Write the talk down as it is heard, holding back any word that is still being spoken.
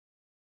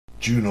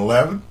June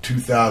 11,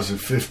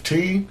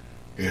 2015.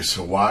 It's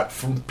a Watt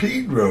from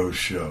Pedro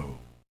Show.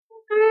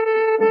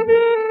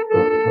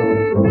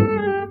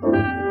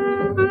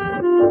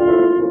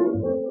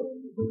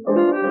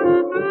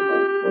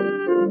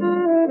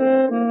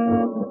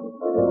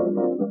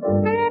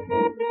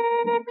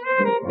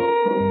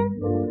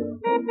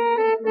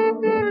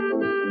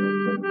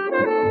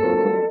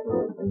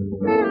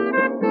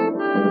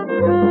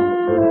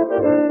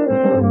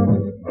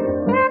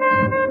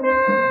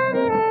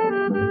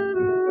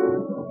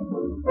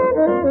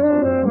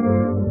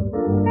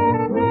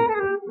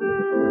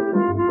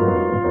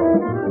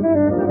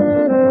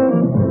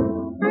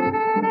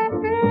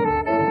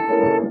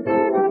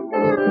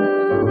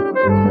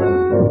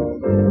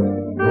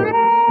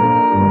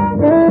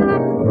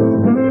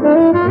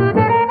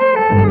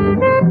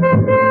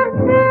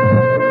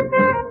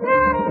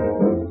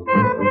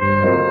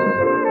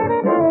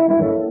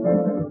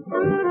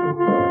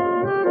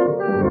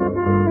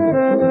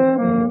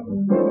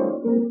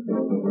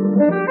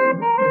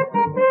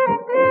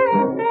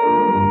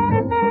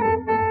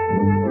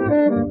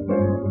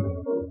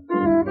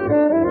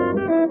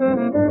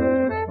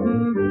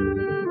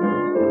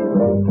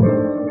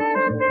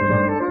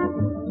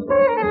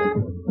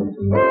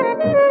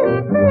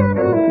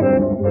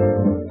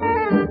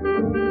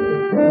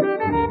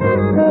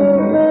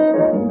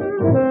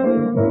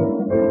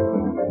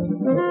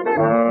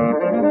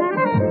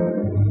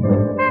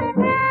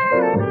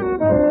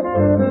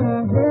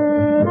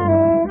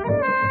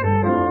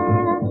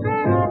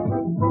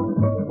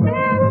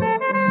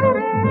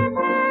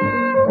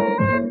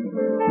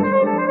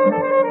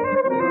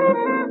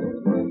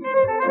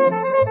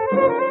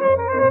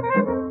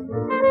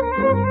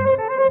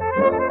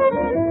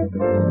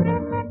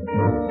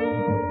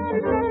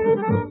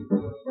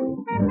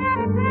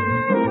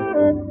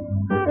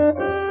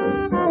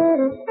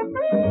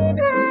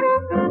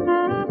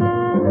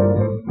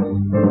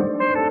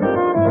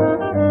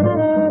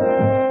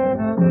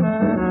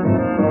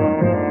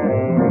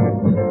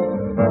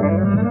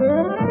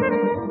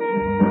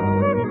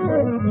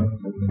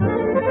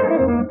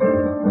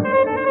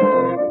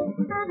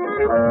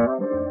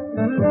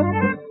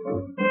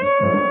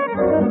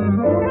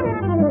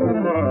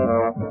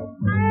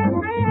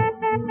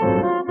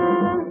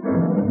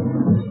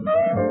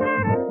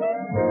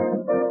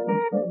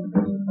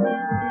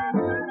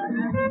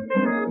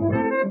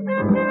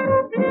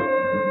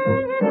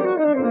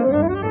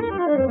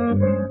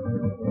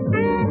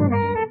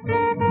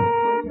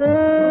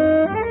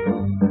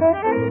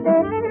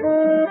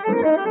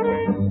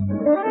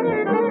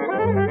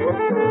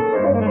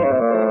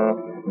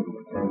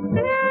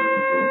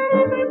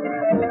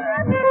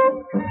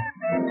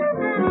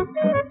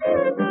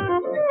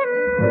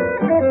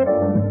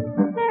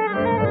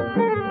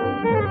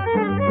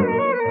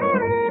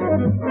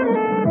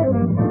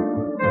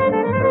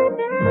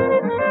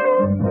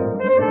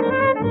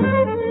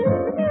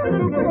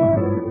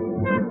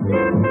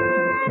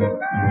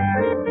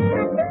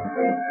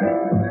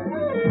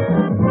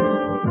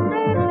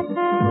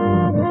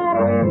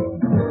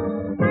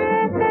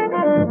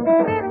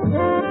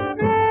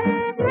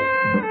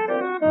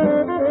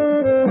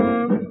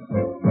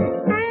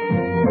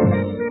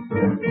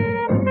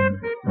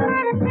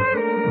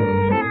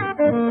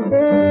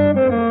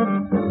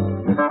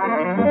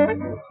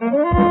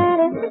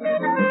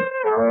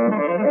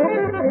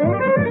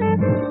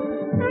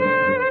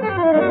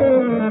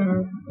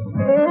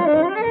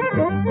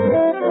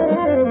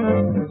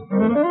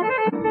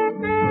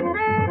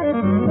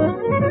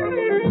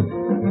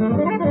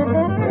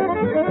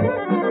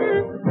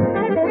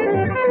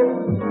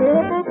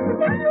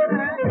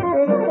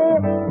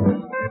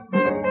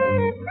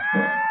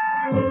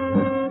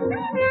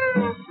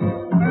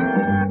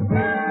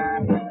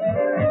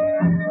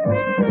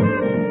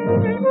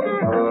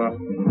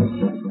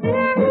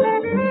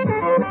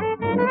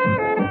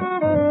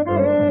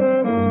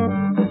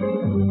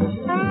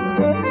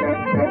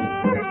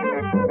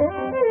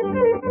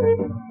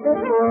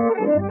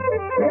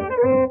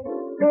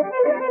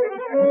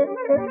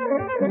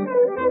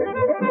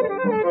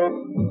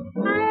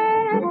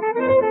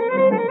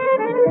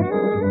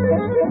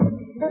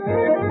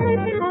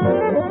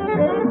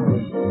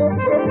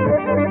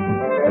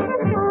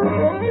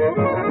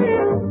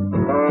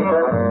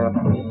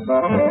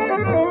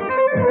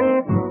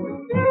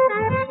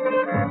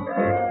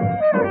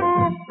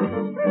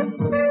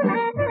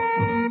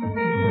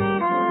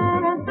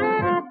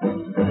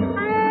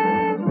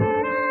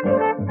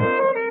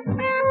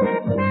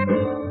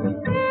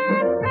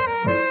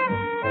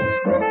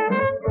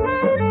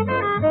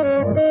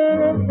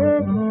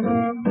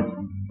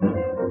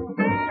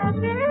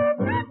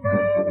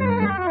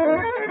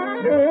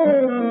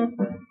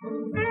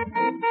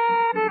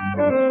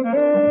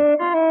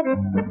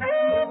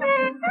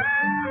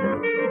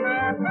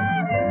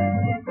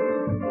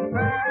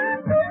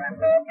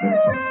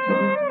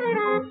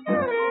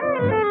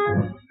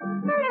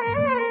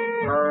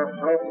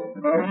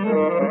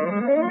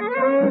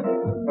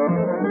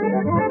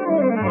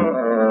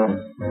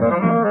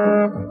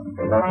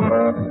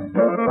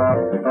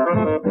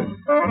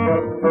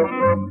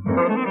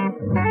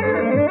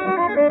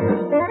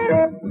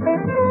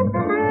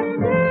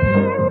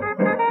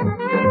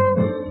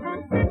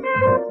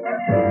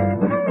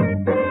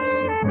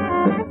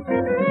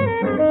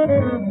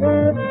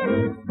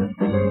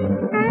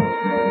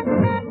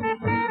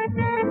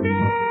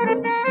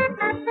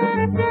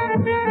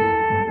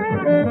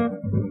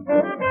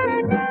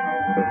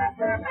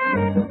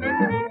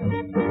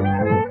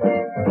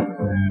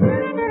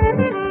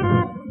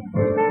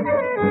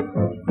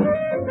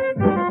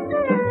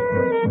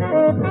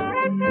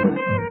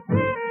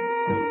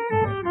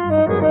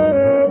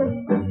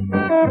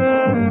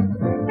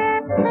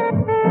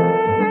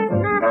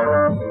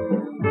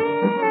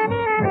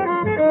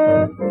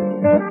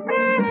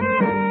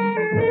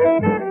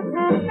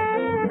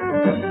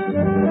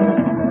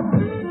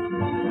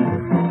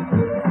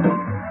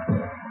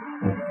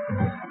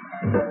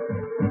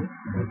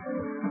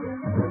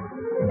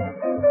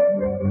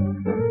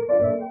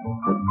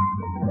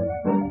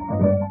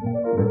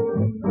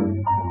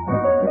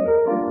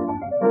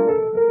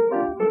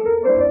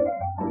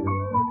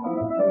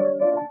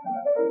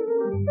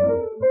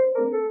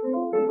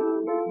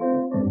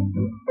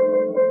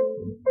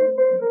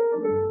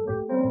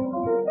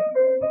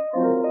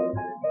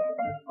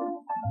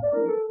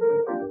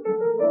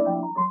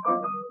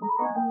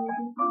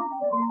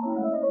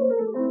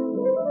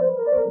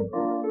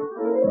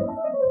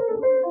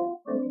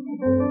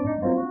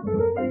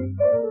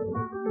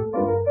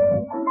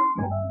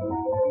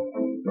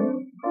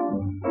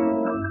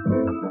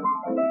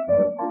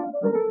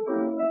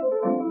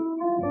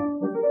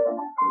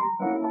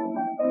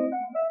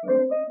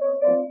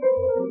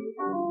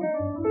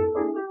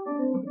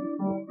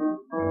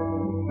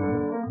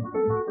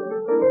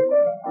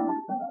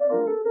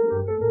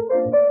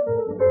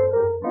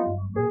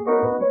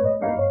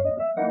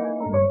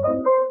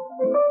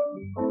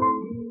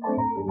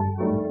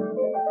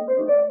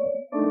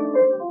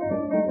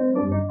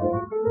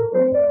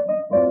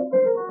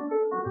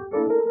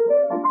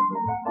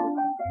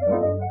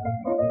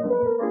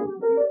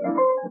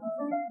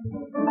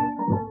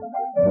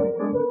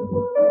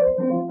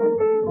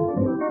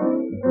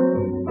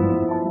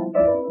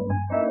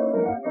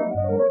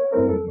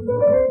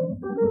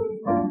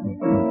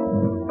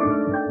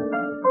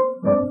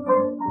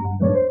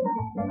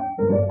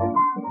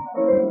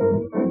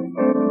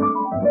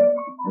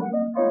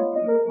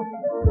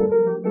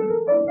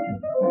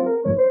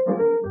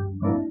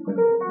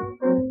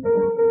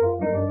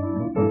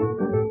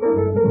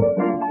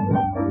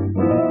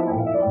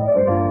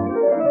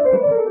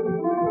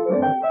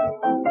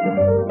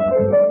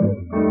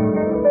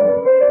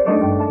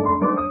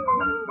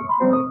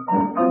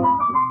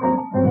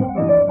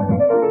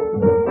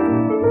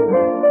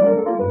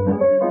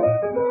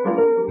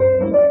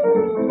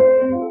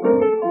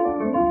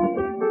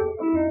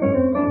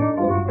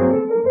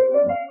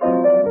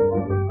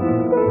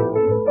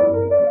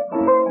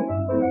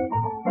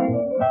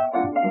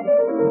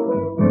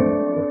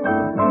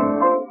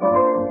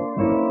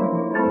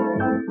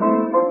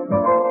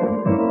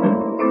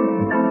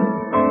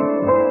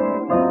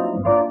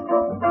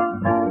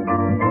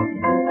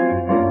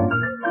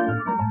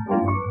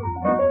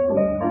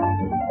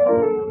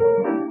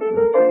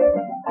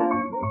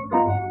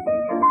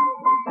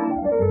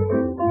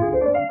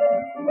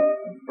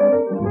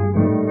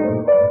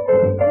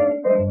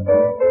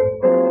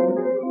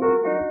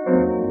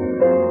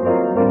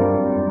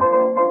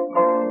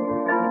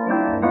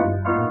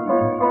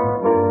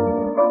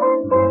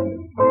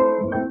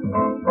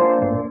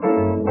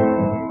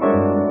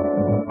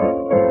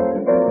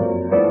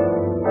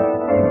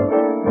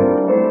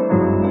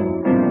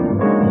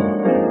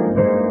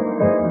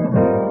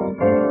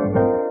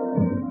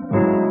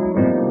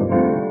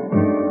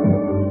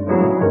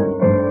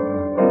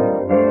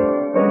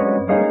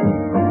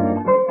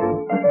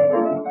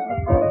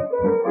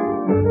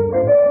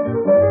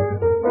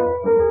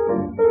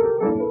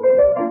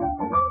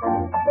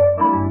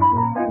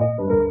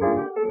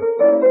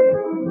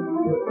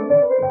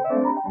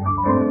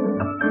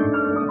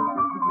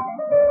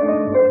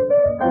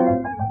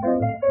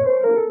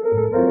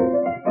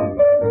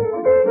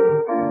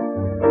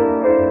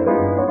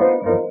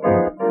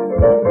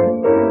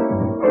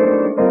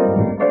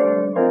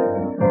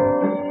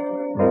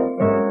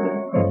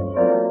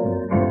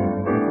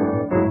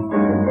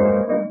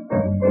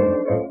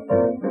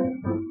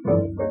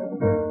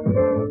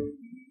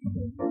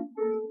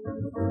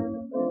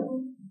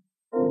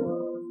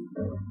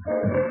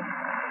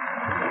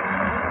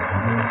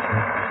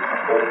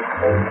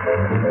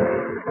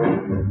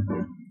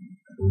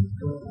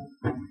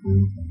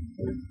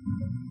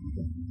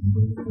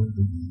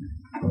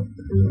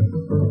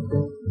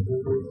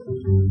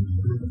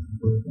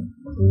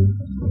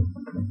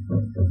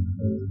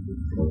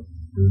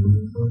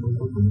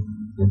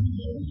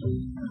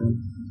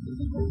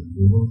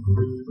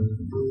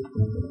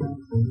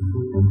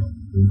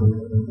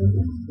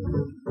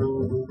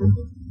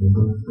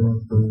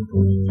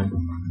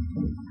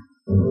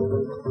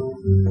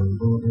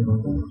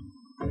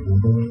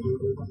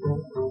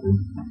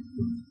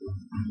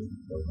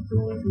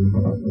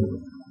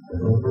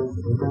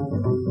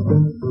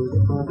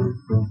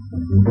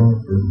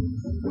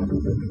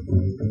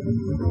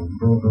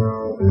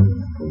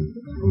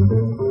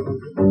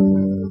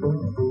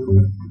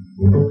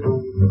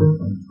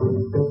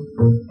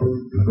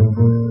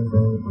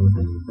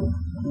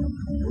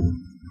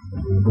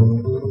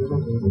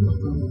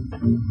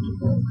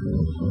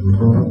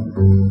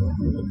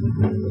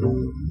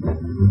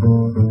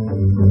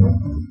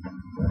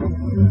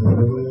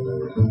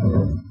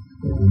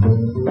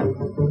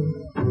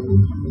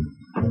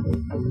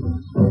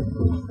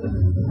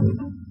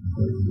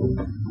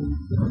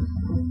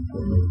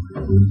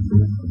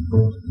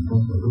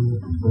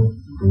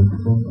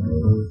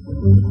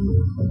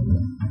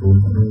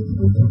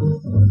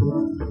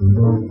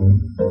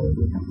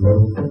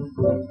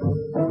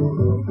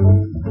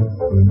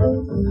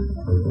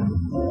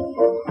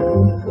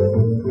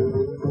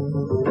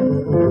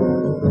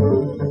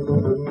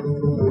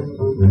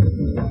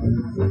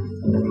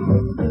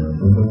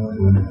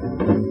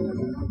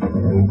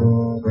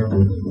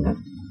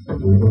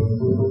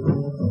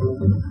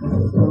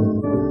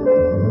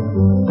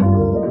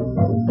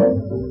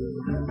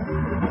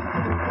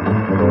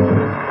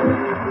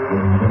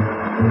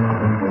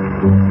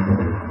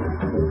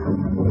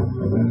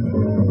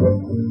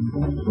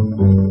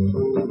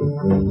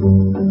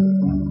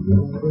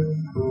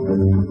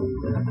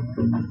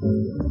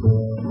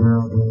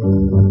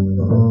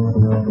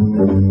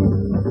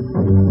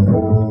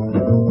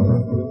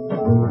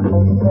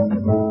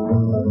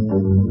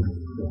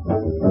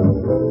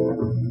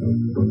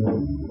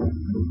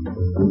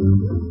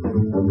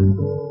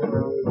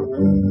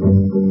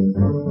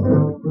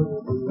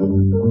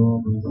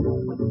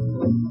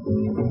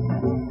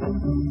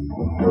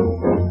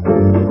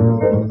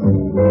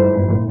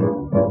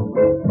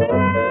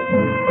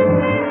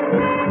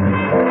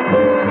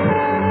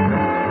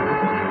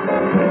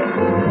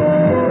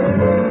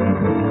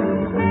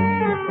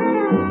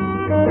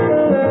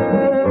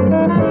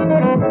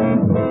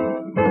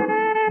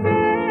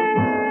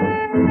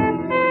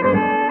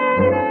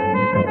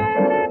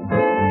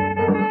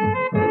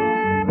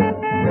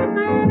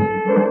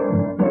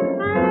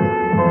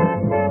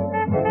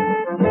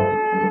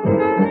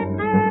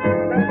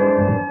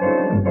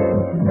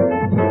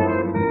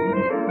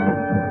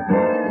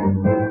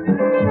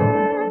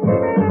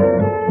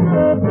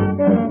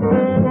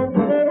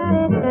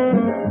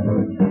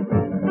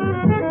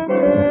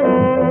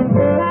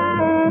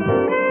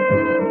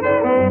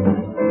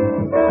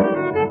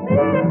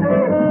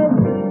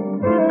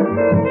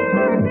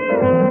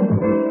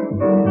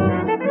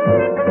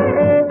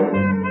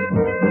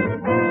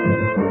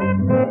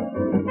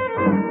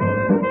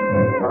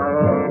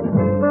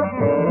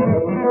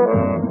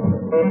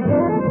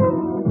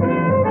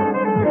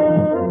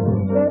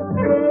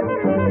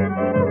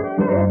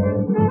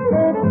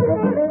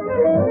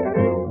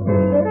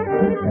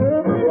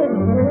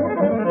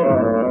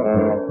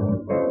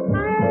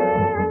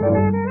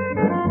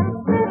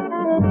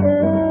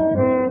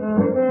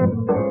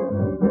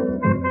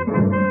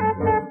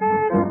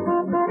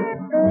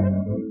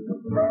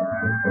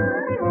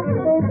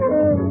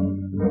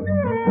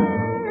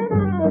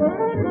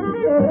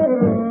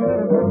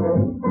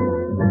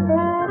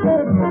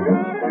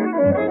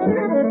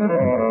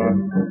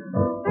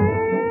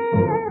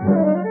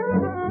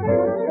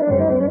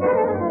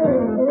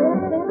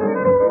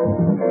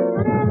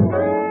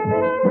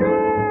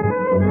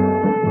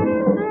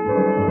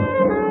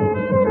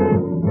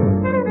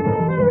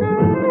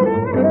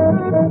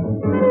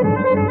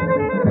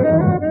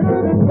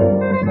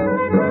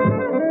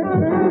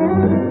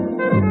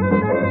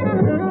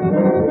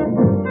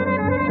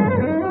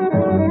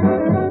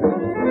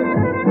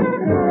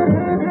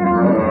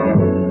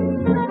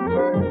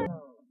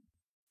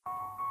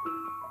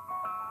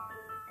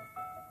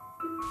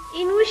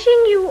 In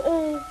wishing you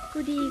all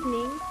good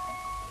evening,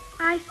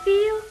 I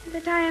feel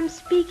that I am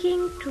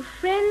speaking to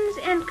friends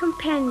and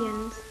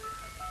companions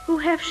who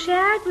have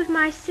shared with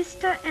my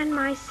sister and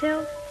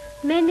myself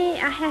many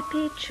a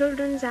happy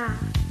children's hour.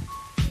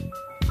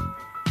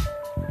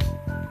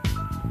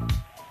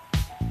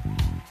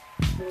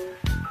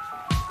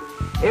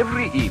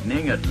 Every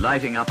evening at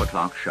lighting up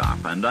o'clock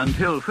sharp and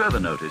until further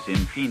notice in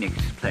Phoenix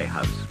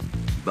Playhouse.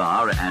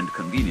 Bar and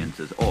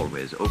conveniences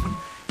always open.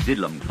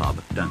 Diddlum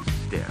Club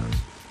downstairs.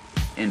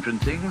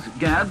 Entrancings,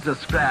 gads, a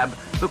scrab,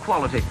 the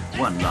quality,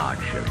 1 large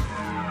shilling.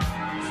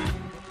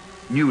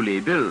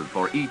 Newly billed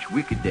for each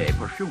weekday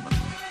perfume.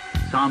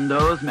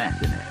 Sandoz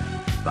matinee.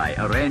 By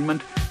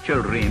arraignment,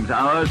 children's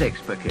hours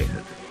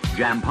explicated.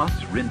 Jam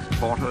pots, rinsed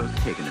porters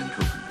taken in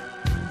token.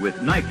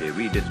 With nightly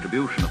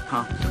redistribution of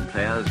parts and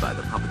players by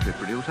the puppetry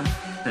producer,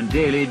 and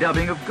daily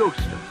dubbing of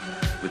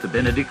ghosters, with the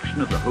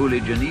benediction of the holy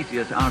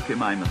Genesius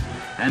Archimamus,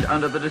 and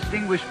under the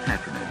distinguished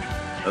patronage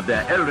of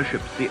their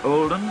elderships the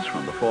Oldens,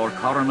 from the 4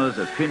 coroners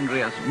of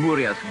Findrias,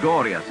 Murias,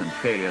 Gorias, and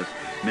Failures,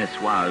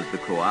 Messoirs the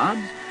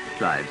Coads,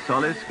 Clive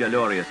Solis,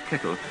 Galorius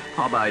Kettle,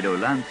 Hobido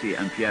Lancy,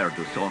 and Pierre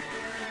Dussault,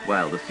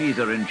 while the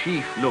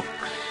Caesar-in-Chief looks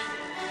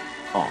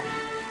on.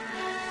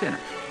 Senate.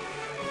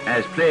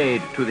 As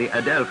played to the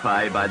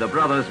Adelphi by the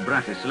brothers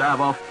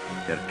Bratislavov,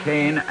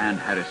 Terkane, and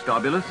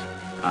Aristobulus,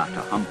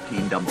 after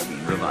Humpteen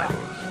Dumpteen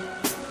revivals.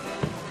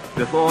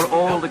 Before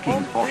all the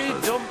king's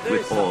horses,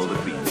 with all the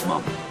queen's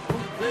moms.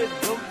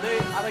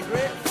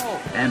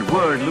 And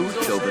word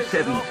loose over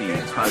 7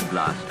 seas proud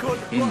blast,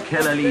 in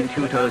Kellaline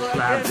tutors,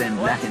 Slavs,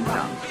 and Latin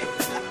towns,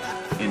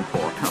 in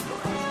 4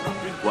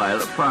 tumblers. while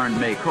Fern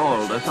may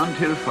called us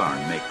until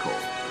Fern may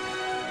call.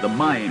 The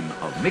Mime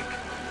of Mick,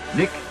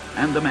 Nick,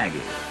 and the Maggie,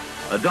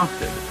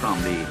 adopted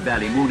from the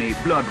Ballymooney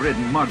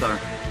blood-ridden murder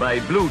by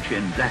Blue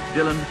Chin Black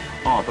Dillon,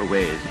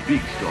 Authorway's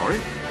Big Story.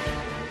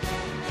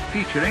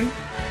 Featuring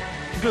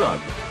Glug,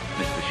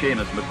 Mr.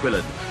 Seamus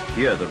McQuillan,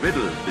 hear the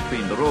riddles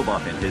between the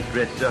robot in his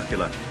dress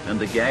circular and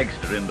the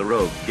gagster in the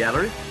rogues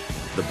gallery.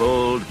 The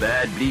bold,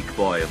 bad, bleak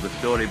boy of the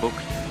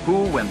storybooks,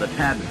 who, when the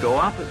tabs go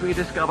up, as we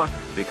discover,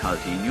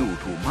 because he knew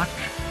too much,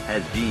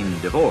 has been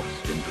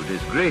divorced into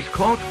disgrace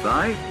court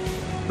by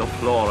the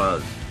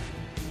Floras.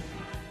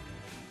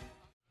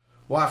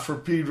 Watt for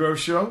Pedro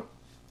Show.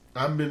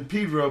 I'm in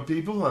Pedro,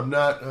 people. I'm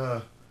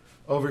not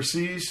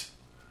overseas.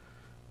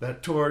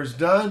 That tour is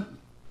done.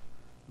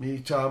 Me,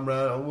 Tom,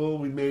 Ron, Will,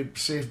 we made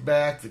safe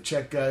back. The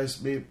Czech guys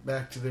made it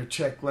back to their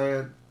Czech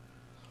land.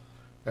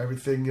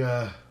 Everything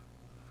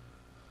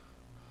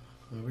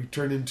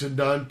returned into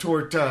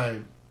non-tour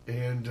time.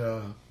 And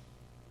I'm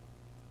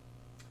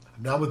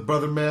not with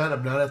Brother Matt.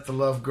 I'm not at the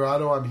Love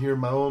Grotto. I'm here in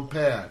my own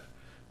pad.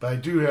 But I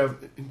do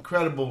have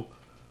incredible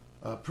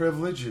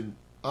privilege and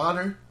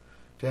honor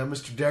to have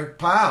Mr. Derek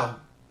Pyle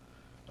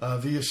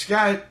via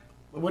Skype.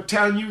 What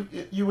town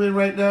you in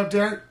right now,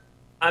 Derek?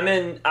 I'm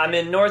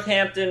in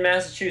Northampton,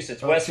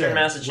 Massachusetts, Western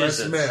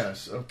Massachusetts. West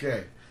Mass,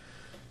 okay.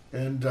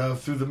 And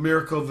through the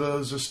miracle of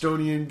those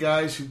Estonian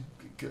guys who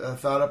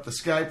thought up the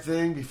Skype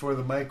thing before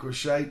the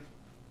microshite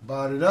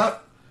bought it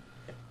up,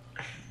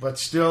 but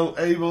still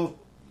able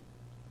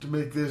to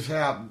make this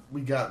happen,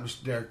 we got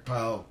Mr. Derek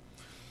Pyle.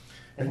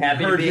 And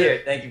happy to be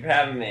here. Thank you for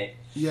having me.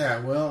 Yeah,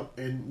 well,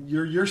 and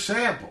your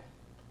sample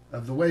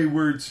of the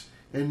waywords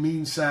and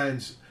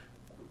meansigns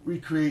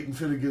recreate in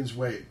Finnegans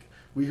Wake.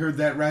 We heard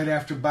that right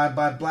after Bye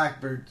Bye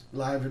Blackbird,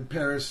 live in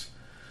Paris,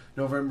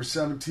 November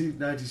 17th,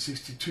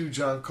 1962.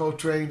 John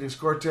Coltrane, his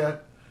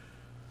quartet.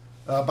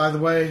 By the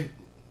way,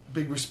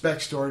 big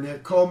respects to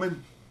Ornette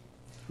Coleman,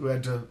 who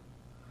had to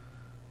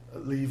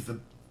leave the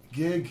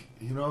gig,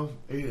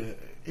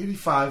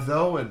 85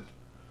 though, and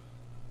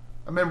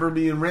I remember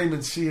me and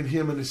Raymond seeing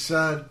him and his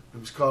son. It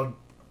was called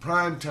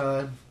Prime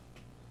Time.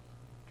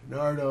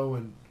 Bernardo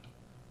and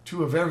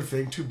two of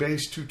everything, 2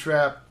 bass, 2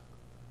 trap,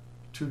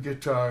 2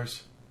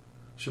 guitars.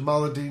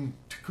 Shamaluddin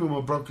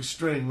Takuma broke a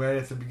string right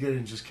at the beginning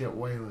and just kept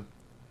wailing.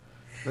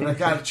 Then I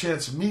got a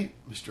chance to meet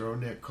Mr.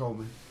 Ornette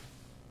Coleman.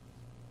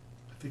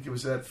 I think it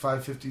was at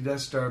 550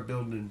 Death Star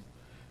building in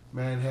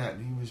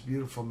Manhattan. He was a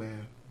beautiful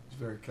man. He was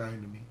very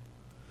kind to me.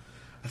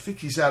 I think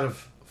he's out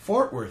of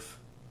Fort Worth.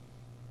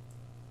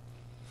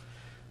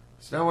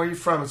 It's not where you're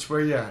from, it's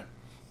where you're at.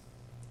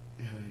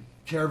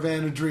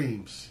 Caravan of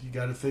Dreams. You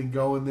got a thing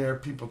going there.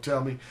 People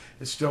tell me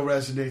it still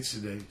resonates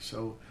today.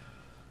 So,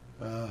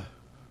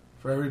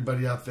 for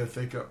everybody out there,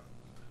 think of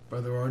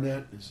Brother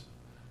Ornette is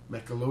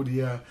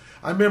Mechalodia.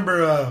 I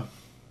remember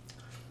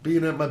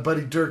being at my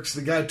buddy Dirk's.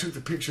 The guy who took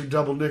the picture of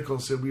Double Nickel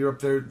said we were up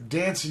there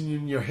dancing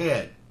in your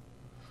head.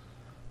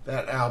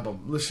 That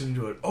album, listening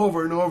to it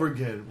over and over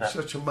again. It was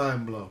such a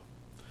mind blow.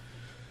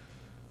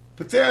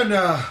 But then,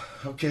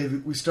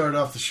 we started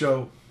off the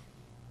show,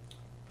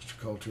 Mr.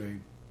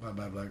 Coltrane, Bye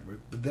Bye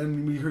Blackbird. But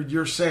then we heard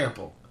your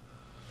sample.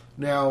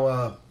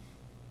 Now,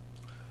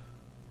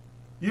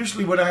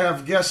 usually when I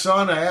have guests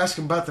on, I ask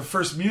them about the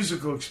first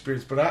musical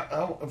experience.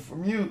 But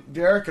from you,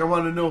 Derek, I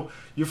want to know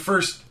your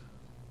first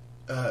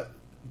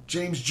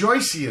James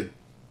Joycean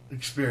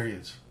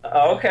experience.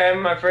 Okay,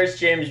 my first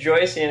James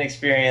Joycean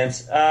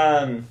experience.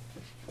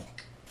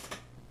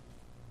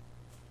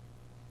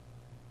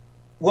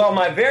 Well,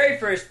 my very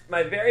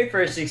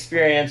first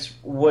experience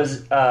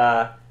was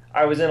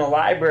I was in a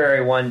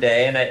library one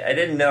day, and I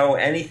didn't know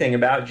anything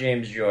about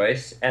James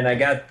Joyce, and I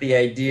got the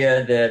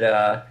idea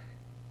that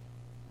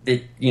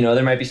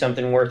there might be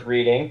something worth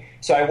reading.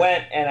 So I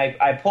went and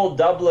I pulled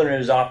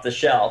Dubliners off the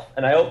shelf,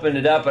 and I opened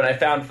it up, and I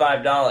found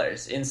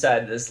 $5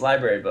 inside this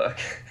library book.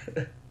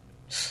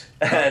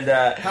 And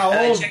how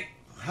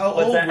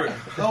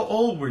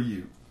old were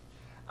you?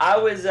 I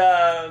was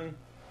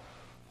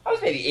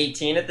maybe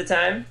 18 at the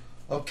time.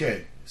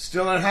 Okay,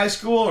 still in high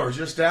school or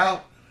just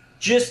out?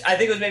 I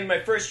think it was maybe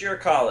my first year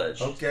of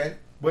college. Okay,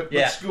 what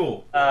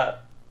school?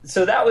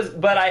 So that was,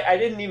 but I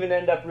didn't even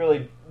end up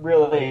really.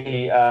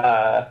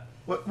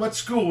 What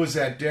school was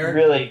that, Derek?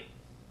 Really.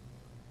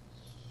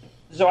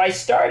 So I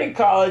started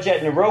college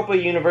at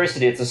Naropa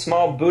University. It's a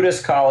small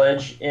Buddhist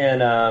college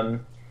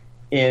in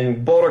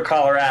Boulder,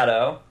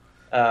 Colorado.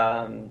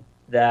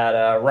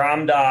 That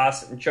Ram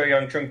Dass and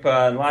Chogyam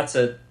Trungpa and lots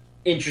of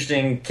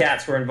interesting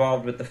cats were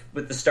involved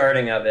with the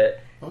starting of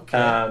it. Okay.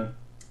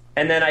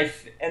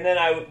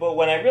 But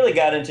when I really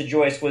got into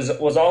Joyce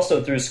was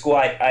also through school.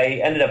 I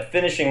ended up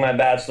finishing my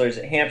bachelor's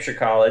at Hampshire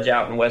College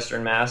out in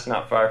Western Mass,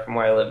 not far from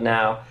where I live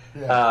now.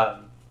 Yeah.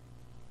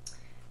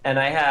 And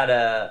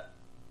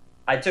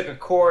I took a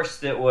course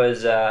that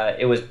was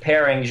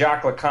pairing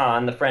Jacques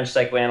Lacan, the French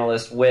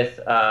psychoanalyst, with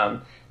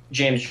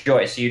James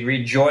Joyce. So you'd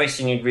read Joyce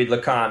and you'd read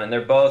Lacan, and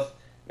they're both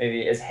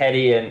maybe as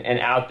heady and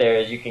out there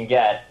as you can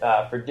get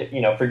for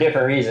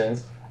different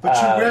reasons. But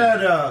you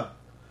read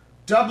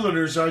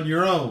Dubliners on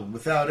your own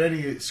without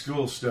any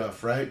school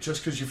stuff, right?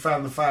 Just because you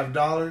found the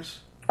 $5?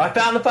 I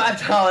found the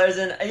 $5,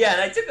 and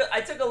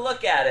I took a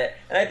look at it,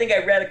 and I think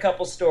I read a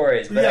couple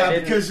stories.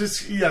 But because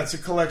it's a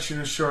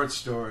collection of short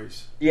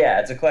stories. Yeah,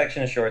 it's a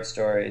collection of short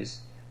stories.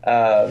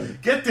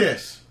 Get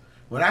this: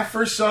 when I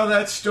first saw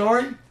that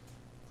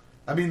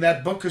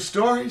book of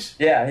stories.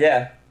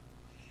 Yeah.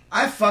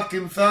 I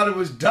fucking thought it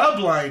was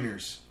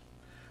dubliners.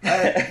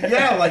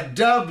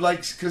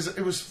 Because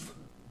it was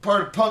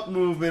part of punk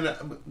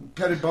movement.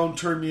 Pettibone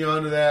turned me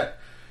on to that,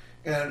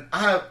 and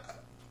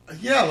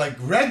like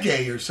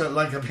reggae or something,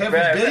 like a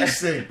heavy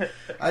bass thing.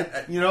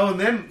 And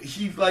then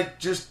he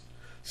just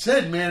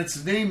said, "Man, it's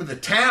the name of the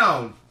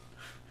town."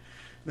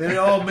 Then it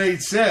all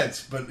made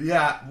sense. But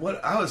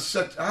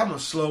I'm a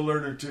slow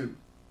learner too.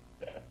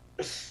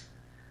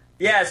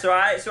 Yeah, so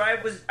I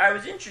was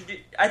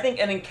introduced. I think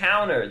an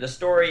encounter, the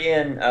story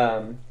in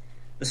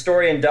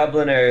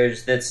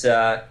Dubliners. That's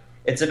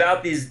it's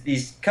about these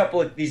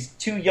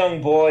two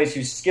young boys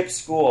who skip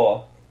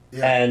school,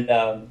 and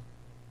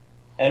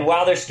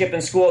while they're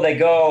skipping school, they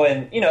go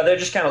and they're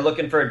just kind of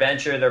looking for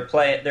adventure.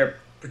 They're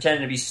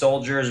pretending to be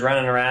soldiers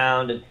running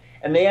around,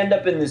 and they end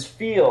up in this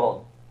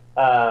field,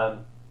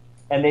 and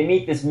they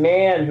meet this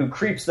man who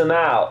creeps them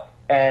out.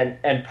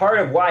 And part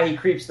of why he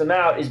creeps them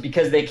out is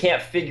because they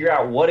can't figure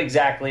out what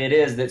exactly it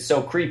is that's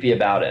so creepy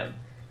about him.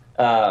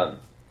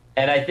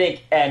 And I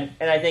think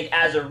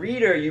as a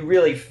reader, you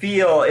really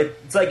feel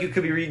it's like you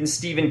could be reading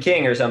Stephen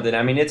King or something.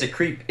 I mean, it's a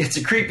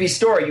creepy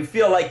story. You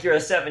feel like you're a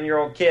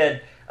 7-year-old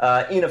kid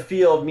in a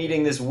field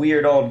meeting this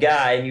weird old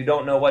guy, and you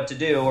don't know what to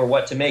do or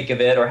what to make of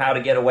it or how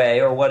to get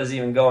away or what is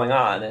even going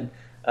on.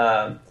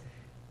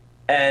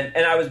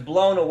 And I was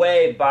blown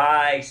away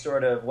by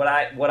sort of what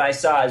I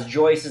saw as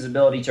Joyce's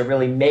ability to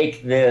really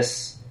make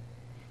this.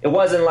 It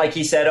wasn't like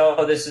he said,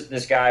 "Oh,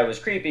 this guy was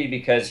creepy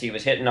because he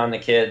was hitting on the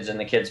kids and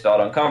the kids felt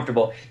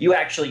uncomfortable." You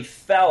actually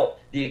felt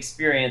the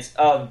experience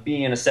of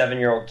being a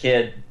 7-year-old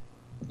kid,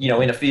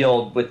 in a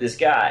field with this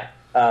guy.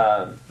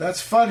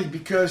 That's funny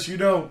because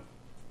the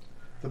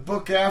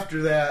book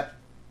after that,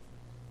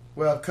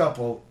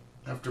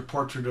 after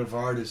Portrait of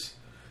Artist,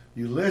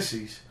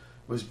 Ulysses,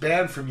 was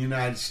banned from the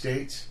United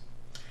States.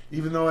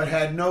 Even though it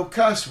had no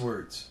cuss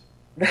words.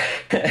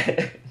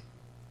 And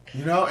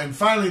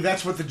finally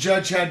that's what the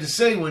judge had to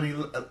say when he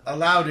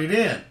allowed it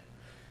in.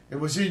 It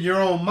was in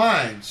your own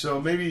mind. So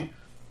maybe,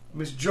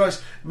 Miss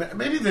Joyce,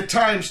 maybe the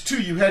times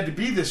too, you had to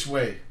be this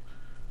way.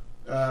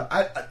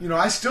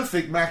 I still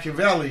think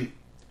Machiavelli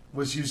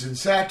was using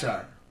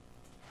satire.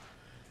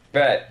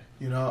 Right.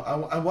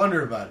 I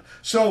wonder about it.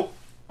 So,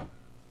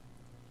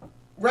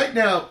 right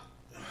now,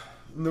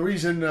 the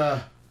reason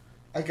I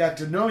got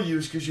to know you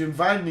is because you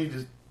invited me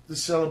to the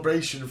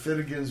celebration of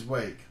Finnegan's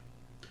Wake.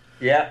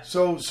 Yeah.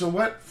 So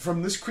what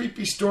from this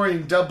creepy story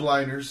in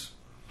Dubliners,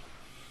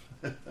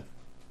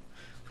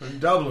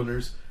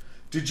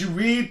 did you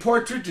read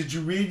Portrait? Did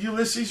you read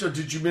Ulysses, or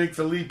did you make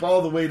the leap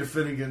all the way to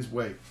Finnegan's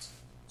Wake?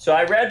 So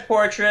I read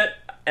Portrait,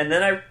 and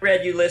then I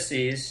read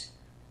Ulysses,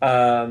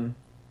 and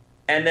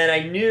then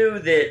I knew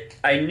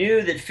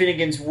that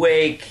Finnegan's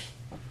Wake.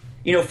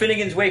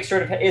 Finnegan's Wake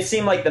it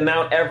seemed like the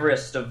Mount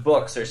Everest of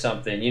books or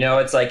something.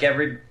 It's like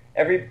every.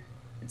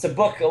 It's a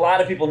book a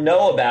lot of people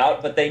know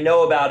about, but they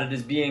know about it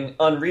as being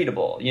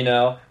unreadable,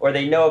 or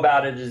they know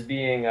about it as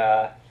being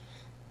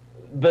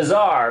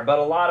bizarre. But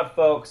a lot of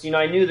folks,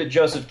 I knew that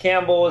Joseph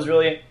Campbell was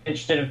really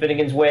interested in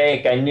Finnegan's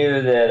Wake. I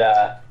knew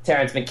that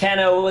Terence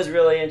McKenna was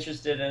really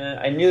interested in it.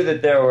 I knew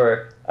that there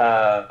were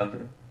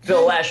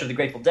Phil Lesh of the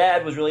Grateful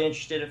Dead was really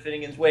interested in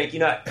Finnegan's Wake.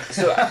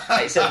 So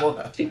I said, well,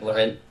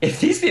 if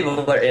these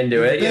people are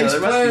into it, there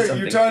must be something.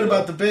 You're talking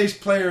about the bass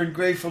player in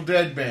Grateful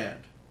Dead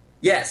band.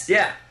 Yes,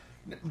 yeah.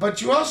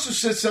 But you also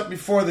said something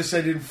before this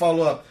I didn't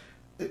follow up.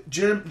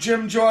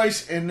 Jim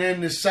Joyce and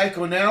then the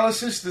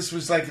psychoanalysis, this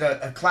was like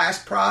a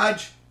class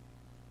proj?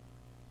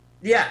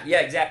 Yeah,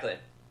 exactly.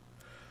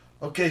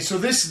 Okay, so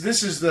this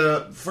is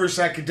the first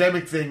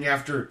academic thing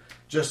after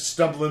just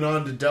stumbling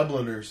on to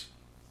Dubliners.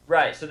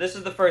 Right, so this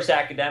is the first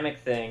academic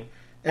thing.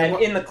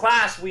 And in the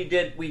class we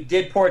did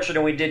Portrait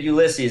and we did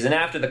Ulysses, and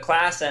after the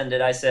class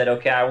ended I said,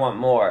 okay, I want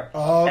more.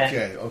 Oh,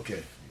 okay.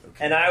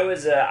 And I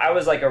was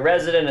like a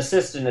resident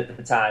assistant at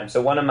the time.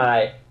 So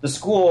the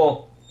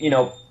school,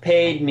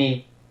 paid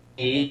me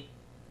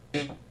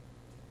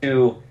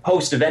to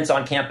host events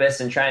on campus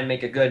and try and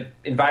make a good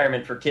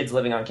environment for kids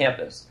living on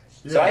campus.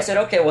 Yeah. So I said,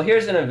 okay, well,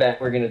 here's an event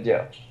we're going to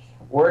do.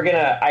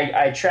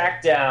 I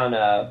tracked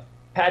down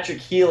Patrick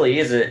Healy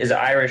is an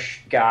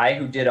Irish guy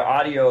who did an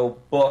audio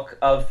book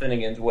of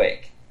Finnegan's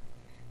Wake.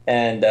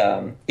 And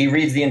he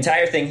reads the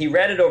entire thing. He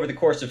read it over the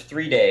course of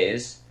 3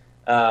 days.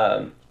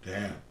 Damn.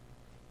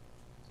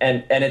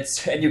 And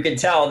you can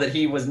tell that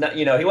he was not,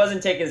 he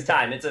wasn't taking his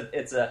time. It's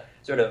a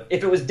sort of,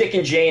 if it was Dick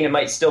and Jane, it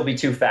might still be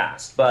too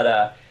fast.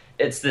 But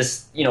it's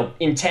this,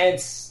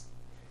 intense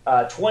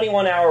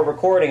 21-hour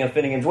recording of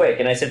Finnegan's Wake.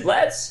 And I said,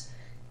 let's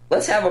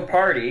have a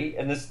party.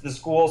 And the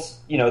school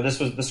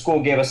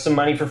gave us some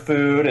money for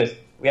food. And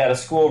we had a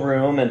school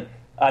room, and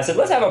I said,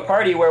 let's have a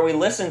party where we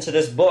listen to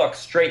this book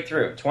straight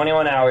through,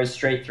 21 hours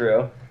straight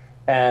through.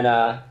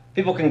 And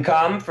people can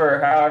come for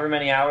however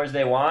many hours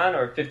they want,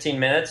 or 15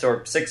 minutes,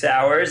 or 6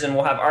 hours, and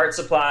we'll have art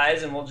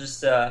supplies, and we'll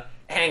just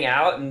hang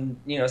out and,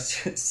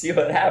 see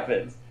what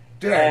happens.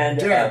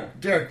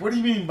 Derek, what do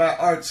you mean by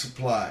art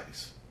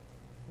supplies?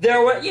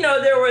 There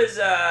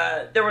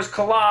was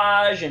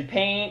collage and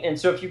paint, and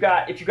so if you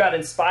got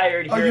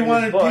inspired here, you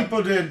wanted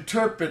people to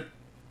interpret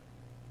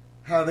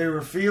how they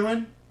were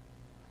feeling?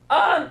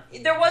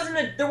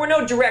 There were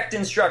no direct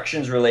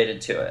instructions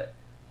related to it.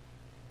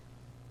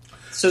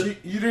 So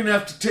you didn't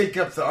have to take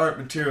up the art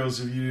materials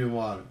if you didn't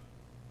want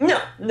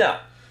them. No.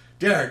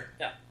 Derek,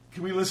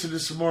 can we listen to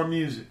some more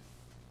music?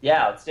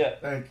 Yeah, let's do it.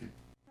 Thank you.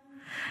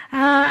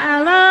 Our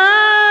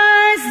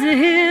allies, the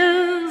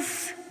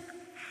hills,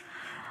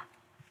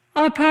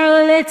 our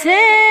parlettes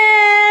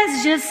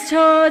just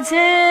towards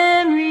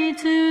Henry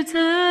to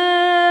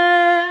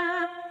turn.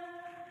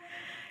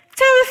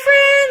 Tell the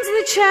friends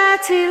the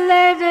chatty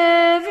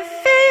letter, the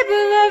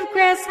fable of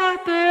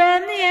grasshopper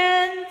and the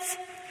ants,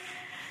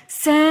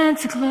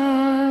 Santa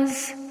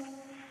Claus,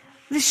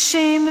 the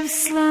shame of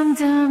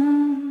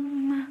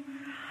slumdom,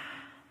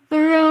 the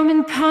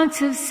Roman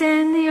pontiffs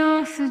and the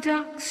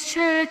Orthodox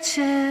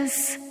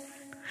churches,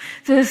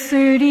 the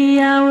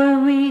 30-hour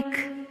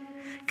week.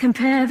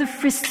 Compare the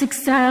frislick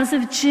styles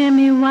of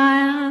Jimmy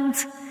Wild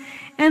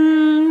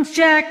and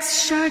Jack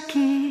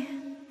Sharkey.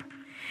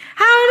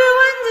 How to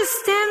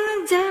understand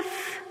the deaf?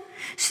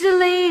 Should the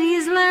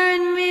ladies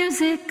learn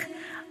music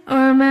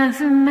or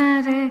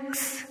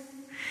mathematics?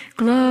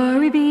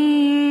 Glory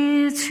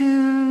be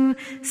to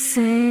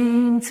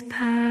Saint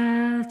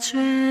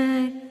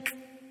Patrick.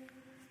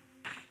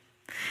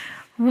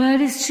 What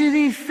is to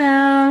be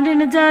found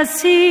in a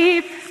dust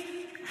heap?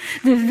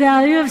 The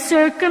value of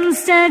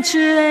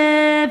circumstantial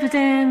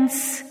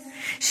evidence.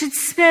 Should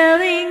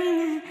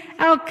spelling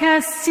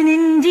outcasts in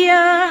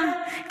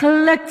India,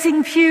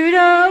 collecting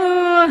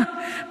Pluto,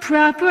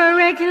 proper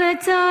regular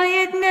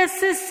diet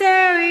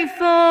necessary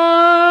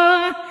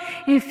for,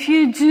 if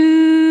you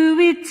do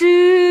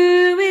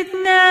it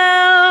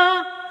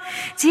now.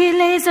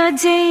 Delays are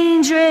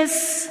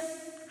dangerous.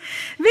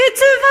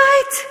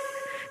 Vitavite,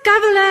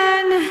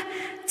 Gavilan,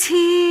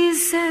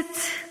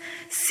 T-set,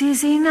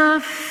 sees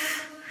enough.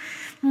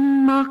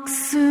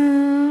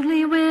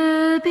 Moxley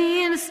will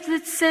be in a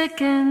split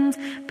second,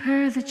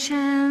 per the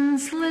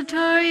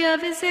chancellery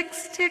of his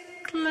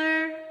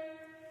ex-tickler.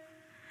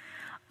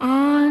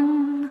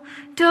 On,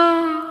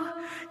 do,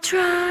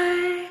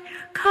 try,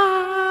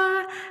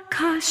 car,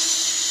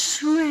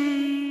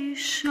 kashwe,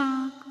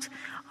 shocked,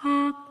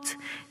 oct,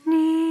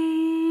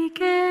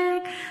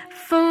 nigeg,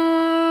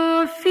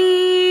 4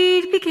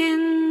 feet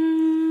begins.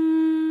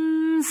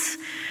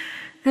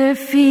 The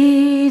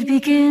feed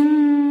begins.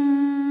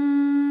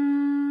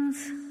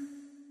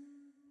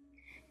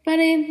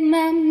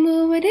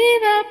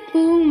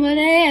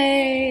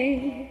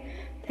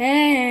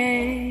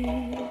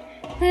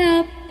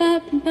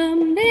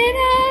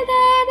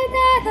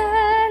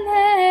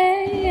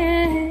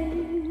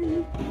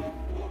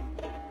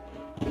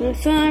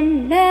 With our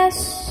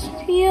best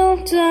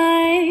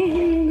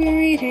Yuletide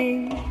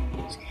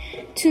greetings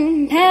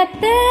to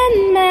Pep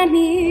and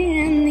Mammy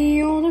and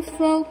the older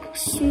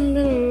folks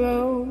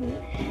below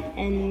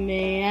and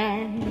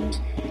beyond,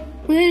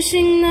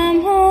 wishing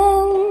them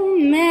all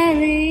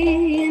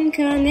merry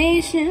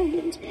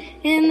incarnations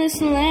in this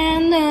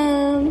land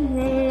of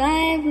the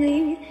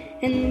lively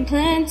and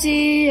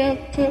plenty of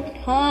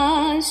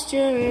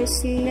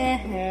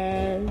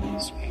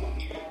preposterousness.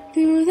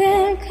 Through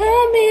their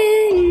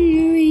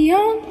coming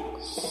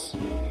youngs,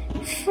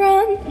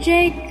 from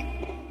Jake,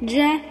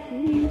 Jack,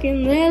 and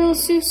little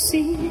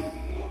Susie,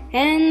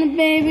 and the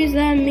babies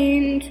I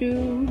mean to.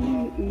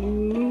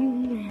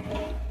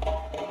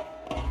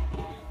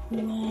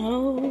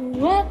 Whoa,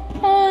 whoa,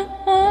 whoa,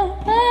 whoa,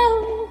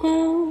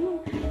 whoa,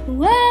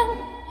 whoa,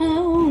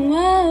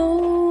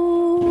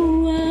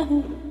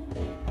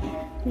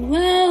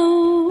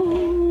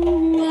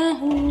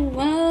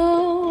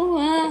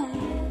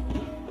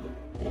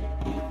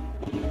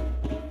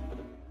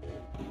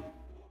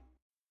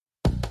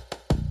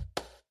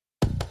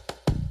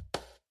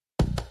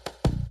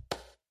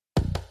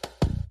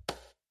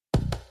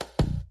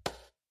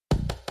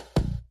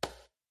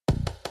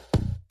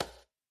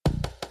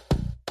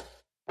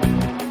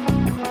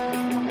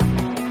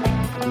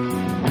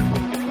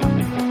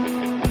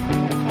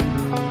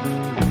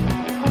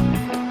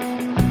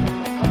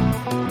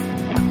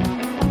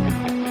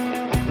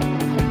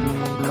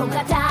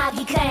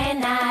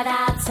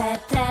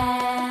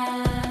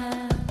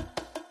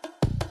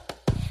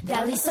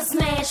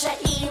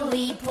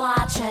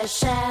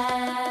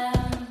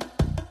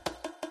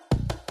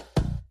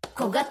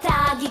 Koga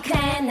tagi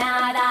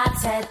krena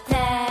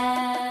racete,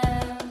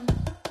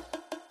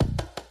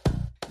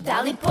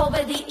 da li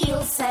pobedi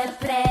ili se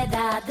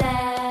predade.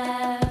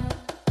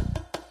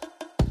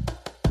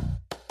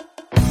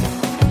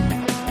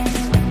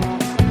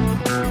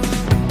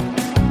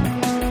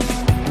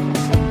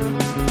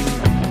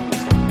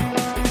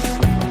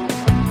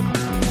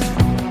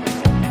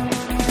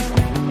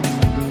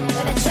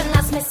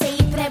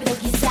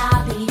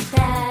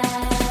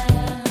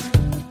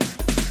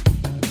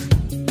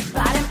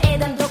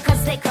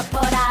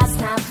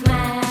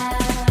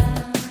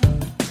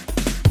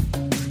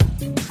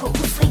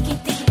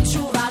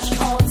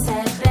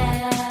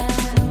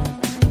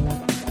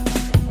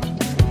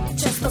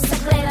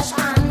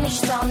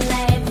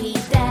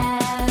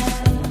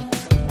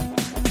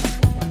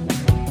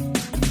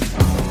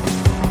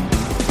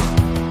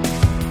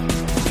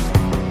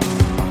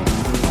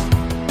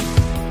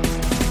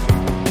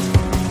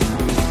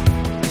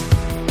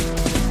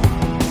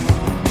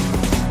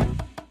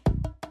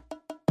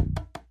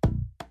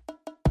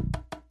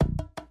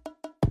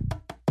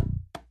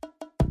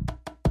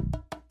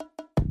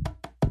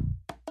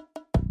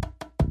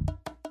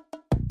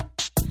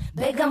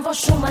 Begam vo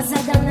šuma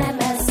da ne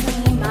me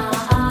snima.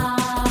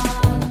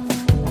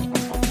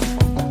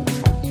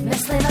 Ne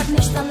slivat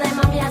ništa,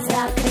 nemam ja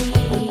za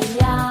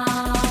krija.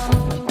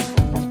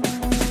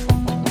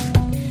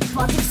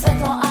 Potim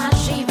svetlo, a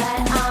žive,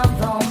 a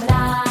vo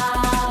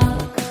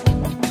mrak.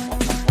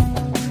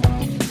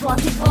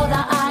 Potim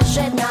voda, a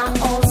žedna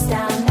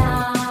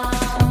ostana.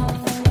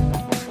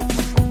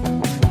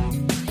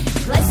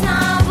 Lesna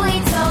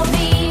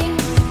blicovi,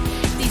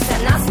 ti se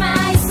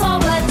nasmej s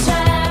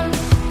oblečem.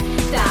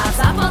 Da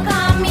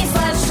zaplakam i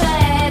sleše,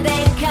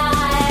 deka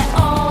je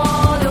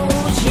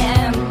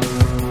oružjem.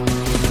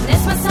 Ne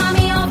sme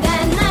sami ovde,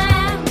 ne,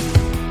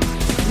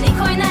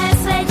 nikoj ne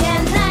sreće,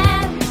 ne.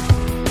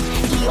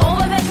 I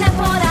ovoj vek ne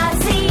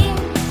porazi,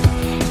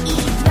 i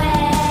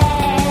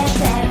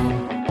dvete.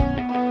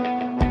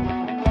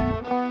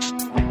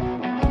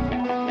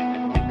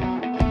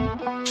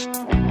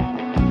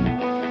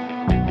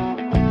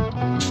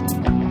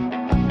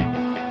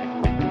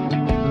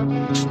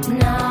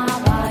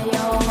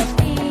 Navajo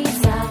ti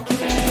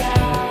zakija.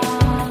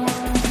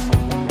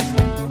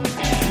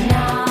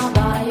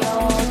 Navajo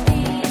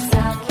ti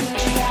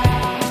zakija.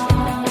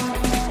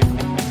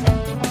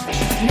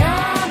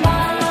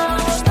 Navajo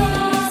ti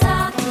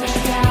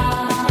zakija.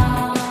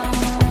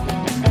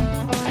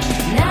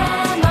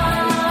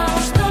 Navajo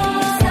ti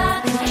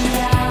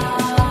zakija.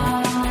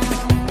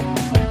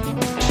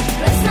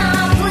 Lesna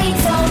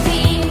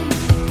blicovi,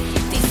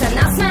 ti se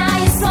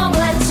nasmej s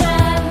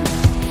oblečem.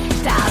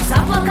 Da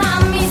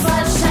zaplakam i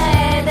sleše,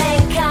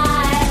 deka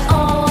je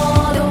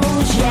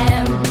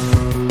oružjem.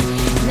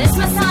 Ne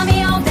sme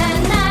sami ovde,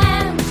 ne,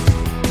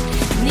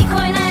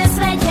 nikoj ne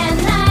sreće,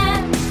 ne.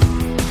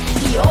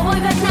 I ovoj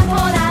vek ne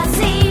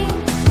porazi,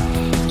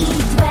 i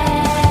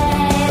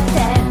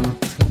dvete.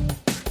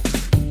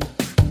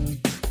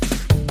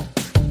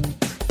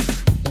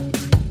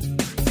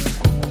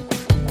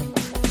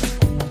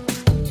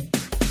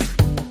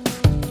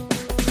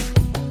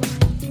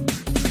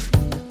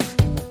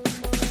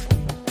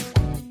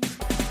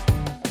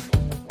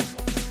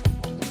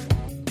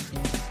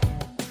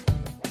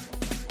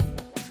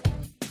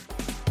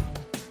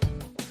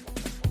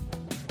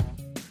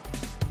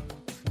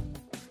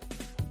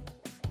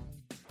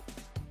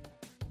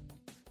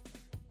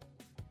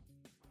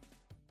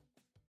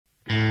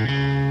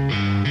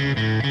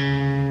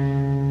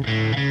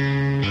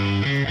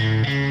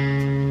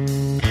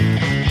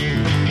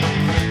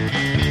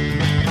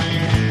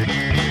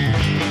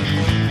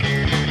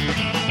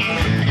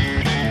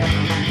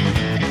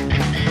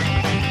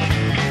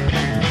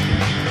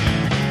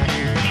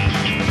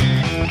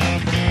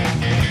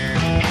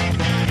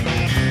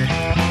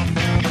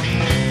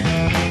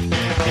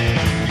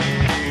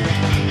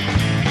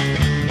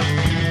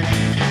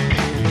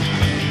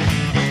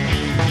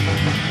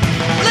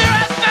 Live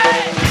at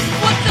me!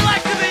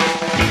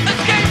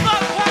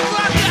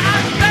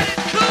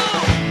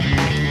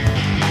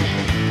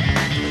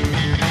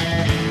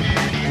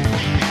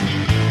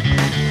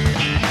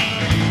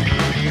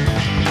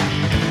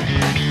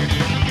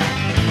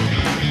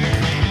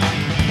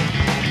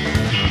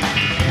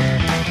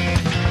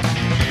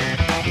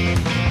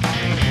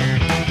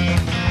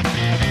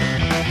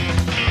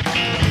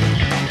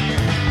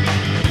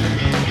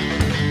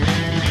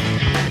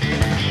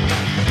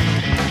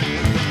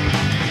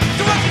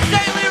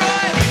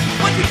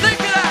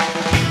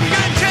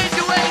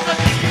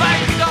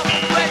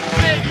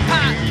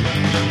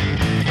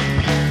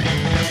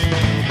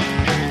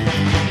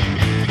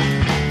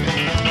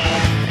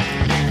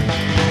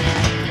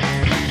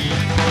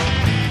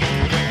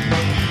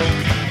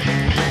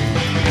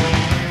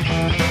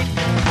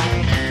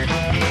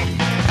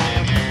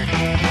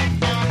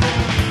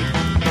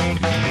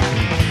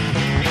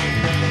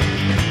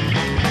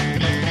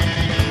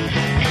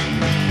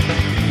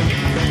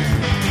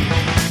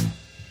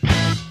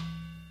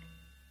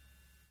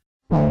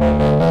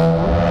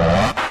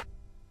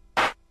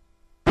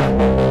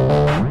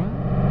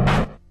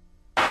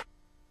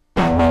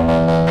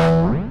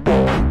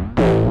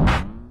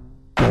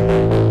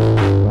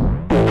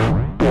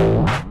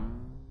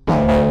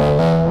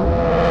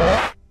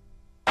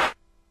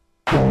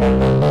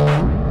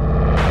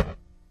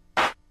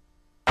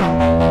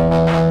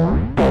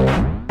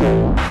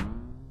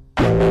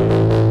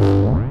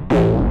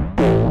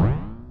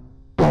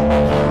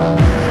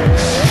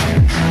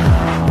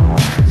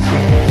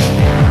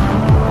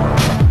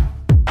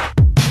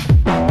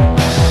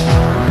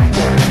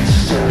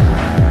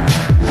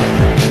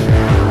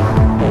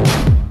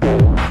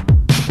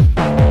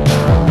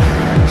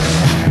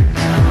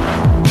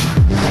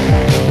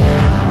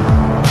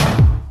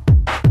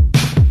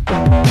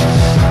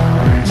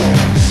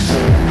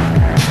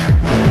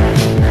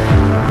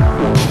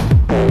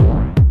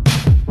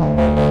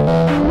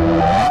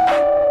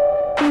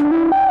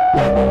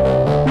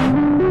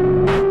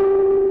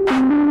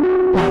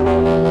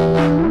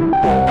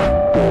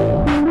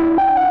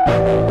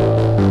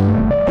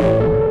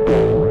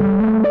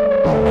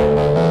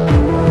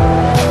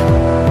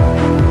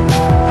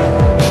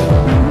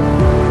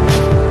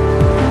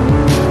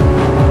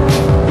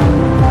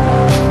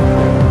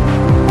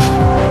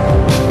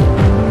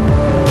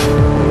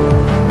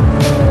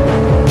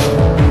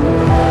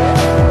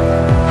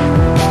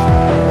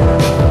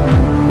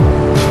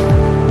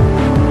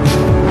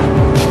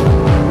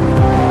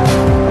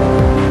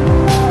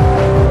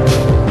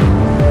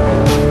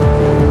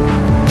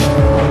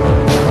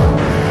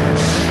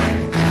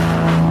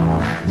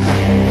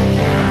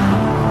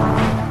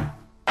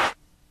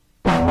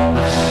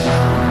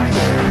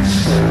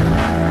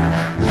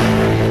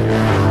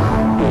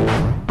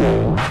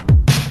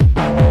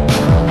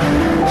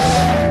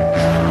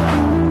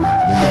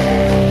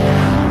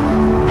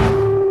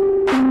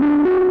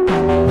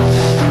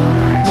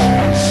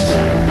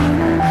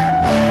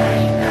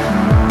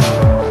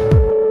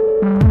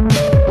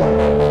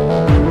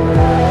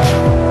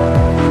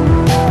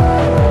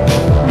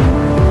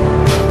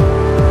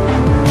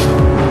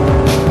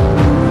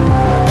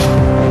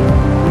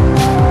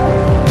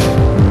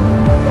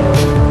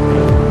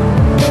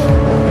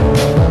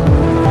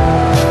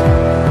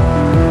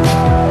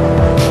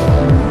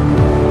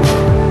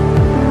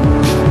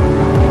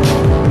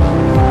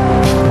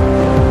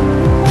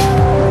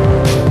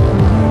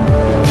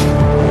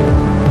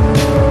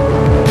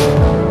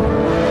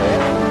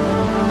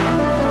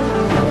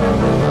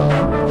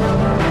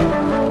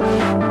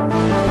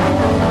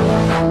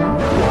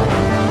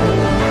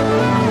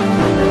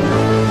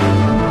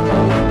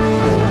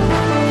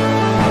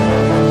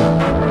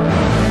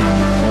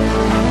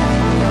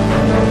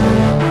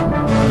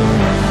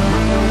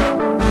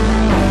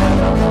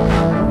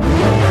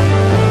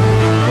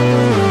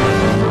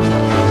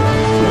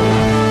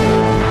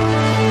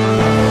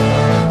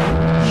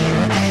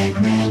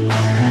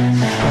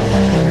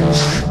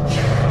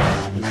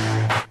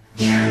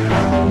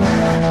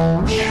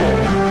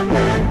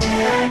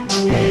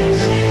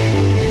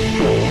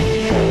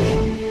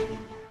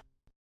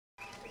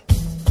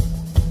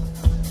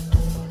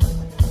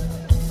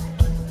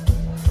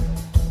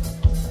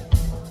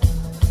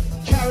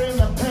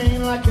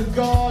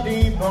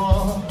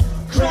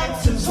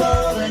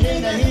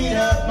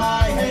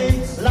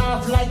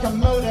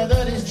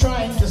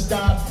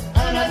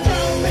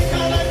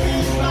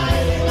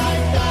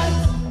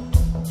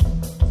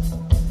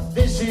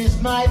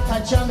 my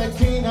pajama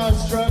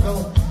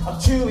struggle. I'm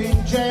two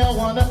in jail,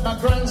 one of my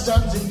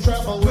grandsons in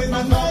trouble. With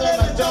my mother,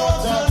 my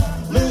daughter,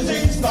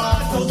 losing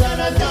sparkles.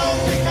 And I don't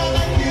think I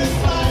like you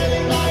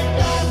smiling like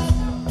that.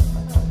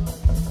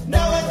 No,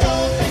 I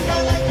don't think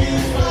I like you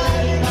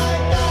smiling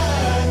like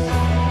that.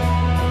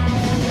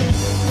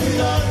 We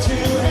love to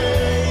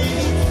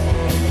hate.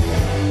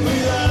 We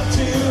love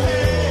to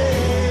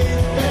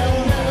hate.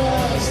 They'll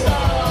never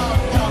stop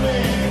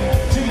coming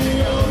to the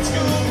old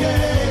school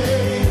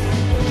gate.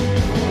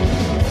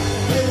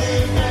 We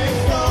live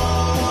next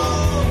door.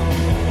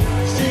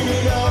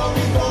 Studio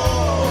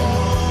before.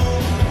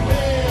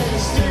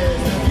 This is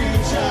the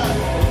future.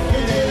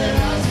 You didn't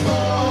ask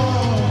for.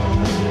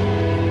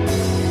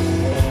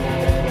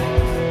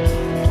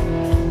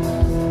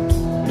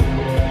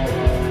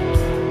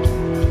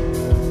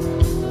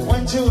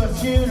 Went to a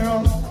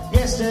funeral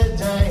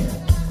yesterday,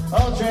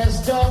 all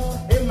dressed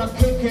up in my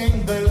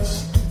kicking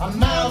boots. I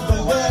mouthed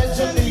the words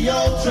of the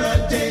old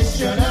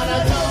tradition, and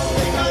I don't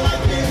think I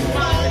like you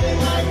smiling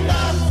like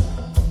that.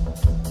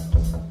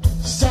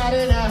 Sat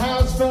in a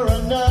house for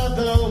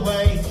another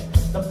wake.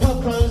 The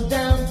pub closed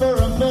down for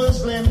a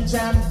Muslim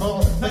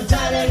temple. My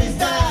dad and his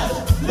dad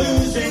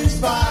losing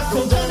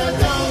sparkles, and I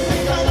don't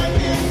think I like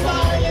you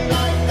smiling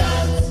like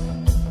that.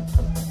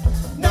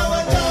 No,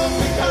 I don't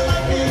think I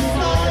like you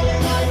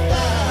smiling like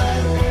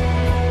that.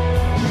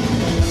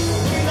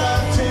 We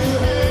love to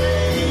hate.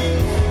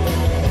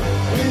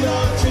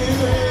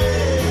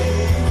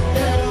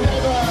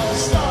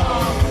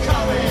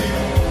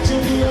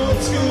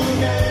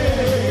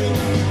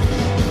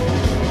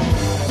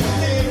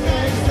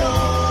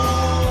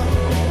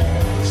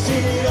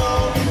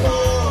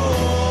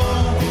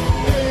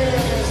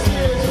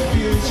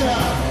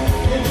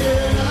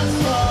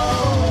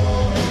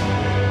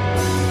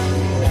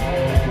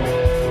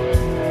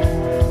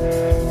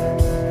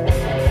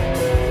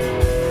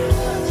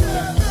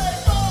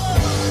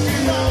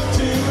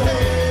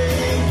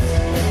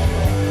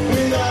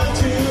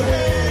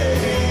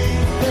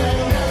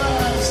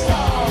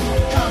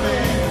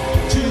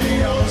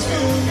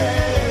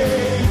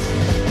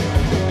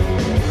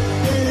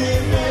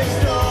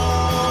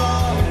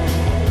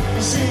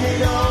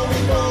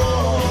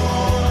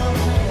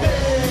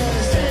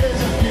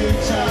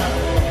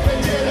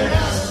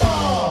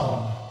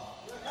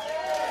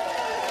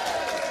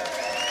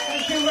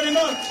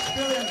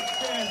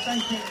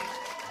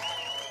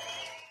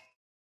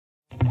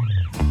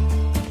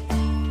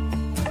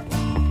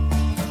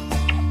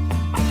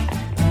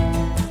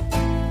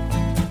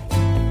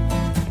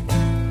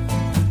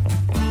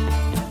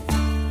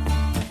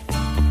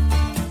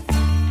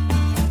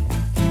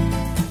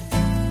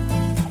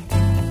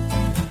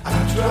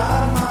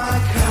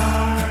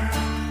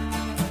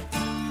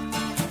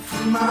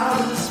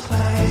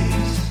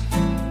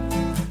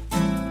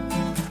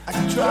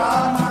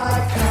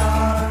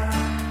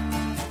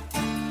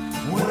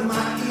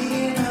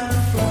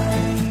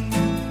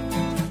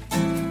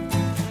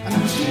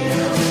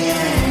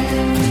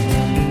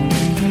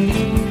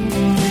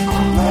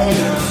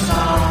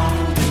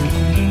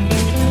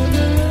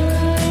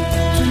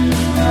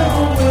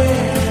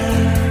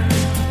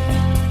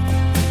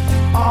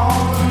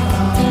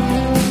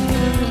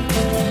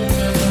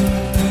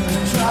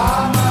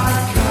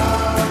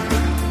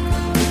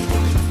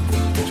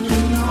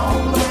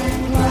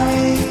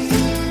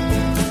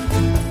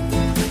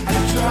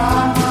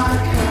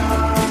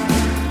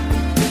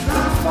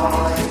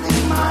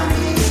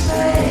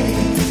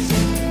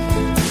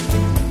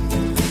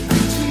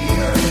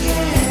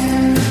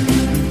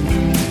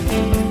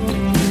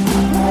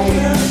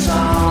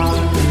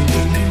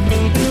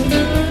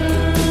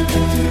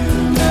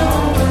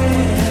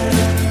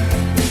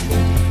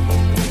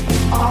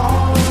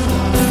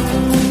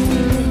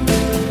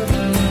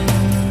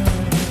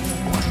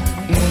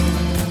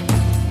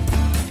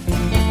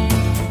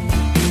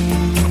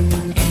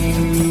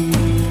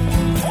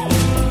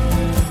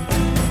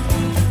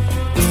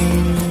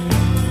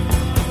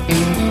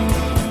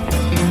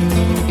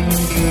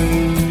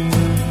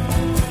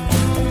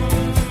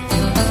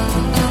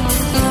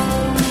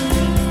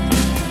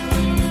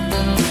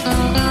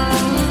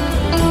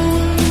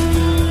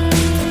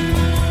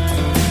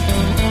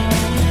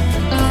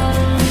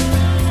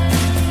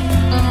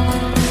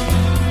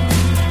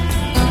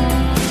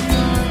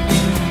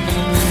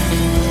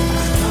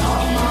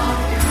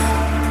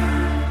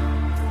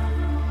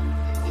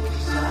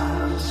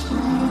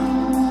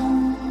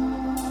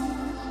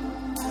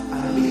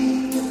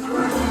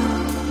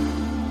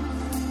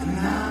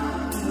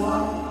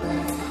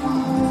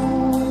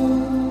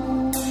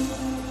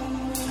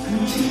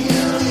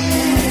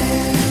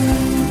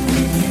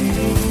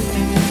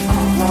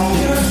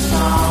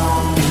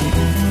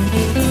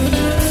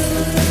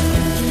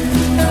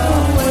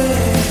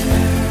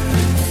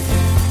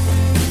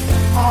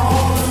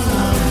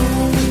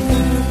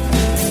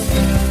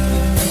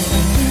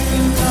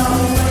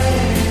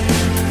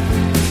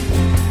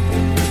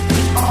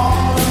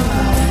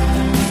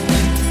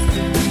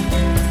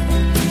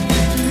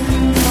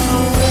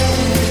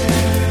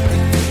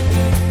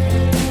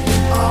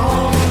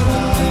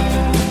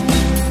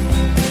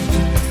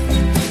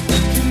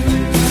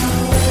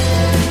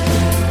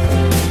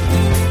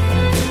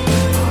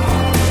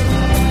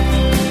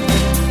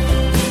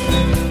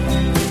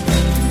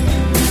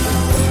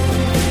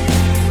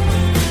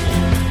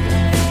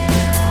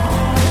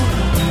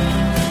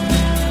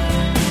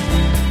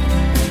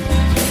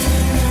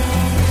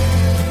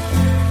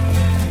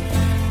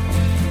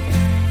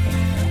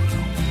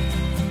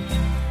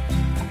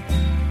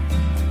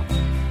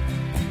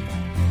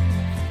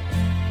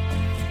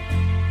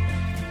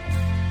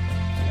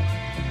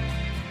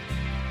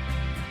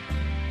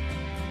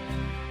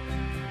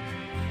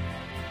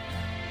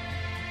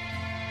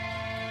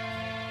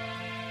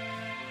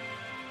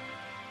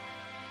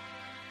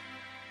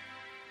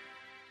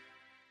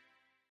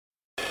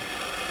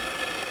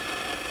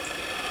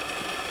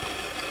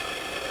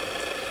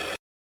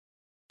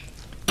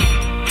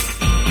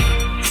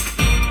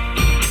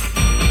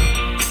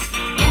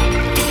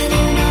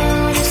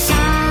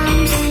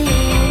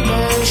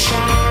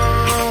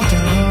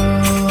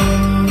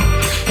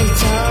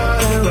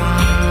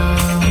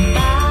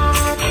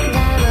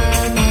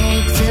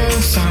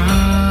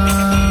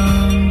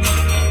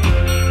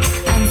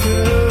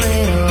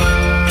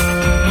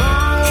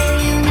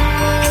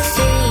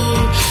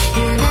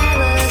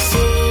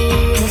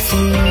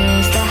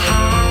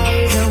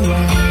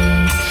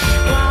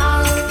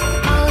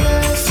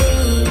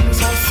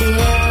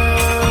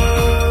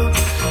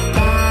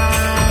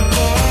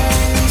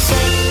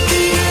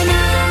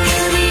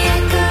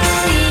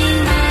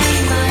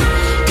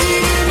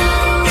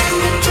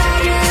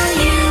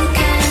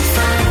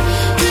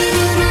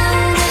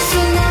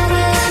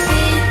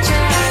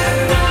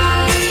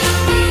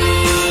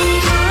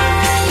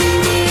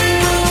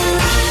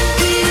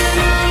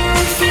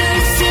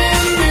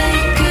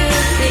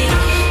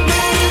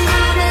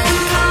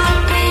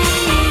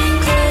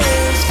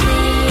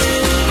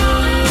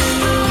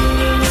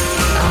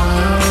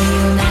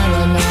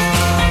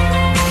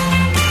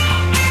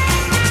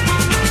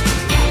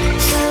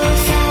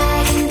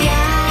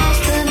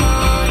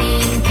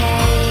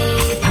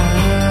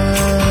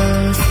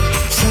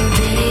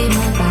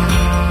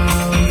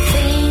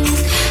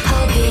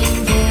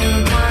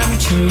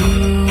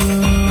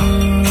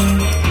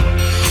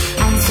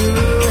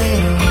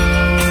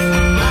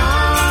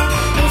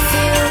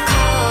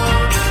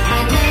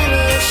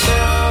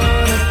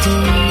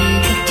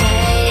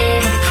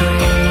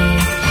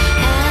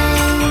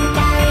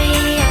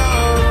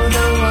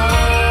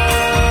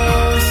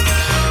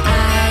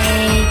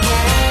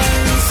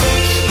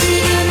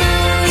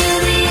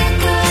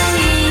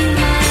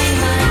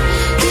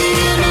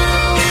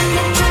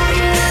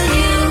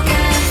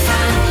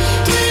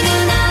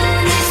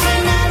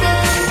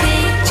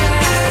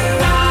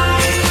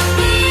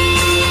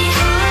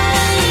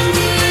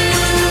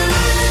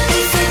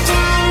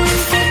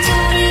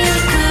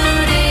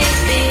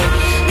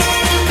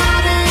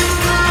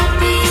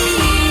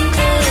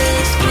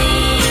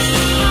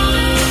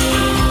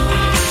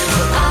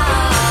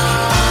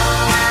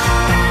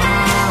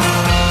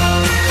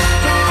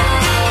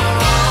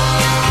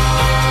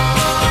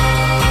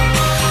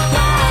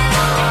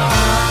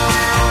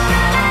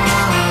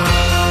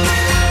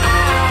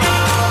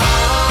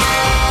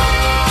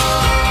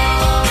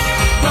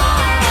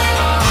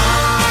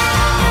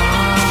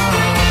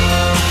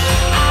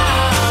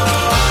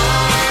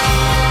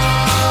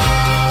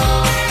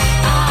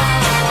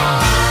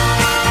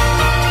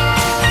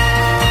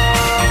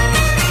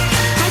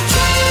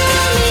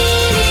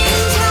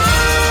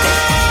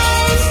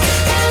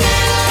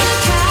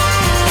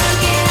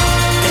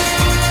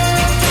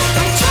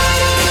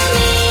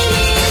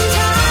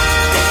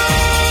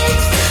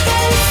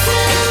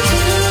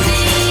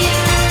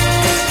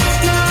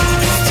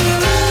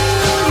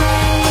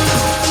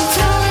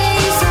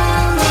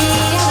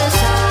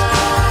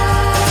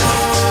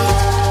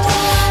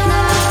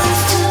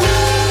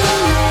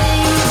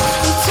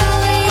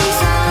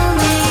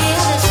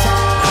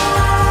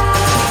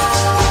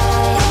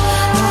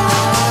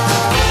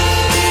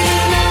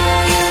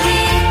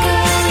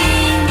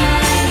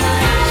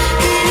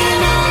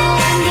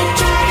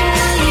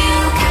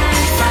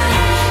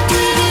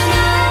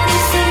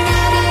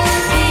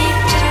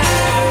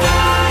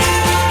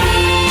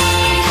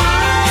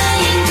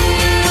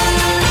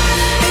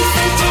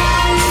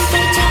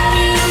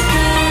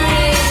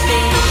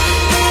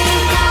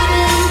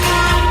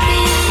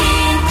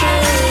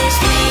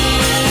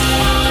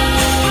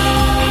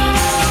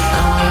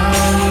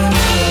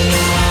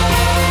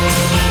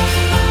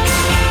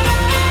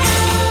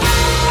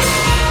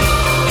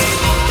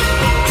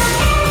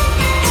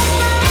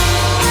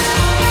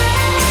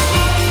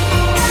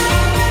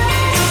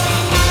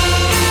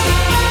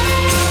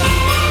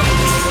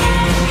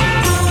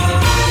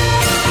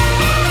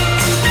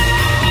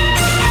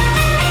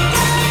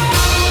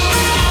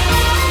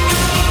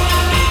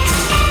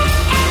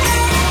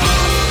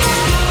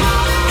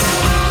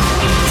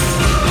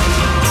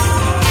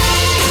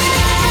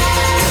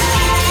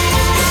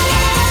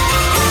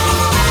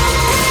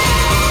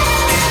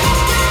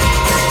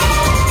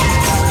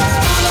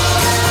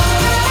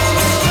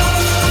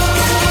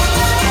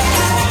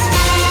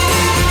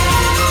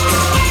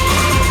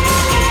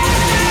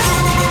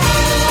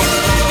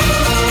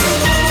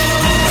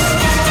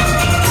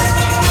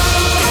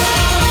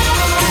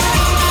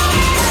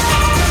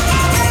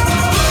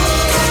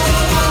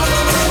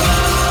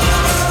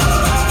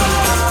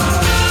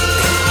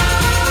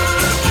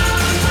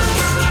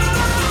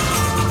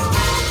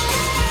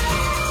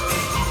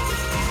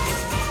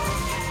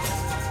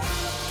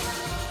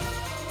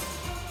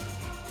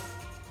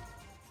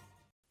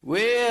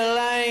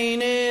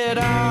 it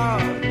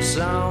hard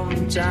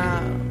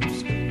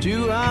sometimes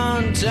to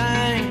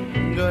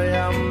untangle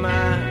your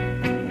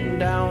mind.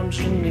 Don't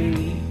you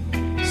need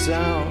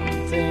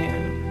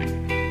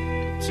something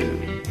to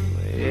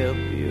help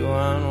you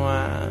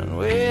unwind?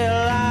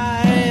 Well,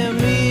 I am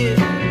here,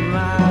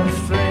 my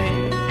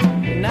friend,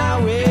 and I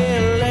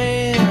will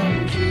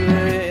lend you a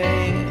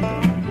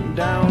hand.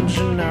 Don't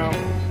you know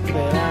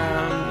that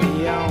I'm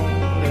the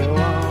only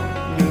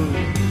one who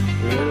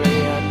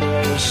really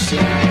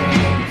understands?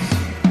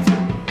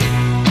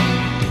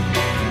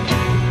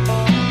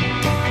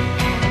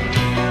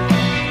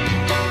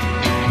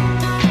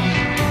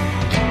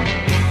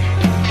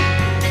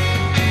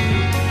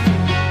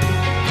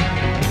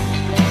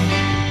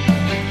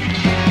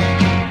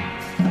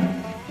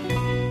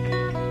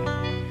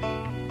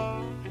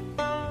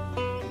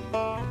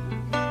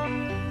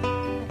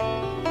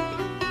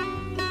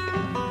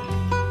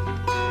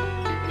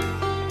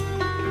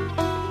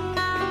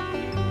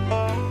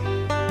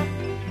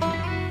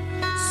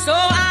 So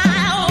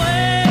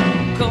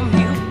I welcome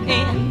you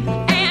in,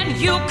 and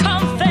you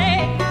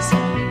confess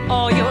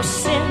all your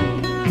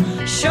sin.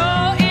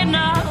 Sure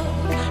enough,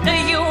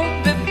 you'll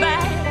be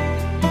back,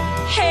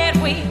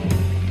 and we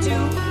do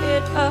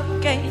it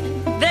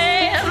again.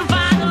 Then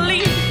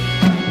finally,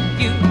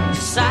 you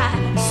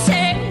decide,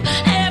 say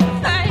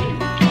everything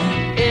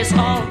is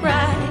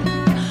alright.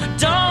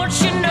 Don't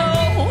you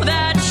know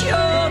that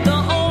you're the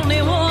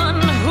only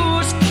one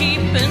who's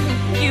keeping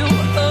you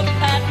up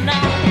at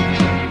night?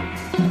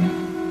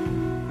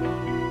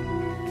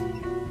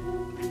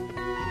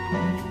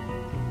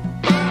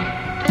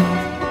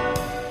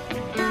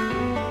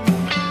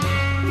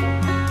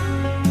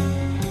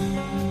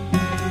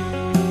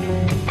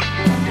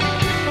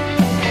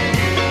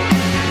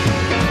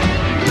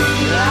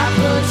 I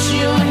put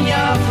you in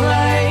your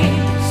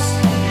place.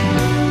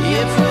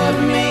 You put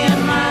me in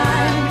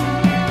mine.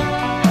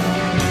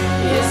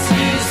 It's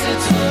easy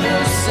to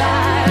lose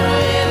sight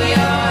with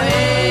your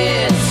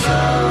head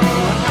so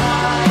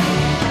high.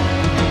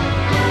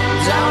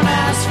 Don't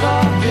ask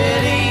for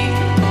pity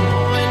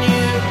when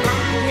you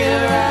get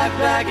right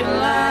back in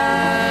line.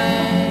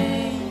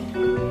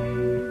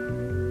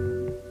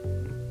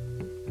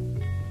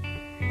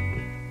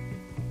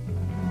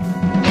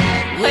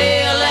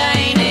 Well,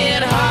 ain't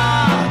it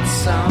hard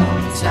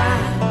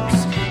sometimes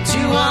to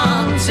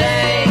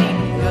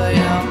untangle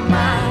your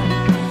mind?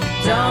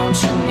 Don't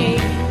you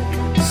need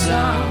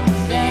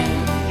something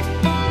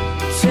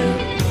to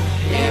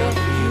help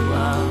you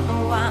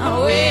unwind?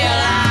 Well,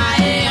 I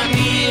am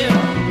here,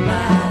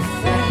 my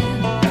friend,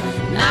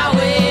 and I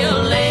will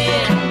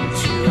lend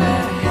you a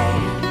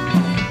hand.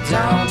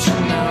 Don't you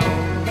know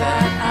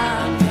that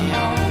I'm the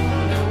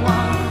only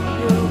one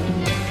who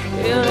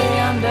really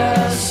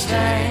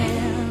understands?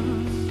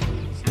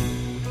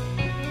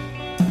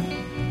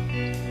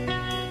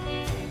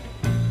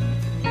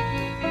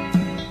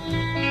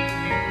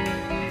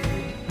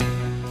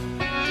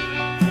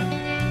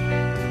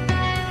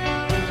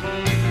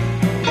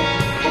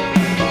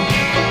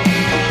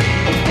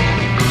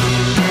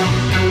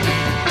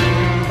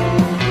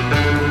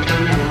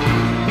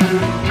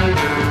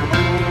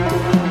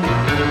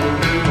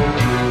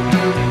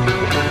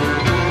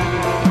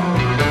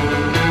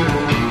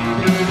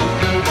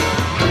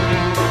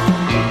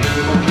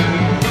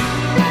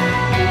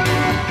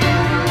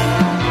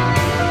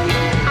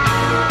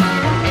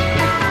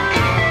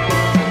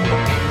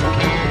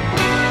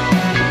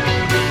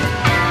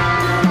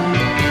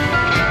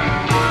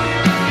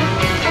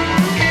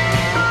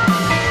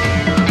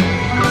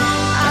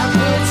 I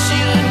put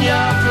you in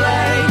your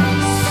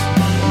place,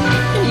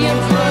 and you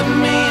put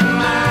me in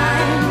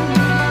mine.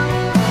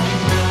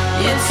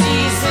 It's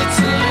easy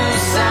to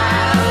lose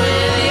sight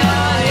with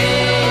your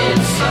head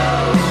so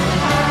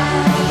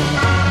high.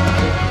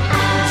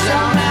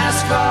 Don't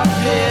ask for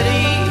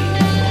pity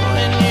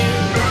when you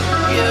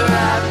get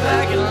right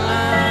back in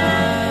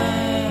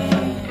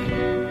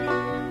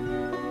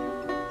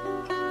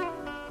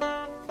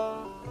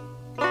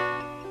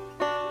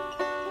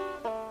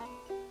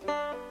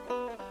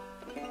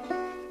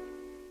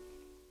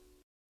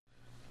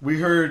We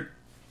heard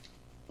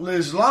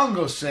Liz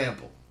Longo's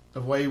sample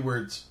of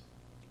waywords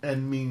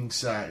and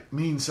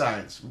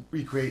meansigns,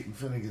 recreating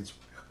Finnegans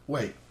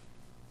Wake.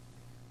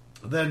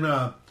 Then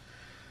out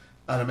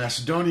of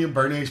Macedonia,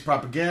 Bernay's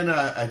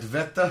Propaganda,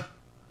 dvete,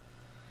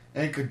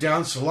 anchored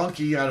down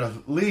Solanki out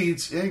of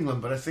Leeds,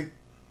 England, but I think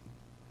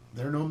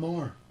they're no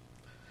more.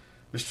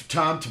 Mr.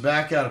 Tom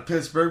Tabak out of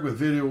Pittsburgh with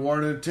video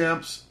warning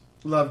attempts,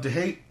 Love to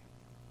Hate,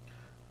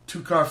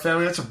 Two Car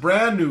Family, that's a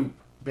brand new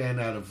band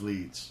out of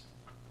Leeds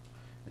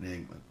in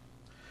England.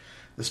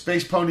 The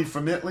Spacepony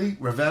from Italy,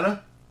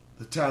 Ravenna,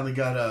 the town that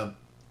got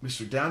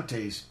Mr.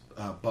 Dante's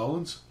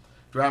bones.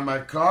 Drive My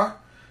Car,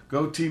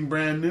 Go Team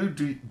Brand New,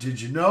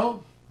 Did You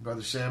Know?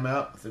 Brother Sam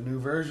out with a new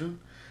version.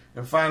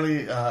 And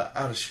finally, out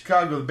of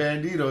Chicago, the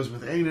Banditos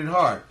with Ain't It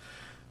Hard.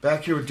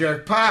 Back here with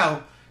Derek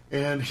Pyle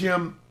and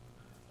him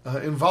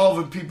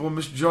involving people in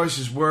Mr.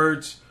 Joyce's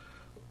works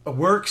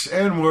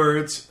and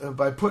words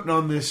by putting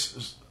on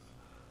this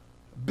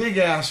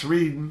big-ass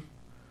reading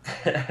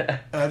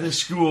at a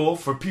school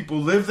for people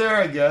who live there,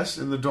 I guess,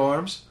 in the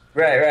dorms.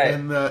 Right.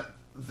 And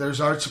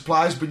there's art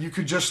supplies, but you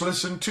could just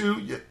listen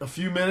to a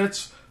few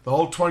minutes, the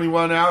whole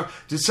 21 hour.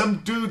 Did some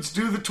dudes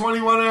do the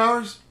 21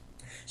 hours?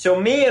 So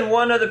me and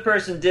one other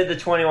person did the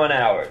 21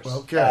 hours.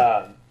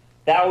 Okay.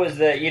 That was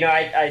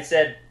I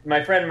said,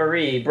 my friend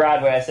Marie,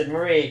 Broadway, I said,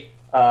 Marie,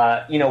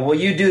 will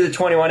you do the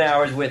 21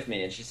 hours with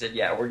me? And she said,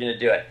 yeah, we're going to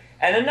do it.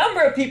 And a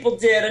number of people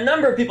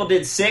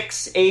did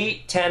 6,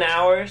 8, 10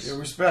 hours. Yeah,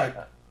 respect.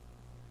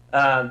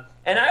 And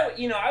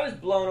I was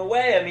blown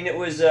away. I mean, it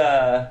was,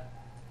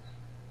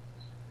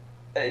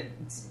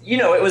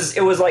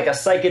 it was like a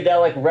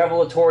psychedelic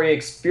revelatory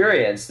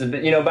experience. By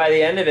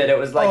the end of it, it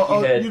was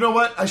like you know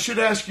what? I should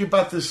ask you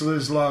about this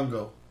Liz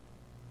Longo.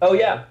 Oh,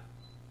 yeah.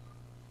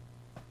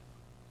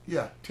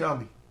 Yeah, tell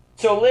me.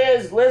 So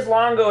Liz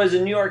Longo is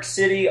a New York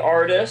City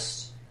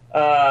artist.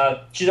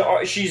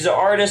 She's an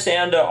artist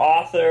and an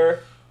author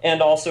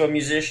and also a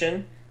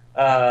musician.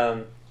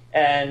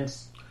 And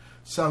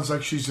sounds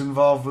like she's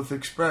involved with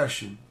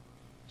expression.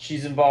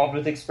 She's involved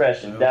with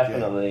expression,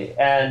 definitely.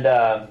 And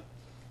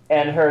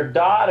her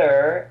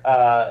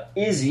daughter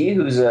Izzy,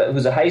 who's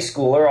a high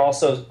schooler,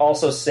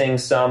 also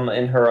sings some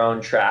in her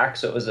own track.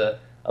 So it was a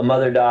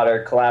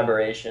mother-daughter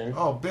collaboration.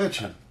 Oh,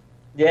 bitchin'.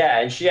 Yeah,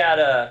 and she had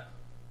a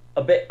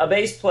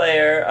bass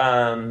player,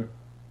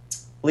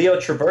 Leo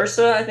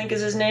Traversa, I think is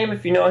his name.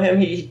 If you know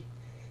him, he's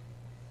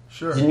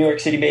a New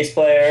York City bass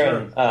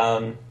player.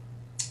 Sure.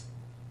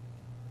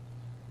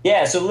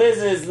 And, so Liz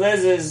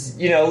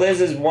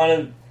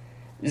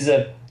is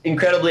a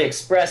incredibly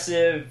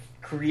expressive,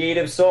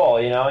 creative soul,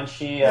 and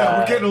she.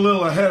 We're getting a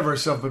little ahead of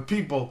ourselves, but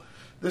people,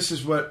 this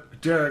is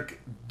what Derek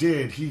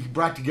did. He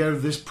brought together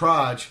this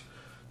project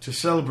to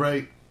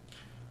celebrate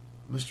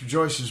Mr.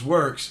 Joyce's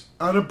works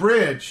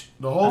unabridged.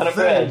 The whole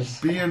thing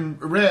being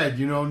read,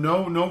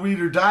 no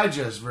Reader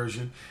Digest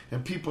version,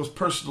 and people's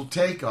personal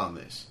take on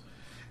this.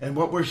 And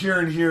what we're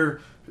hearing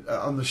here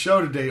on the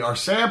show today are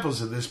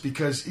samples of this,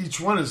 because each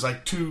one is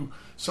like 2,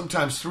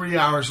 sometimes 3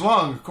 hours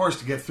long, of course,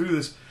 to get through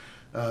this.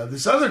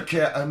 This other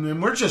cat, I mean,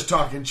 we're just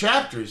talking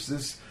chapters.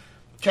 This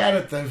cat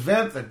at the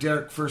event that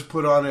Derek first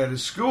put on at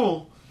his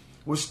school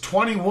was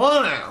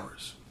 21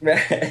 hours.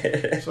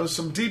 So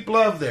some deep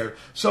love there.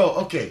 So,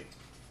 okay.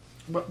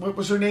 What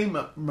was her name?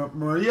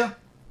 Maria?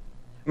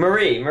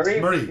 Marie.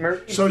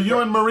 So you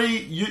and Marie,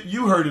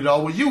 you heard it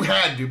all. Well, you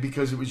had to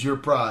because it was your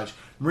project.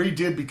 Marie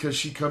did because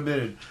she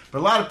committed. But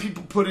a lot of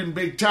people put in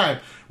big time.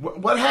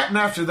 What happened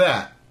after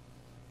that?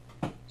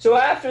 So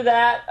after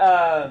that,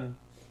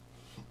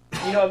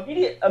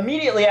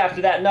 immediately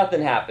after that,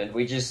 nothing happened.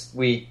 We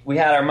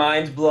had our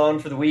minds blown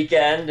for the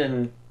weekend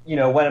and,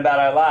 went about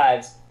our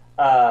lives.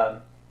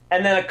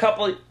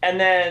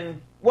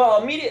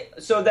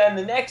 So then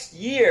the next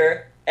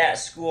year at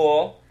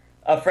school,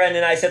 a friend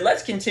and I said,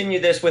 let's continue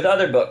this with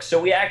other books. So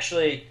we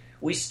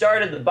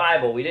started the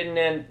Bible. We didn't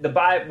end the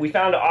Bible. We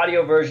found an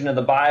audio version of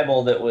the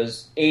Bible that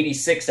was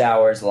 86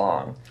 hours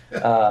long.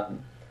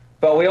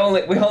 But we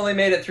only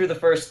made it through the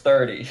first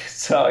 30.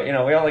 So, we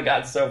only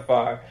got so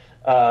far.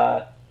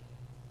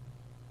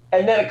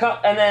 And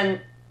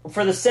then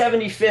for the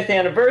 75th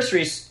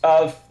anniversary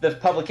of the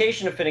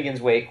publication of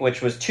Finnegans Wake,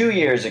 which was 2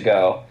 years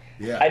ago,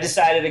 I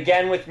decided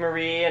again with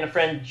Marie and a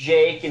friend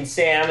Jake and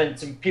Sam and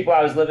some people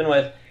I was living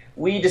with,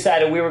 we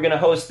decided we were going to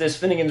host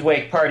this Finnegans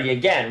Wake party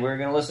again. We were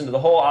going to listen to the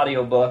whole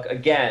audiobook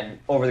again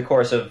over the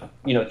course of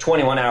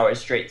 21 hours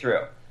straight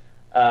through.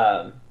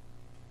 And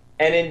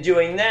in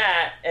doing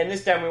that, and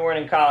this time we weren't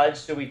in college,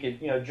 so we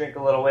could drink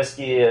a little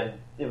whiskey, and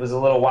it was a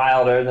little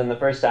wilder than the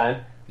first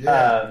time.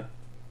 Yeah.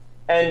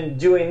 And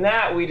doing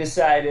that, we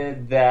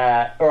decided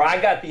that, or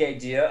I got the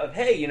idea of,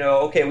 hey,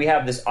 we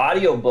have this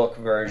audiobook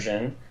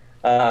version.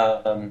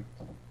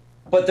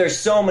 But there's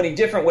so many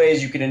different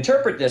ways you could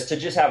interpret this. To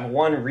just have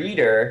one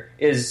reader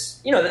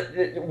is,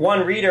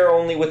 one reader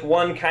only with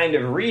one kind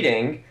of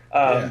reading.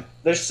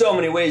 There's so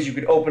many ways you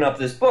could open up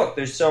this book.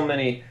 There's so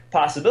many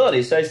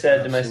possibilities. So I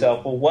said to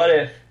myself, well, what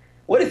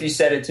if you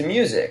set it to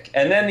music?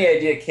 And then the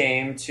idea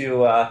came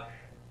to,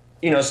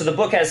 so the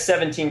book has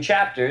 17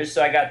 chapters.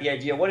 So I got the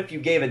idea, what if you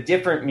gave a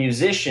different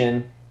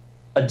musician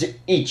a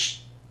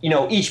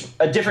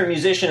different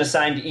musician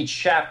assigned to each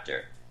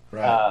chapter?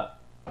 Right.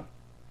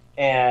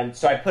 And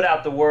so I put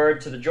out the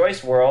word to the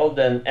Joyce world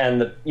and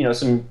the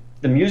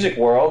music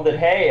world that,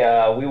 hey,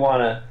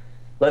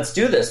 let's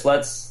do this.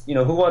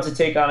 Who wants to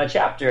take on a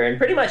chapter? And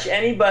pretty much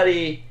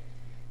anybody,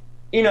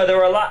 there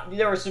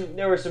were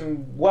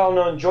some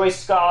well-known Joyce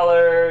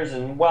scholars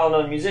and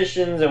well-known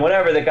musicians and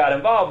whatever that got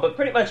involved, but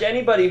pretty much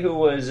anybody who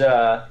was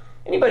up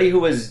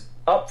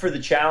for the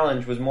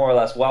challenge was more or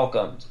less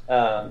welcomed.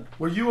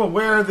 Were you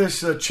aware of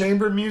this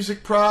chamber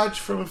music project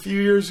from a few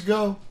years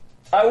ago?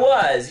 I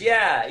was,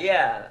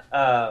 yeah.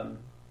 I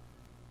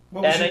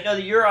know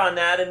that you're on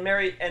that, and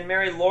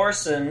Mary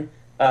Lawson,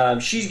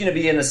 she's going to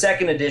be in the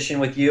second edition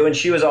with you, and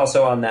she was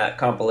also on that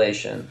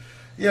compilation.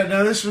 Yeah,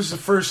 now this was the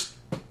first,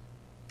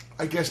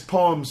 I guess,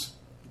 poems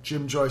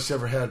Jim Joyce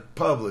ever had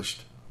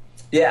published.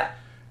 Yeah.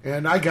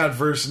 And I got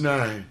verse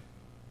 9.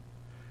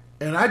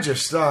 And I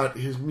just thought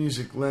his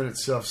music lent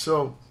itself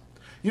so...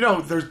 You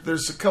know,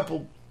 there's a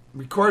couple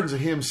recordings of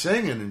him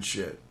singing and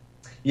shit.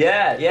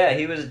 Yeah,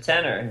 he was a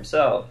tenor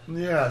himself.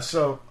 Yeah,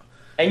 so.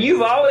 And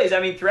you've always, I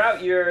mean,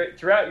 throughout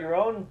your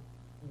own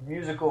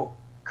musical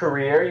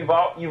career,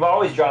 you've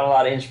always drawn a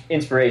lot of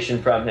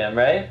inspiration from him,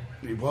 right?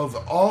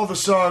 Well, all the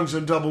songs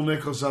on Double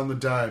Nickels on the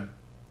Dime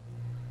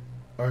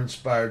are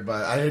inspired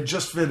by. I had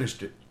just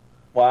finished it.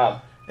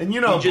 Wow. And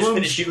you know, you just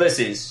finished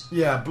Ulysses.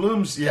 Yeah,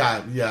 Bloom's.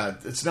 Yeah.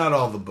 It's not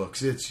all the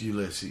books. It's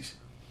Ulysses.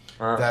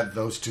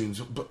 Those tunes.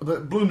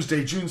 But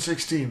Bloomsday, June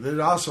 16th. It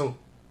also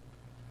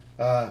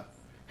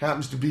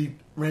happens to be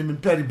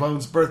Raymond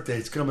Pettibone's birthday.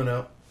 It's coming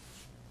up.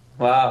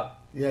 Wow.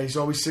 Yeah, he's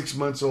always 6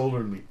 months older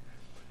than me.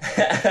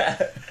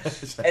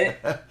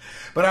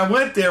 But I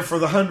went there for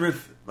the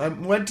 100th. I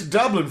went to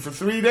Dublin for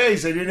 3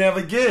 days. I didn't have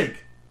a gig.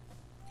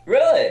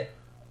 Really?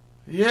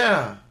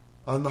 Yeah,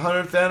 on the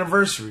 100th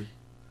anniversary,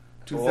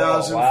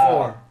 2004.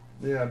 Wow.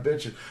 Yeah, I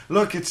bet you.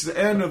 Look, it's the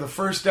end of the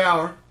first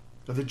hour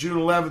of the June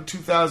 11th,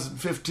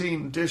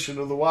 2015 edition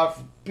of the Watt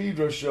from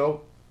Pedro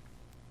Show.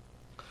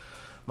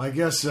 My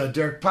guest,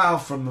 Derek Pyle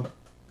from the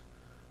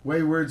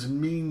Waywords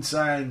and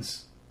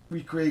Meansigns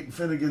Recreating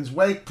Finnegans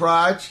Wake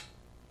Proj.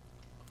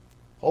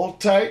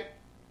 Hold tight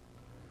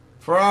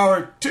for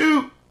hour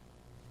 2.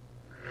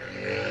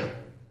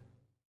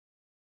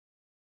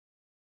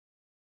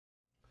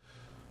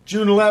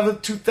 June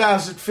 11th,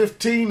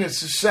 2015. It's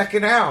the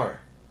second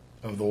hour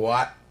of the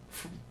Watt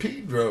from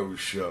Pedro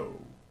Show.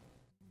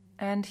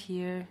 And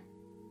here,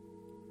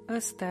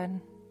 us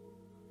then,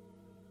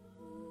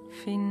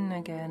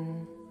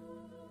 Finnegan.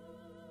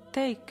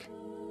 Take,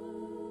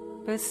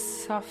 but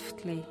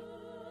softly,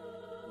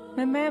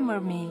 remember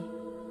me,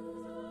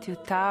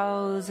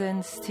 2000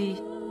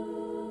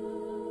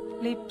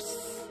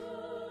 lips,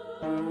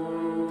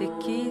 the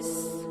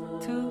kiss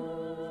to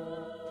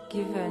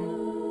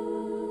given.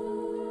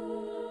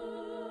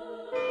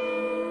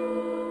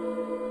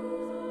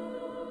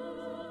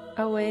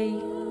 Away,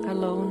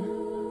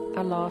 alone,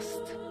 a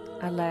lost,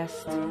 a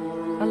last,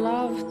 a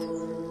loved,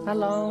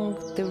 along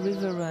the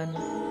river run,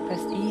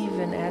 past Eve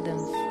and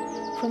Adams,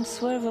 from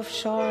swerve of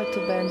shore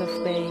to bend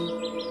of bay,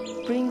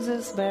 brings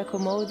us by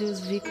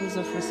commodious vehicles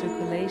of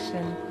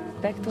recirculation,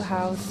 back to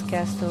house,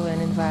 castle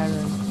and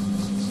environ.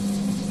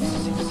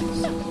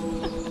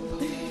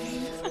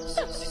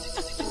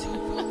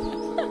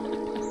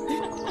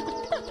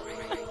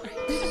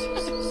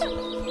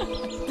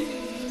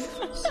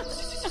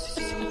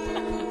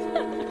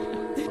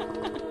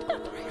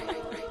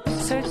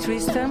 Sir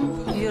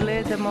Tristram,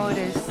 Violet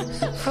d'Amores,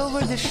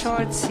 over the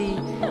short sea,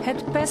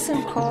 had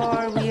passing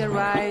core we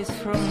arrived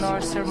from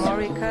North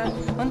Armorica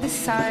on the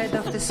side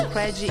of the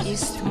spready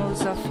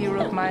isthmus of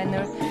Europe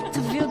Minor to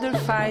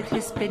Wilderfight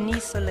his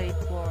peninsulate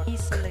war.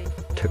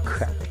 To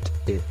craft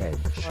the edge.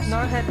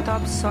 Nor had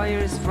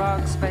topsoil's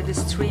rocks by the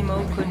stream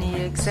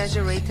Oconee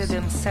exaggerated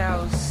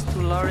themselves to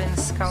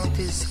Lawrence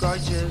County's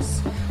gorgeous,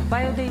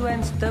 while they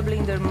went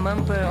doubling their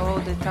mumper all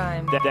the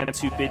time. Them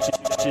two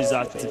bitches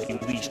ought to be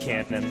leech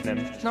cannon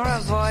them. Nor a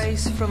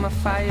voice from a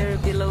fire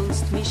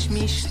billows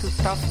mish-mish to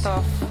tough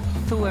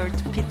toward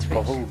Pittridge.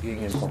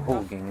 Behooging and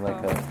behooging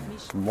like a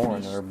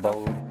mourner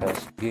bode.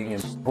 Behooging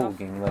and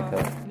behooging like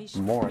a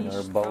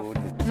mourner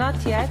bode. Not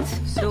yet,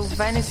 though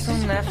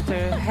venison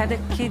after had a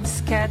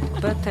kid's cat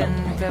button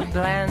the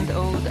bland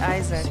old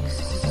Isaac.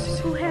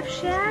 Who have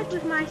shared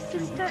with my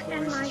sister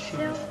and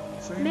myself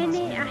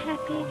many a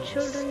happy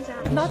children's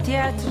hour. Not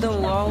yet the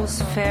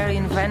walls fair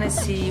in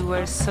Venice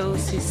where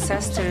sows his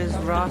sisters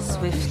Ross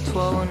with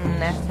Twone,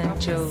 Nathan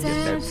Joe.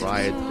 Get that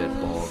fried,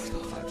 that bogs, the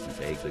pots and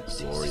bake, the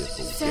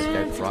gloriously. Get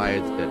that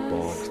fried, that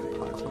bogs, the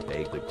pots and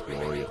bake, the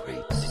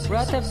gloriously.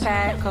 Brought a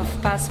pack of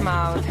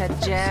Passmouth,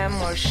 had jam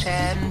or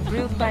shan,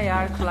 brewed by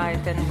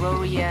Arclight and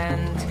Rory,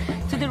 and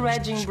to the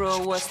raging bro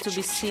was to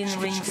be seen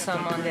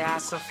ringsome on the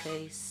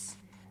aquaface.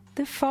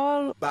 The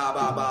fall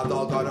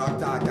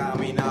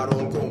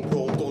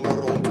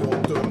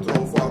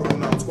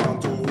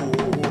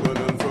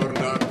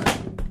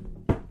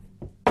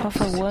of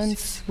a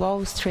once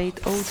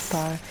wall-straight old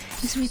par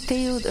is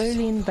retailed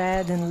early in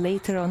bed and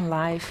later on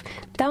life,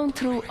 down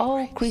through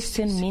all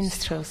Christian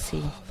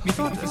minstrelsy.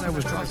 Methought as I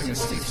was dropping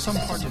asleep, some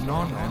part of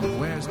non-land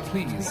wears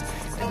please,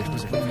 and it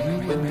was when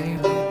you and they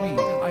and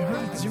we. I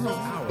heard at 0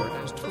 hour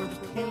as toward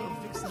the peal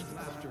of Vixen's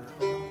laughter.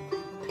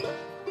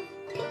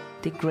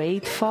 The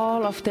great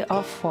fall of the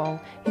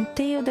off-wall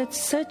entailed at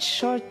such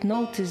short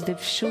notice the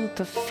shoot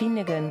of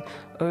Finnegan,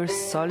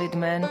 Earth's solid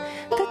man,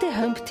 that the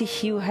Humpty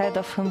Hill head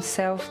of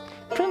himself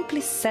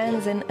promptly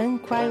sends an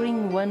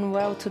inquiring one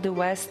well to the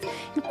west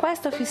in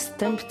quest of his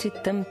tumpty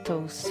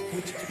tumtos.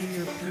 Which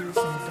ear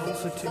piercing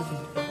dulcitive,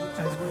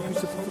 as where you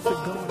supposed to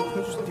go and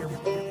push their...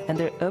 And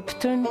their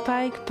upturned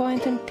pike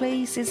point and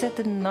place is at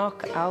the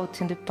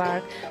knockout in the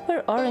park,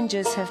 where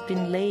oranges have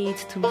been laid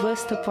to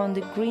rust upon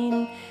the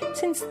green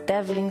since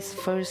Devlin's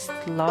first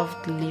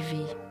loved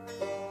Livy.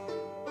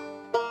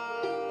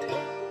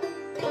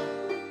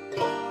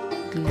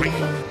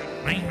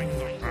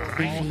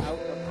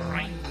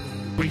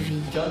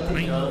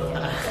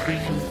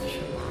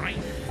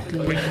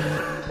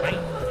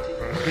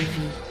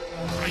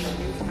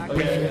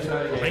 Okay, let's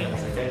try it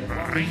again.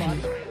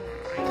 Okay.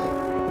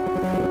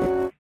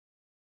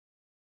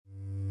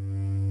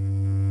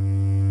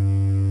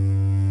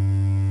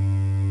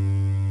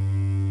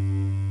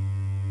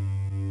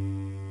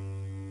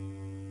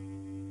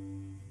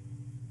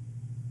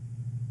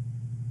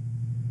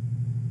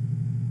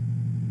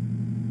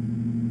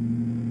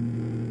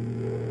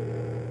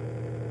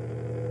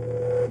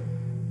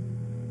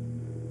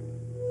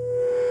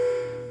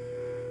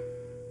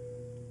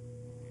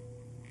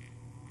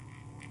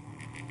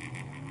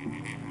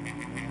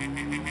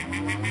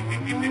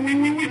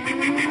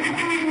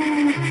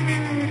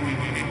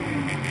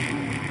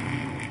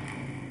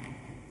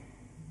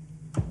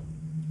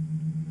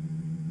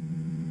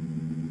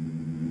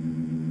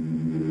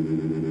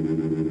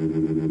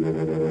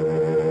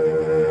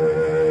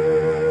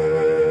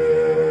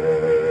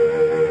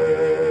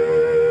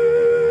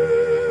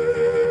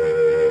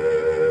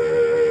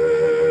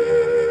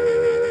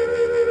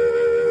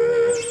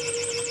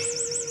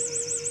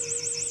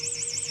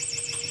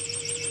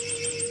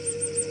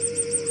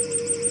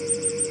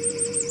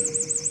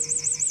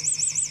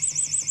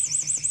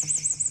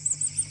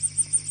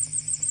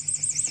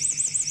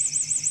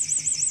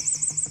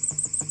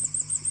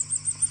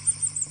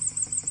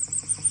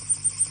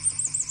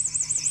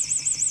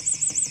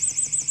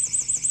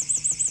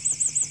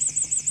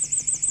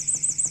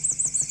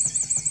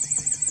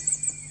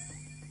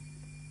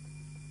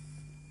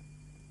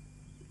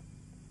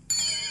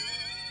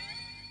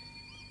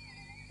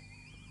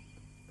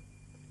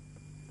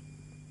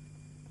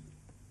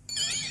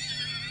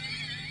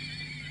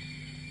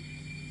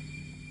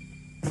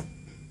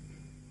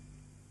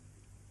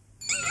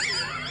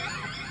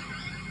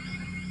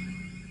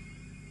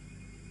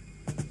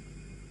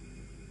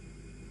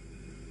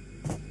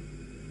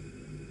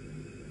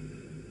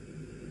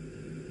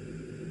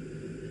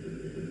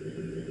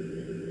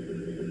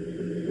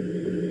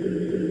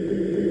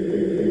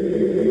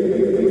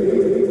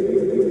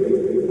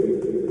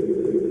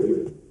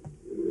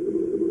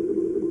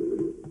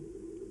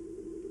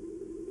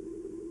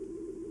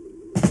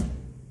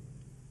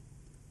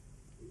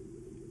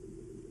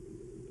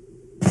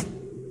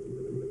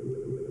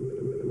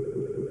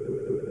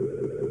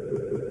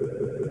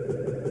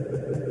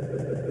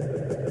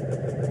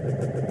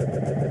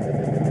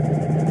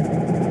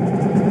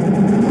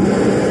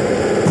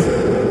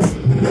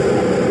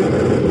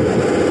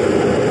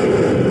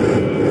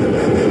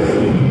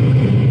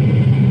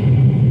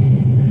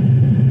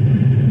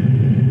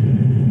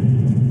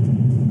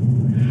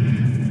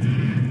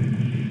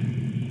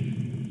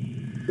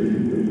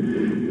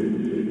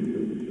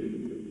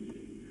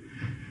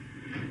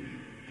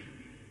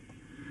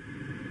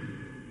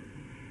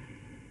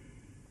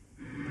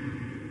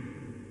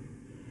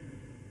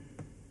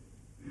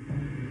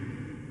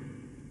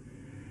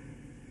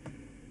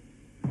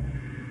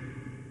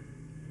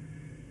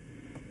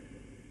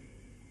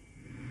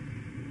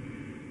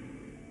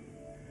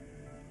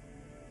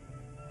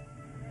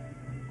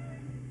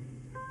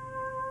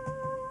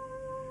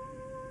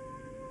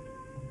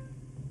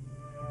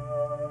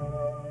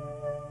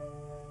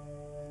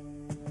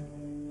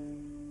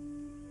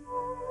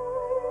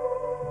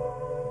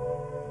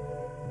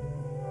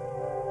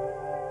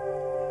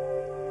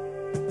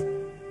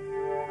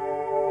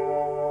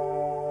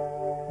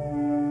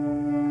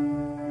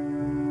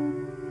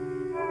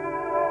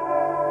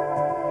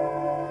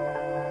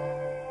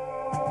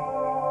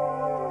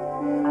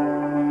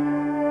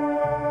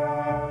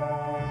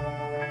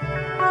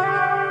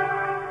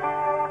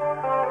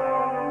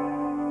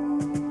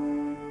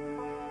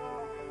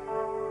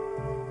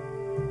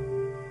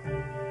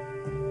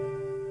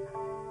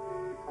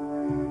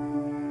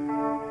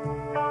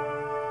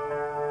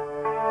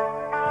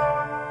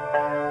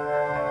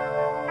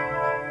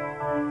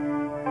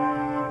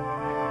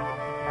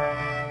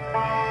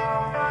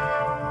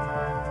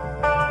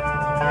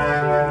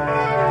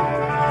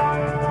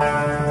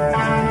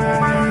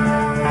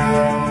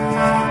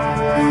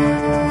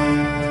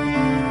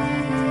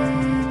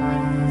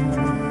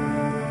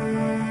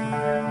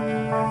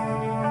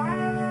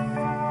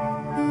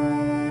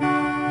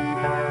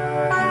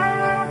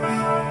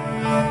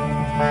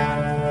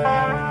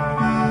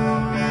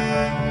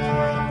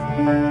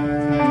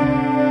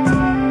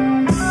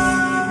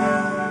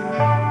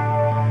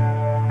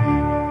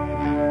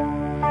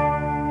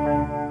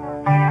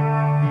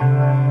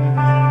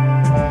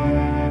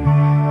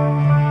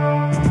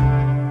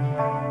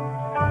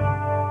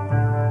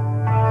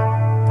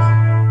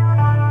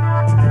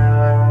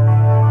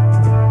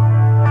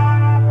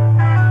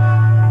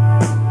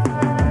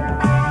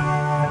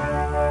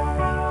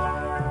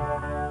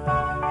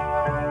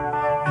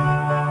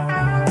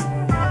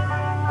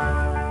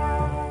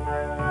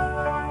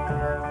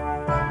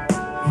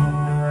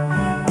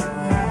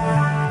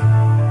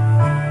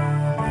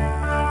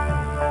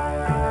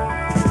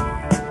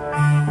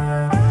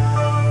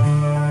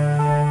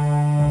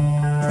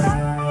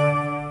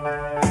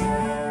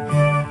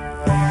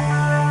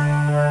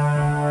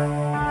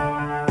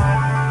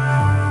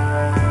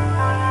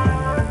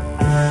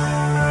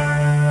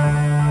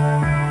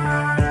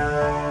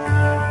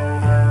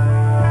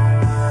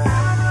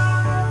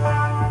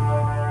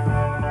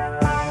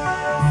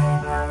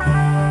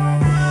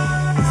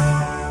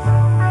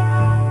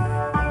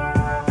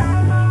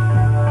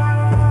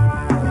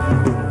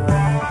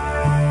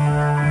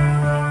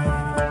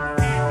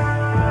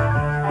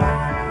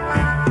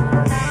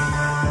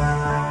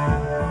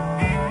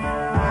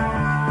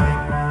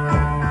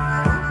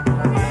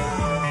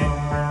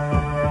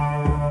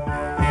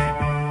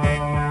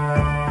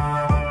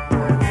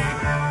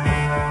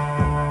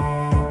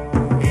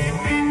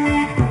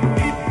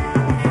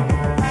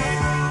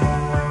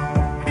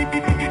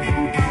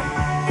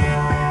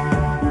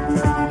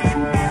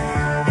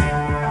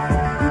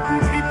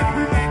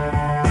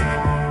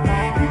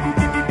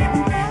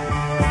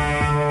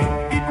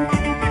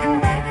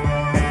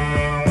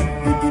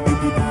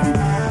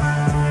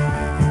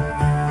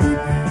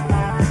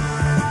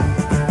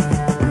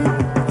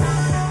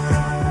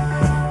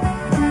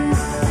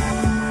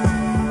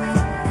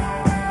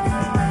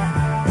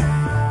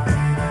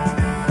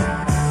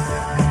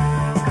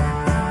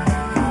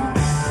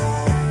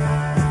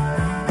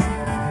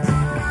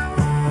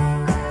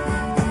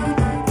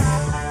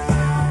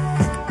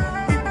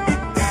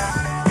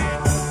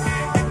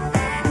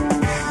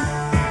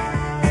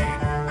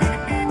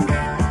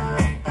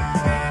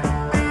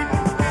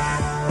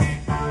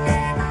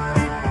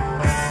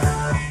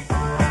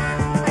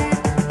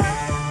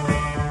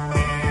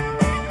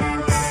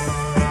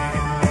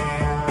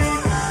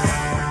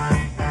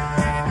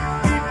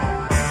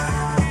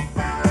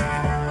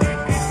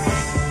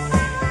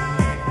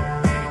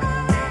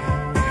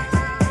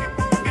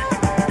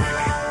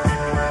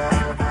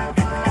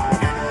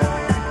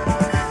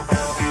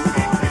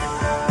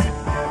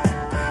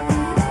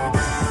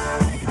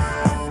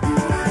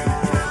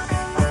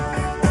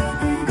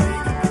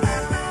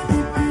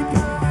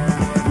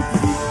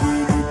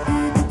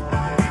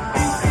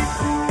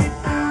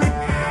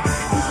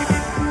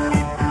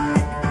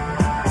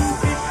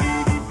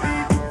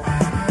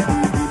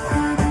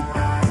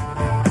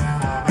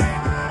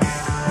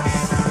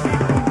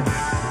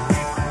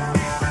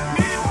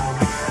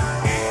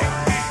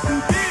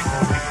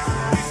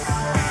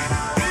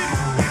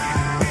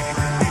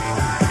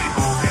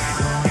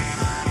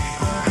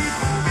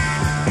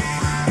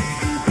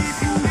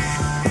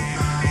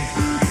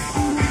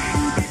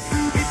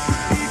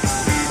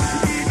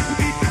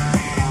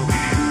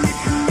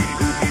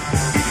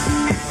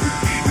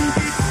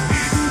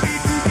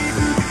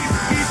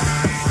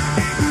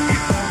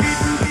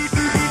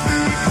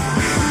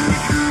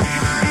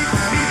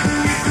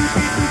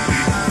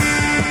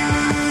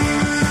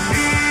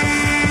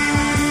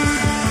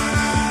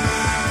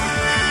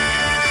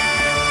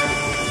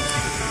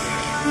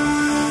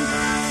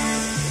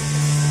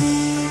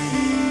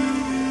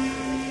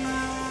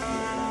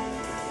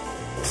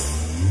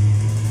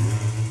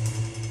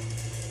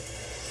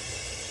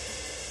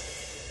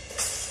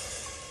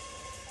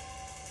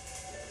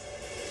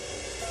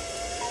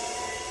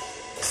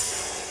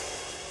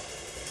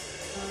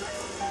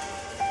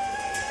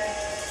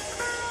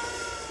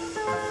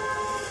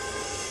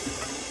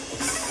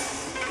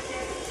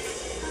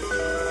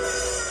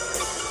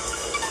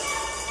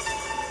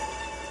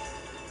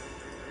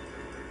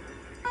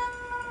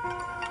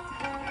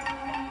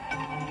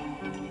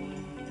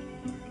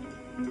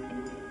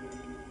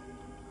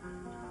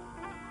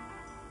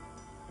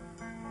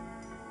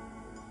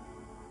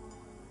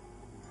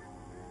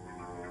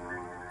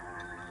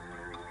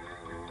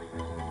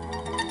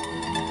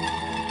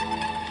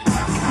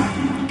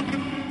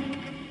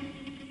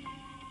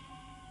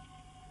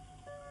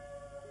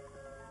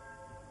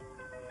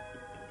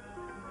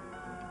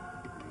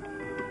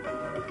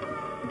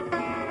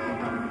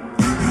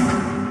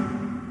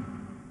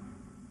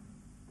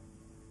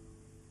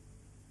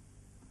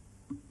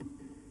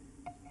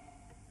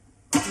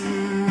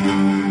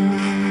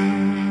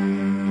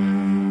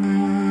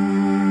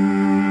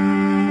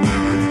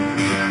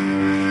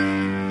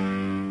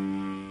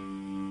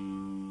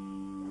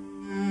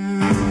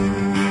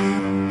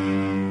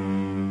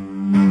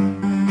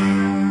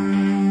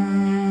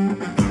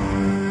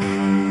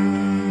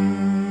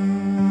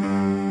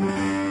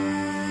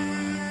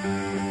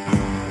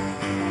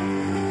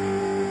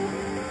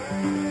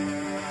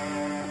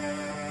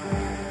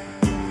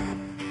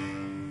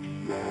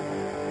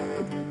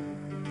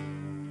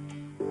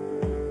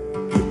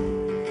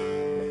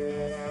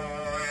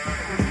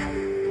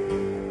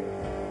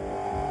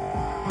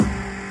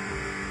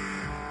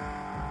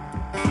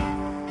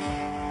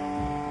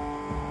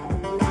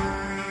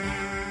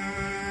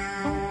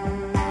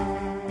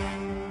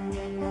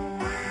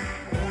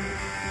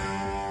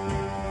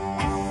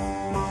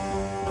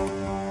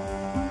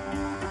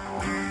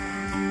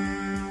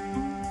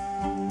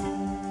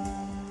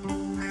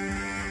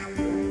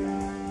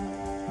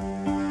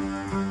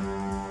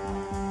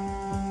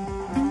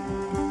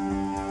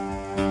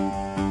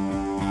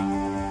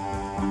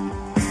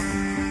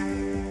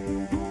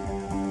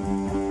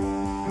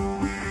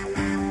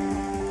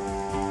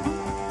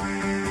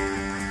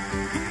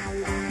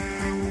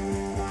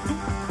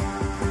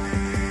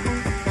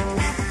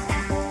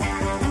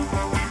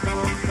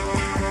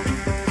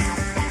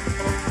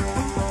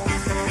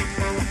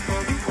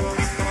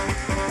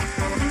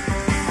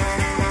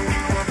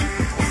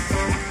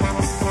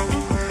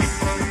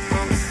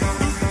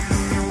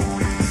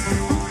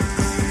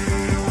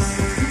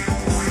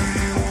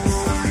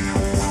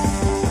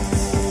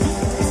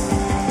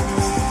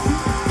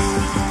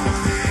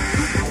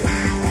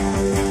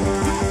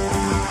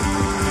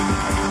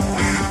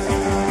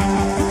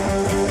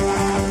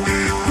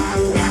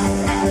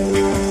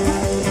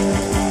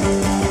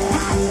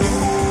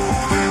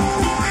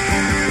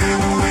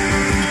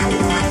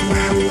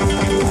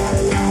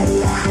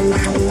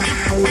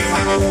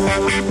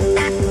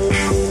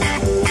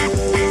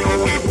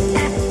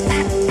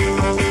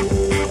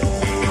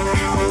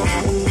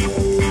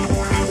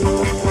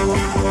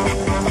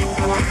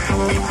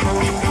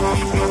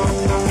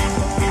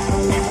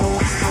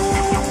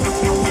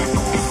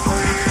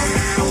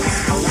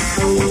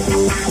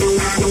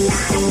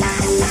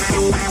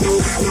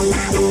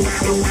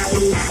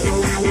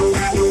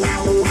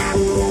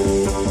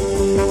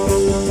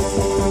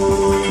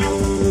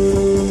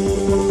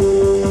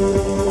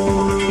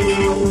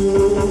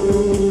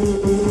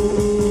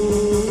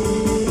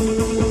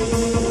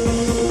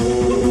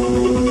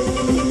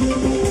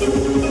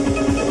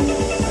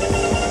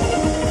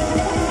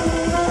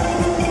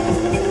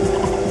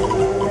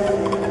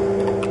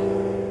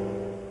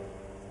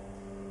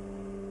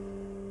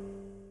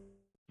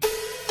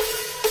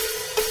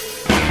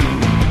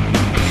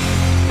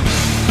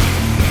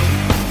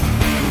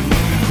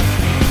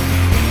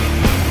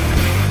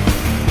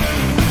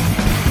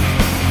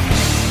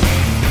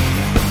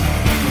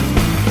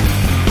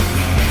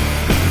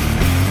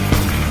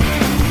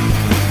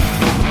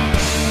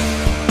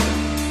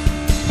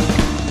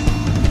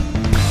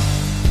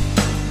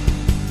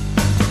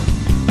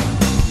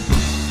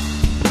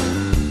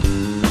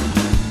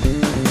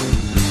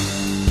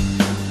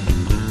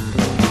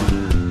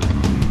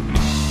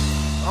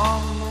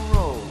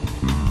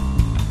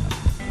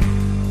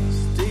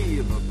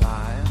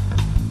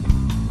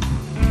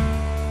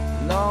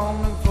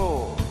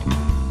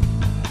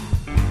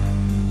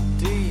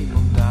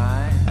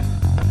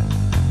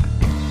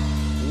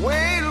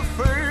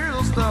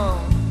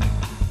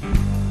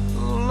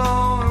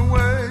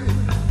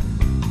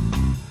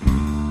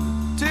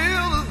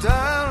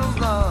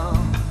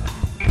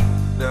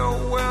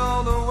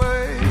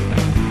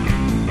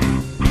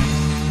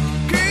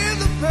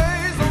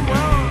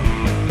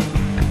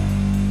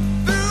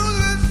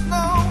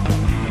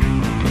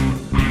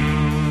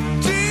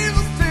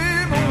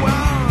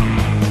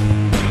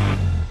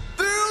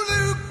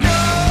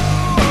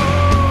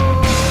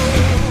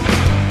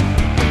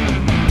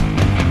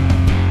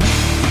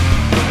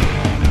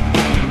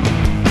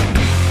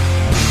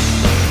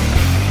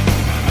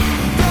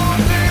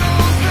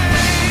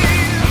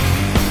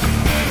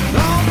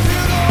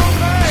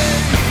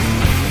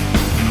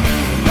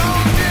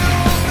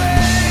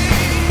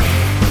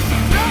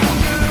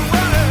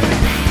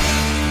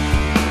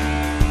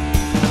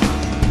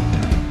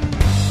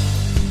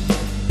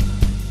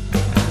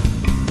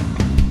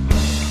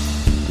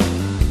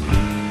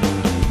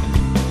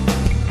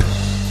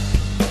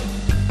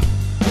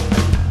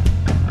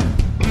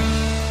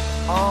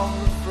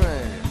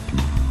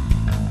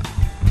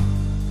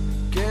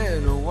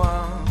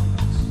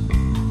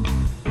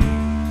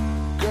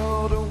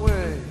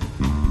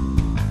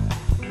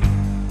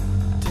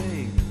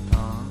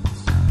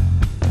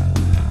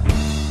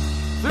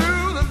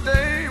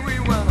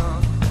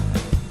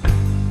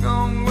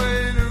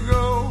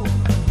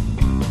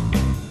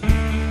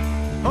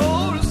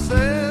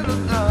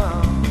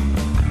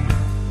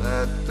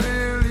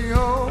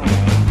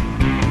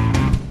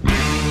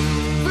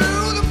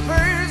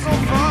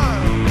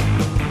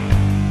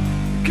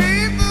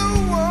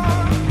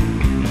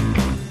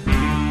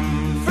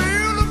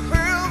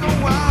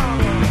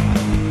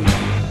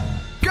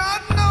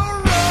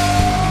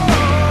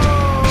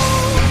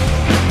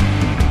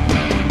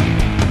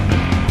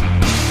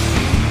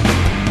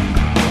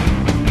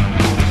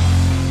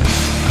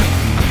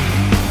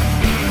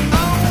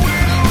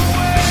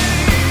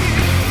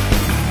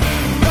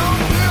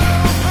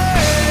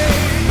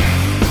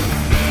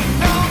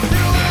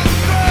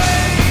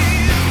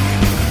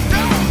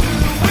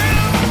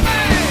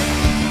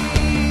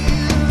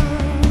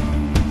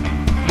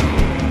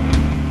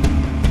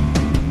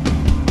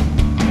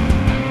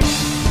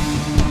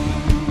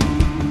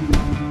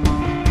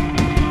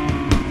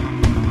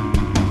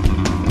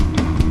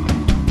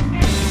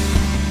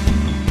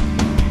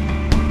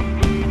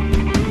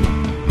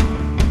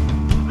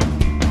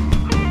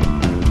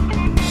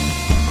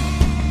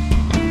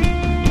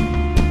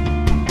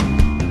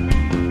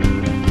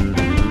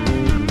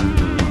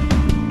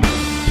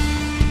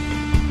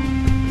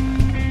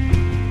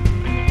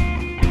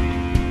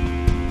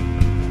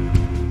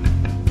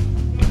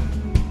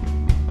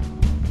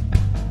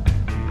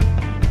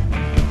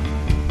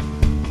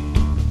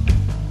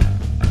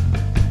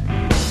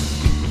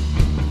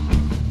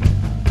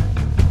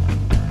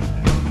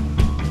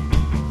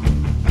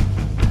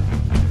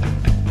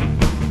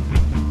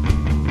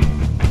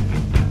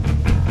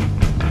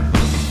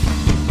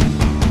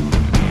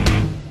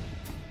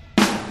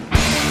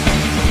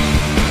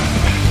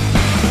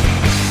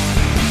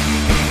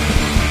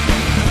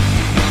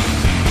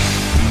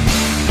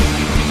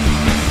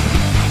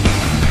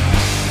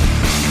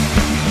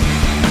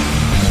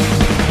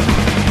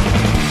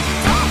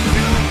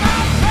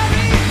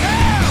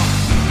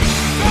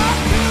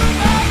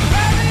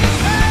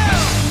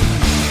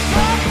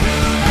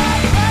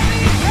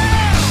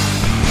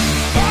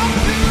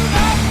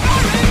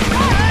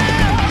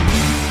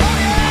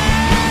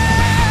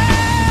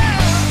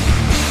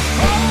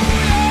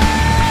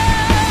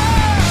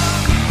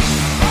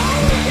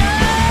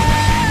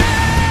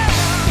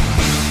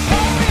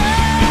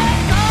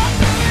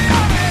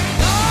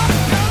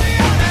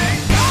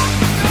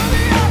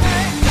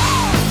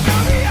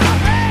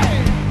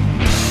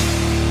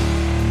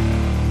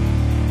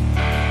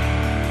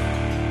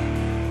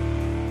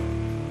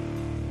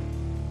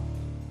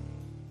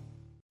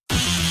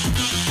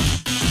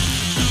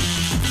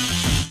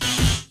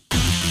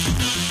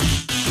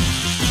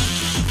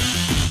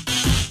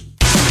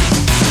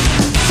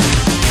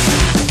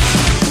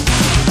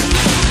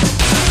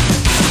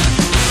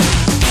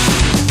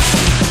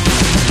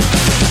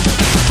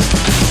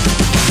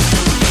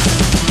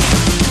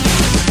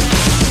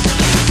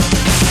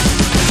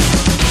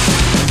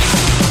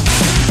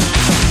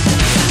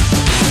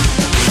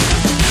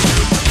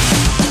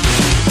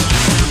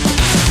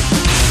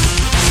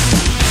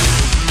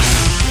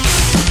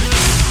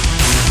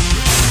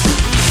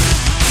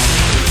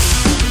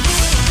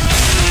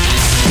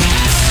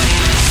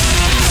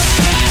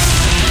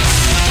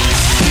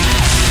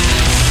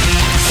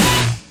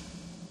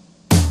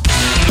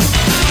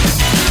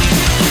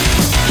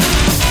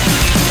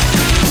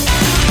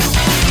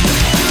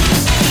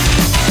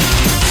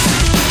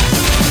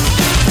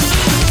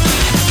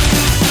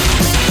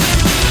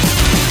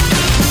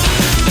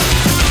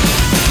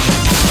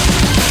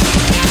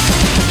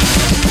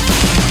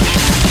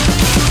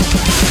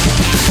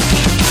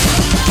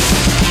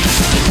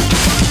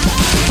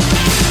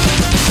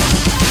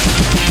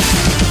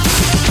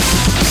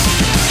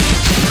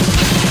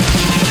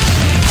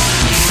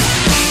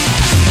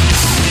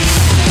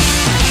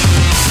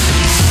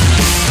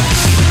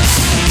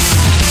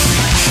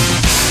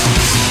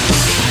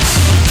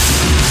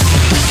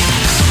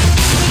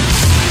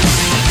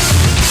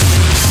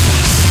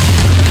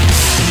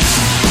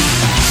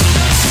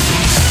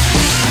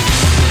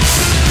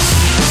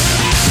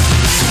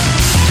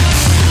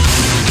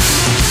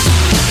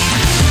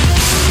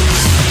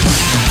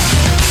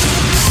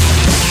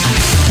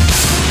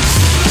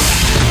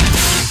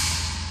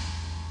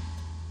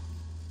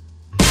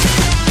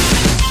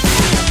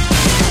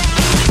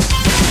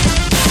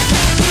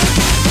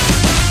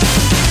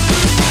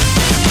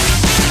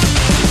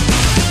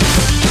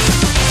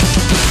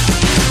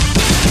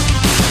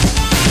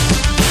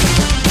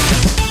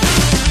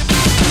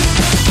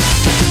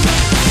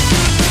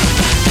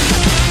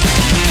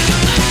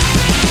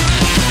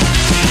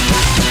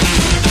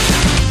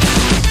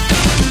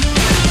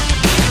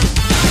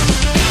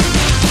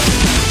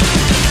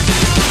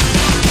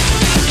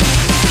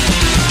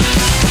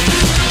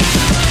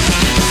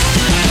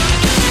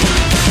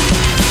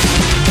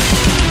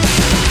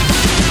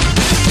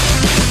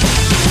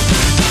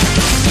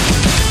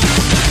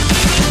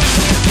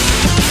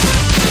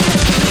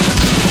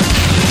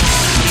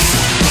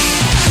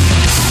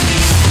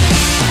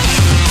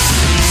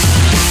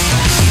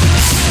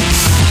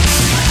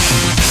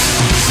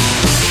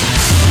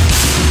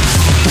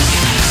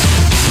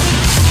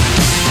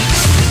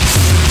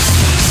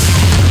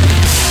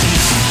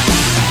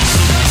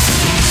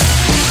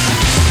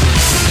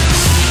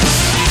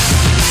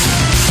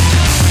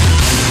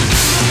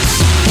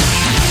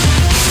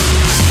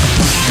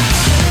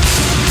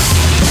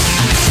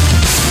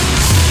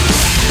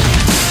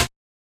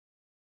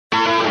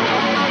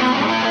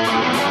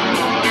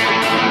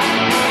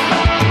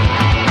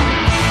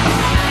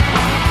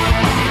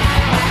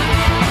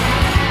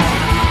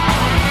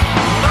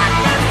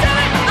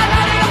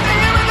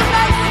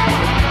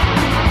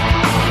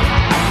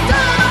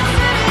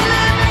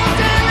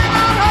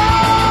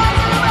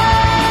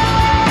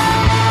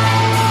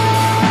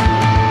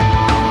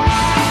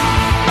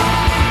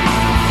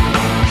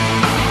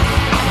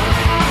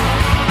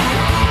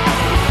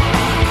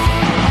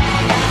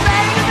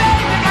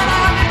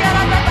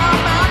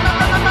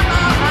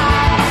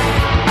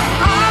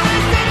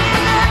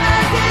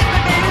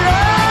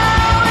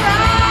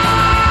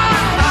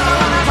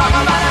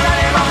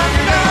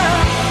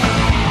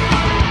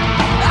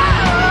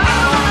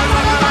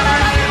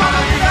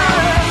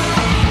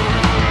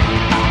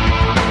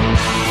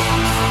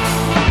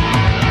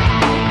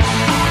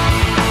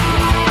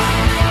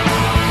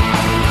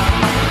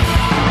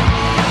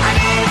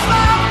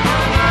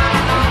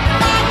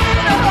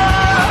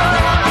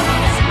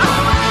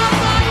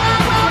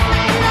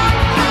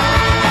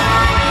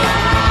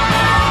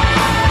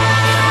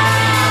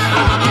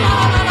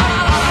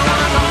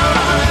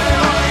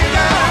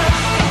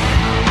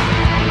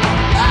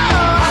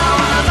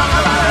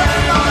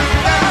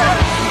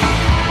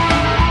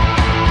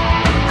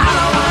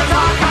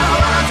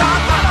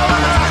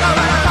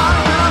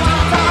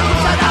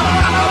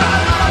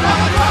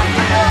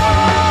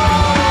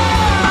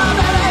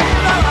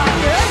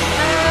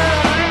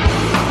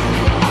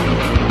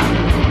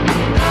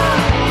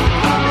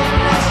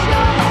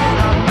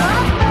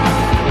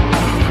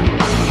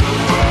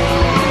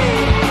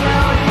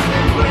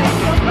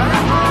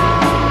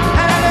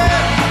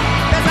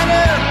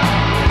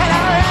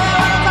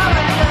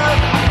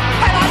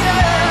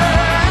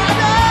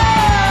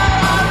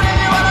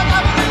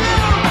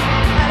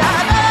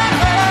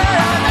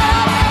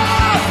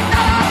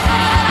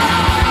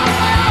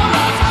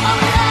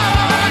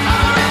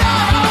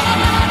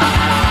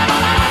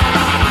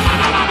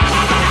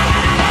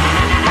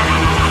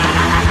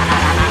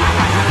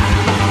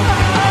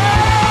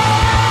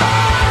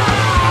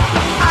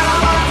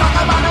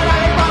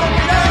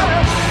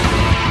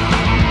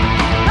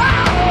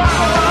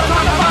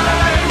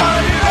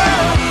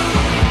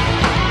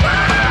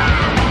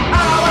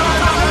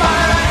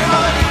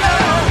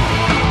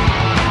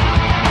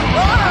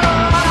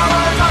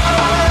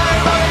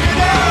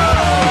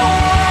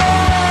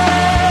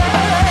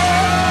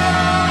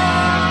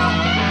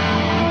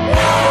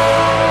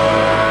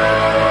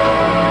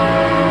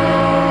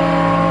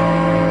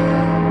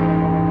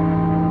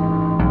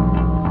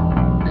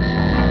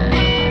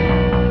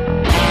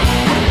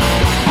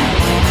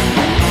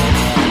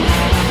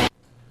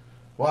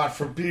 Watt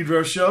from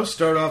Pedro Show.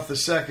 Start off the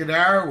second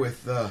hour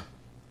with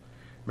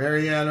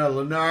Mariana,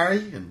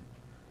 Lanari, and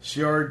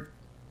sjoerd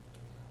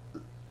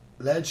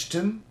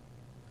lejten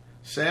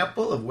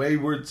sample of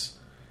waywords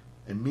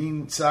and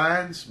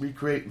meansigns,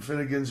 recreating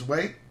Finnegans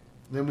Wake.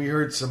 Then we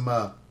heard some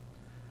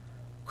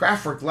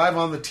Kraftwerk live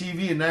on the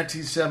TV in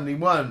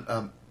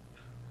 1971,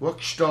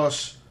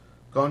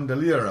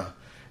 ruckstoss-gondoliere.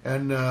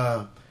 And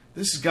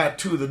this has got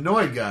two of the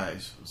Noi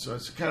guys, so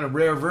it's a kind of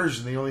rare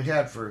version they only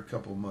had for a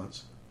couple of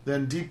months.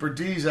 Then Deeper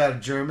Dees out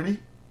of Germany,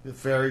 the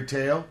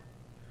Fairytale.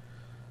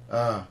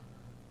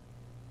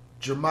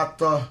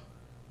 Germanotta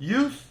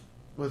Youth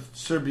with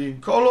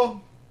Serbian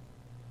Kolo.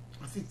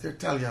 I think they're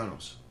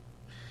Italianos.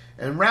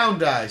 And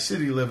Round Eye,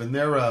 City Livin',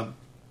 they're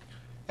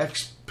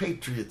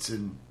expatriates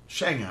in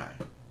Shanghai.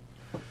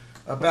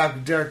 Back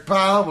with Derek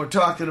Pyle, we're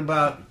talking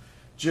about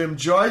Jim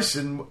Joyce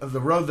and the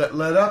road that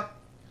led up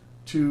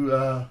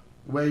to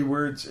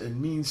waywords and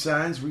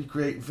meansigns,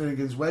 recreating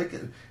Finnegans Wake.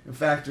 In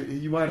fact,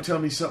 you want to tell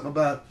me something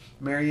about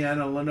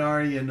Mariana,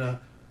 Lanari, and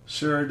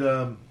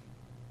sjoerd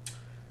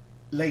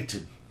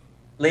lejten?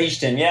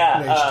 Lejten,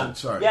 yeah. Lejten,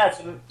 sorry. Yeah,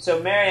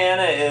 so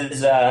Mariana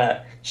is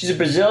she's a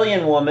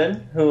Brazilian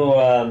woman who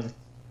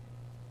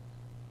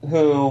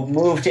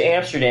moved to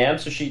Amsterdam.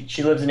 So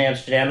she lives in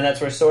Amsterdam, and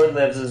that's where Sjoerd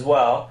lives as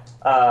well.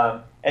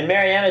 And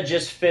Mariana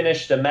just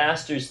finished a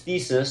master's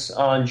thesis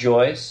on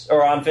Joyce,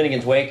 or on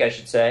Finnegans Wake, I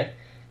should say.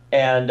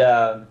 And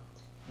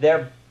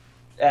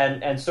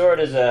Sjoerd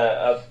is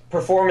a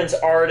performance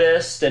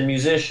artist and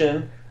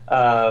musician,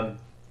 and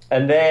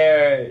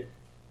they're,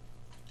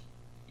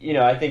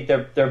 I think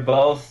they're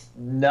both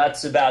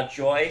nuts about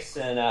Joyce.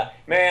 And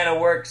Mariana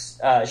works.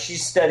 She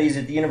studies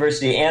at the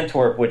University of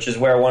Antwerp, which is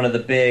where one of the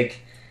big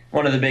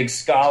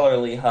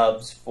scholarly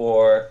hubs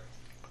for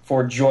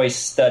Joyce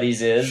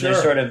studies is. Sure.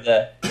 There's sort of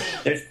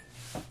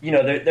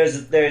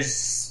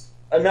there's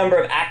a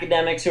number of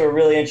academics who are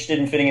really interested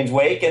in Finnegans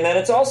Wake, and then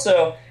it's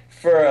also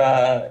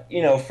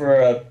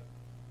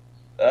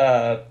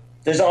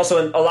there's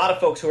also a lot of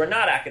folks who are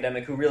not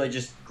academic who really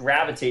just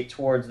gravitate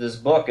towards this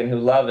book and who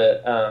love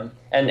it,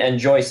 and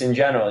Joyce in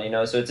general.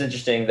 So it's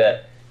interesting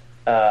that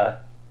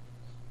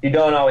you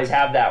don't always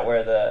have that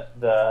where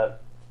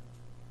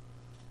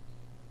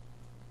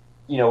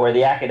where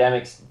the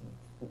academics.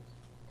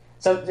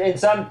 In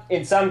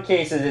some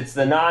cases, it's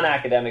the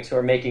non-academics who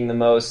are making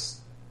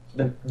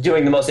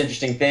doing the most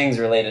interesting things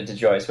related to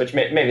Joyce, which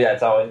maybe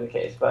that's always the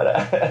case.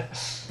 But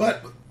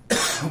but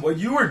what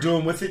you were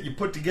doing with it, you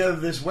put together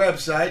this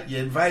website, you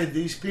invited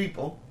these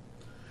people.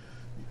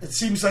 It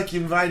seems like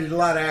you invited a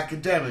lot of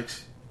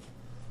academics.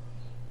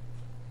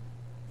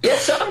 Yeah,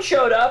 some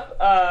showed up.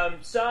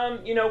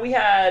 Some, there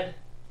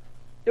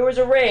was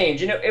a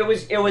range.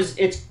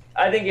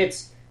 I think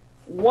it's.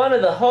 One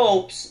of the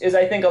hopes is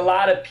I think a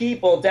lot of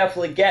people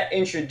definitely get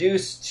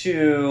introduced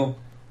to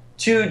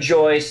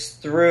Joyce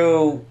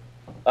through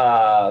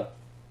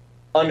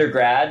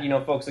undergrad.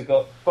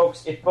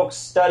 If folks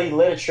study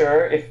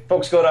literature, if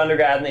folks go to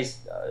undergrad and they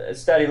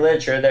study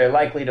literature, they're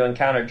likely to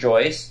encounter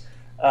Joyce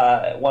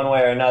one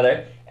way or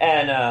another.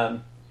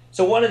 And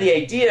so one of the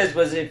ideas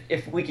was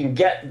if we can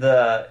get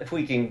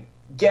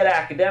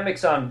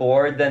academics on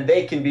board, then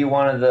they can be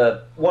one of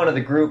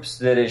the groups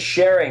that is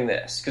sharing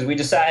this, because we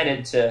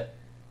decided to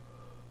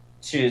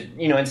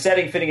in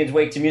setting Finnegans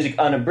Wake to music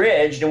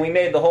unabridged, and we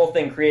made the whole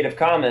thing Creative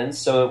Commons,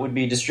 so it would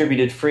be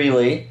distributed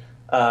freely.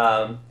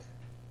 And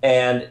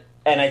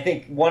I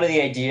think one of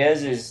the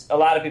ideas is a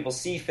lot of people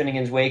see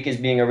Finnegans Wake as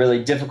being a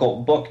really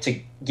difficult book to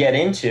get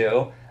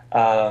into.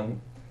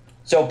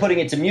 So putting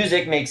it to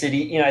music makes it,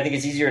 I think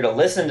it's easier to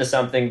listen to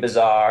something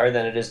bizarre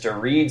than it is to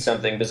read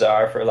something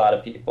bizarre for a lot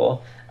of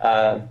people.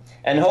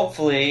 And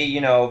hopefully,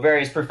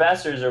 various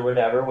professors or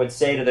whatever would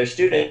say to their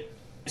students,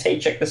 "Hey,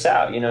 check this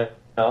out,"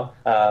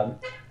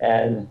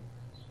 and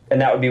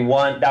that would be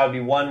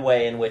one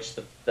way in which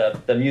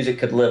the music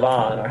could live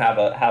on or have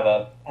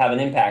an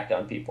impact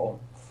on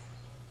people.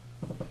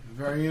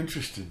 Very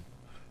interesting.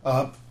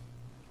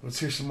 Let's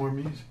hear some more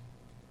music.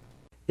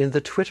 In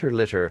the Twitter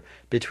litter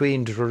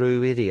between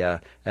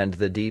Druidia and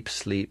the deep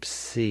sleep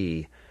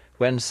sea,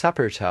 when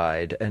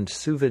suppertide and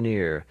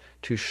souvenir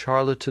to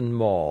Charlatan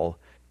Mall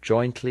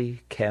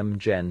jointly came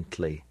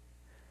gently,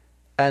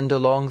 and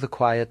along the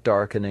quiet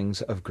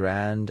darkenings of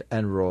Grand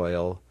and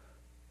Royal,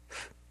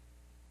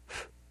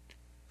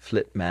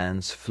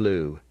 flitmans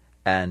flew,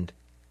 and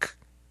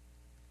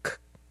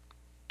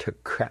to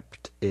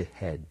crept a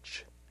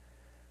hedge.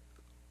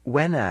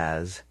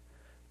 Whenas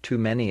to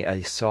many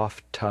a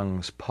soft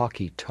tongue's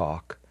pocky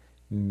talk,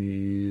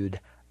 mood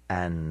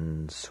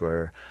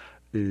answer,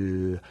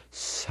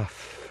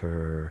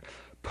 suffer,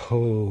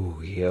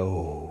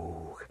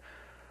 poyo.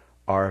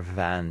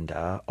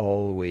 Arvanda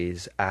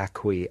always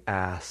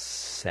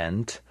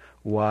acquiescent,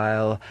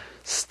 while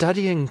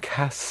studying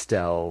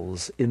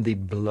castels in the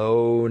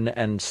blown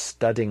and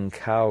studding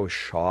cow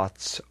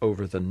shots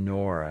over the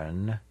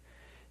Norren,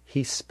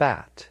 he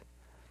spat,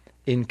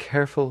 in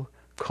careful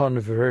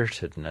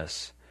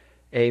convertedness,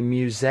 a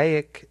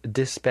mosaic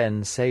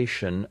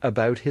dispensation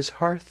about his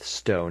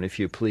hearthstone, if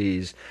you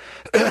please.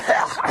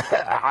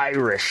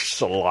 Irish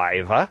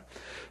saliva,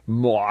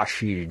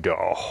 moshy the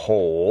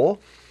whole.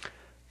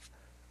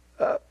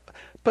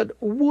 But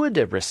would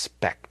a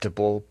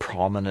respectable,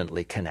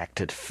 prominently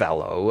connected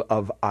fellow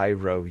of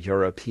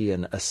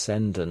Iro-European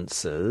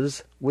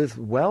ascendances, with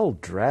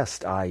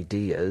well-dressed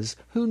ideas,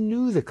 who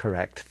knew the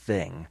correct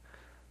thing,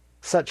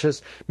 such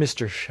as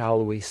Mr.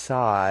 Shall We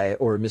Sigh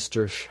or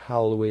Mr.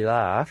 Shall We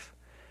Laugh,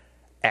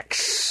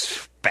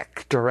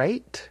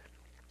 expectorate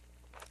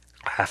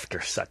after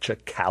such a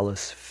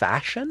callous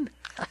fashion?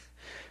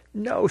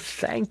 No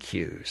thank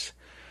yous.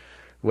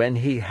 When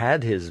he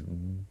had his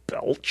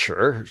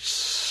belcher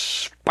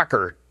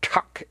spucker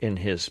tuck in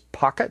his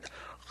pocket,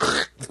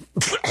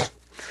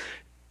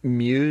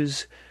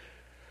 Muse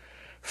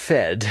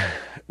fed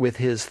with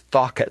his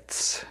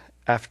thockets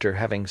after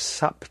having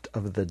supped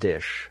of the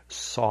dish,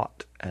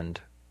 salt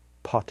and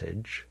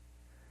pottage,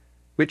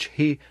 which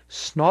he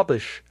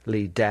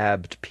snobbishly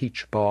dabbed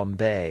peach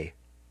Bombay.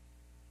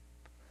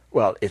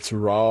 Well, it's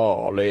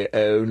rawly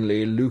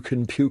only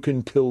Lucan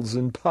Pukin pills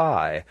and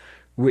pie,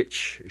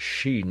 which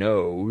she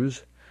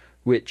knows,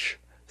 which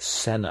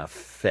Senna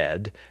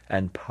fed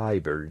and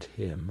pibered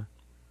him.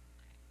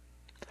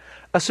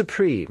 A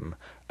supreme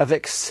of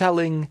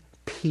excelling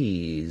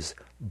peas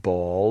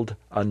balled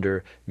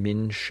under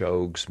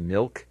Minshog's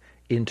milk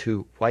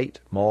into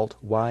white malt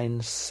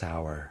wine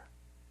sour.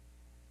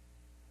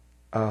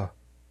 A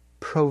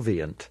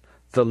provient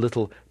the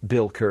little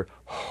bilker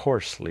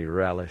hoarsely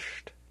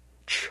relished,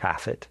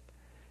 chaffet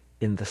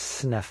in the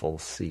sneffle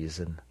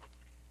season.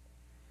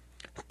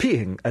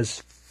 Being as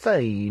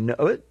fine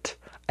o't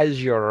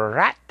as your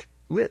rat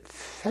with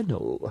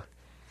fennel.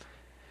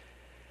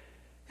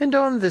 And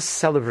on this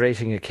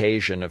celebrating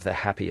occasion of the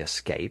happy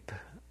escape,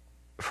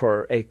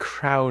 for a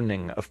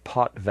crowning of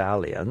pot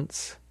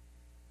valiance,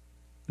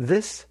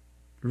 this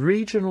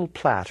regional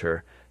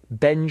platter,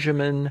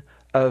 Benjamin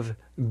of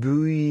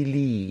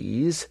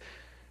Bouilly's,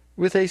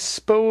 with a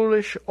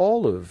Spolish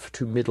olive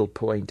to middle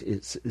point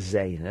its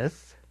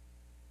zenith,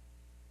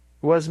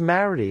 was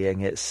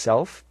marrying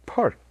itself,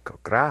 porco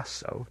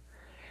grasso,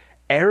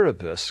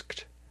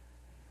 arabesqued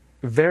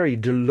very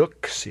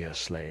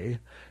deluxiously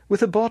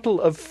with a bottle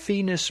of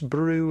Phoenix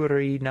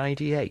Brewery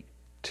 98,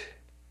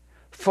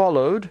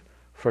 followed,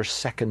 for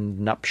second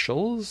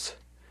nuptials,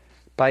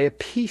 by a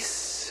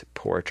peace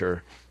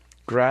porter,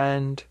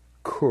 Grand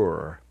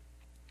Cour,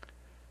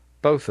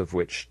 both of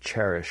which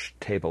cherished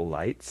table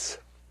lights.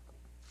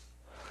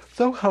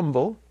 Though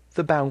humble,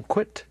 the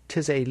banquet,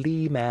 'tis a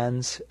lee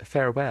man's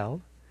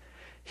farewell,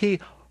 he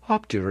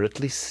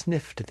obdurately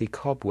sniffed the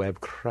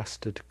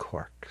cobweb-crusted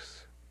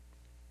corks.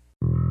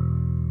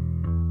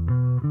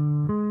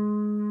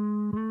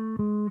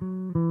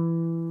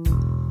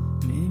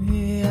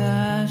 Maybe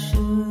I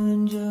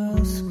should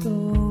just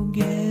go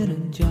get a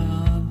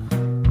job.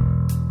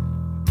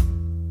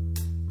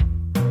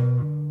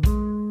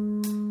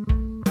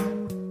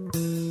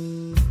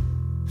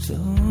 So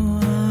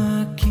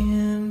I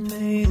can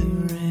pay the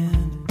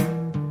rent.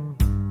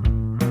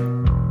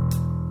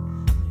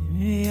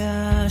 Maybe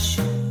I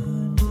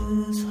should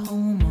just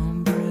hold my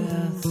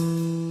breath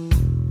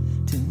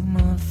till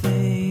my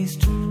face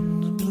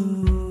turns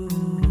blue.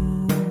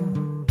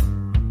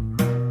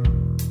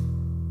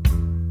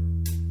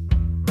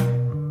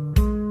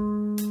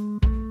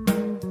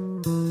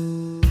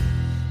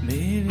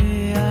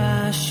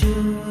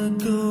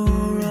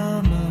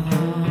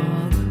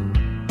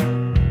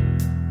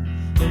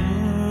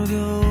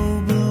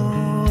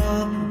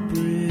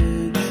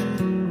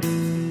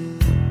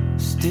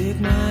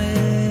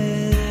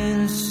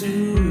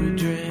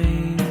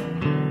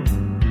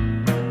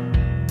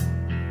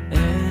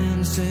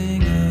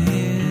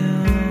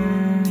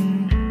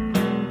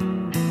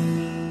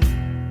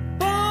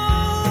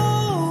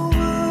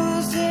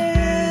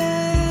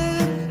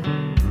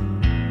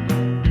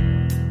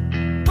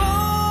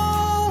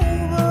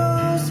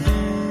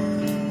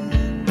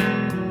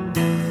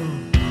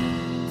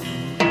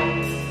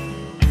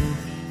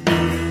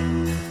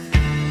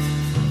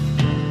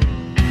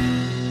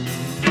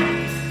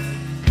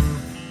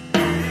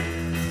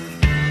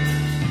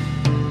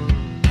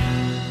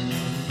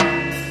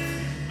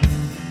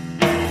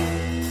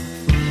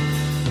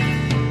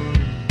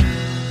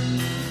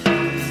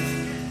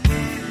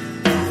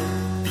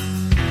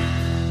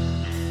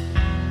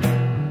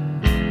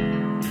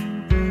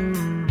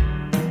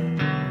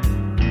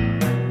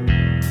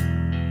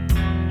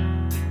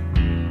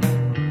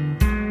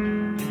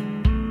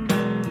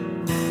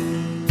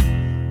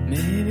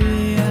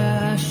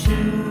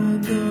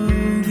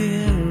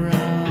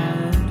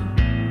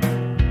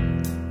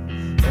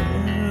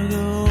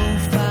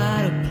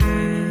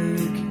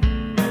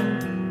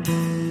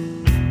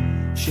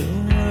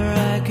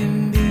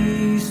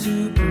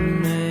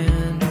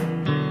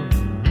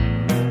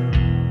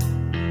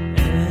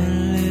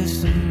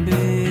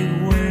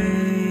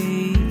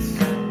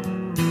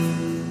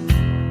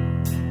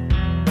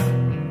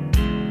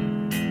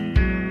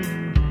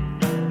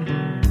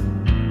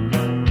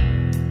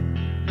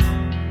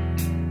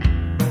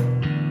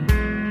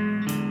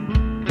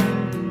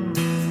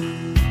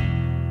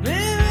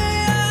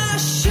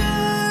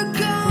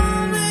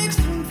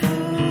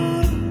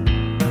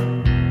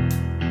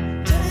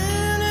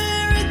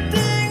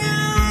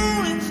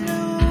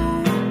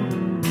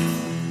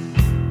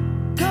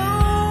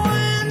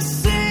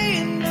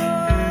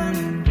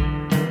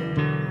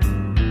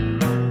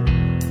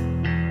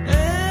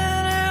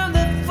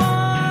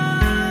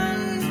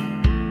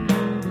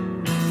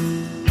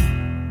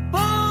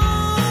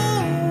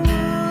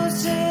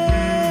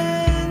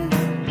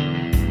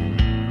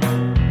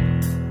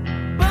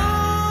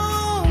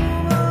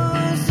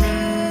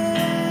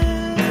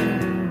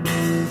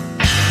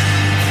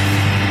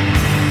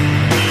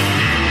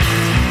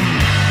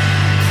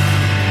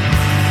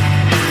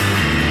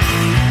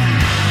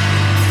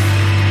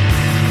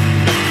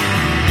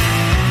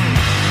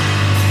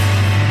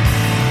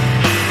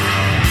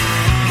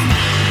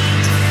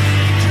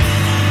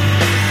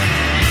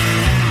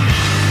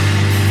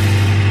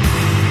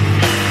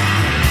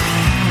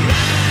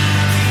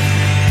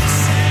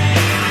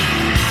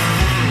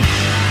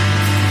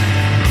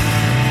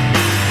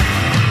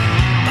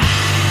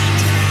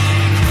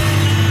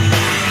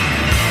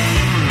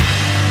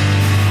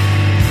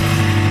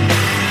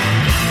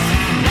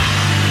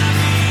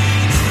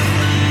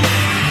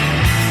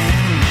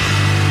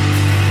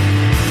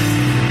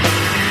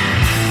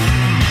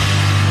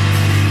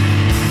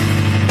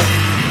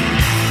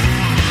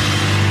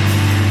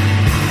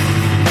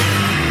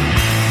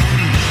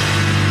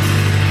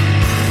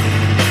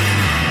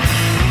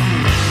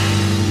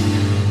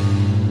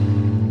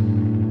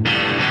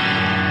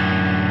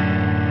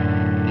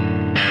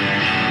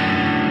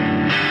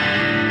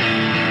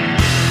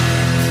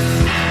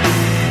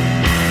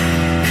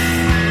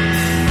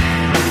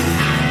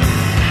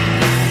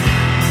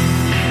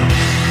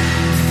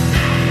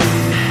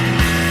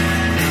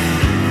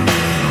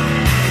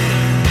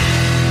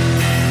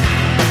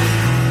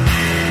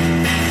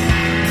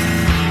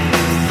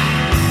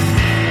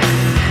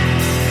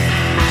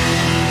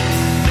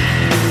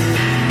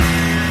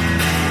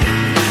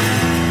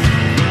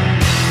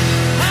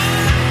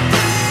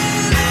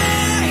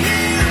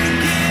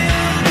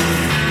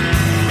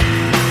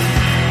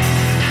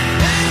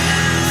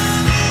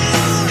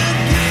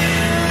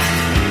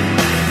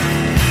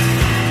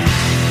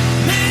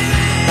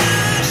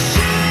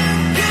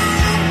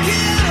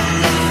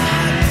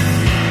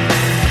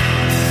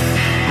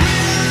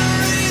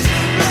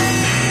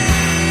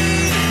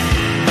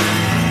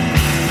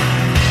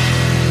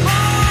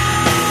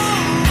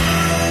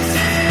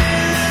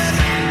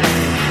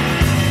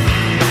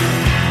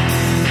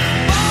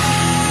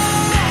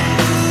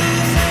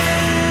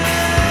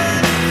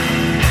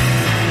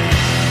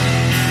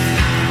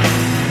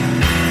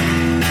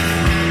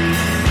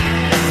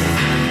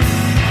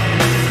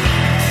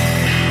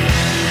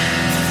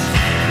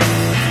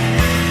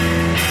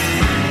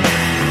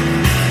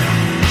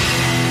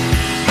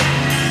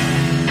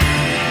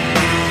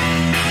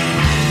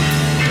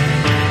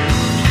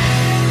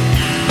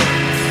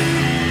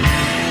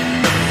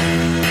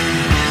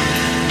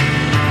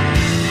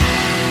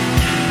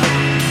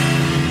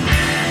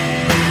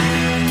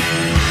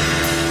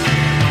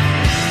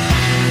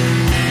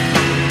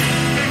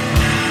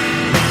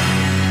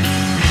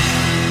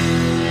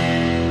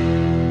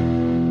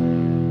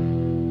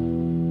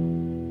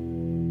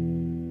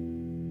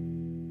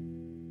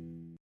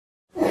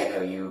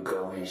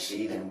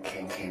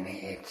 can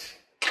hit.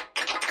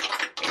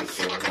 It's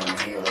a one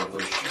hell of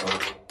a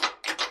show.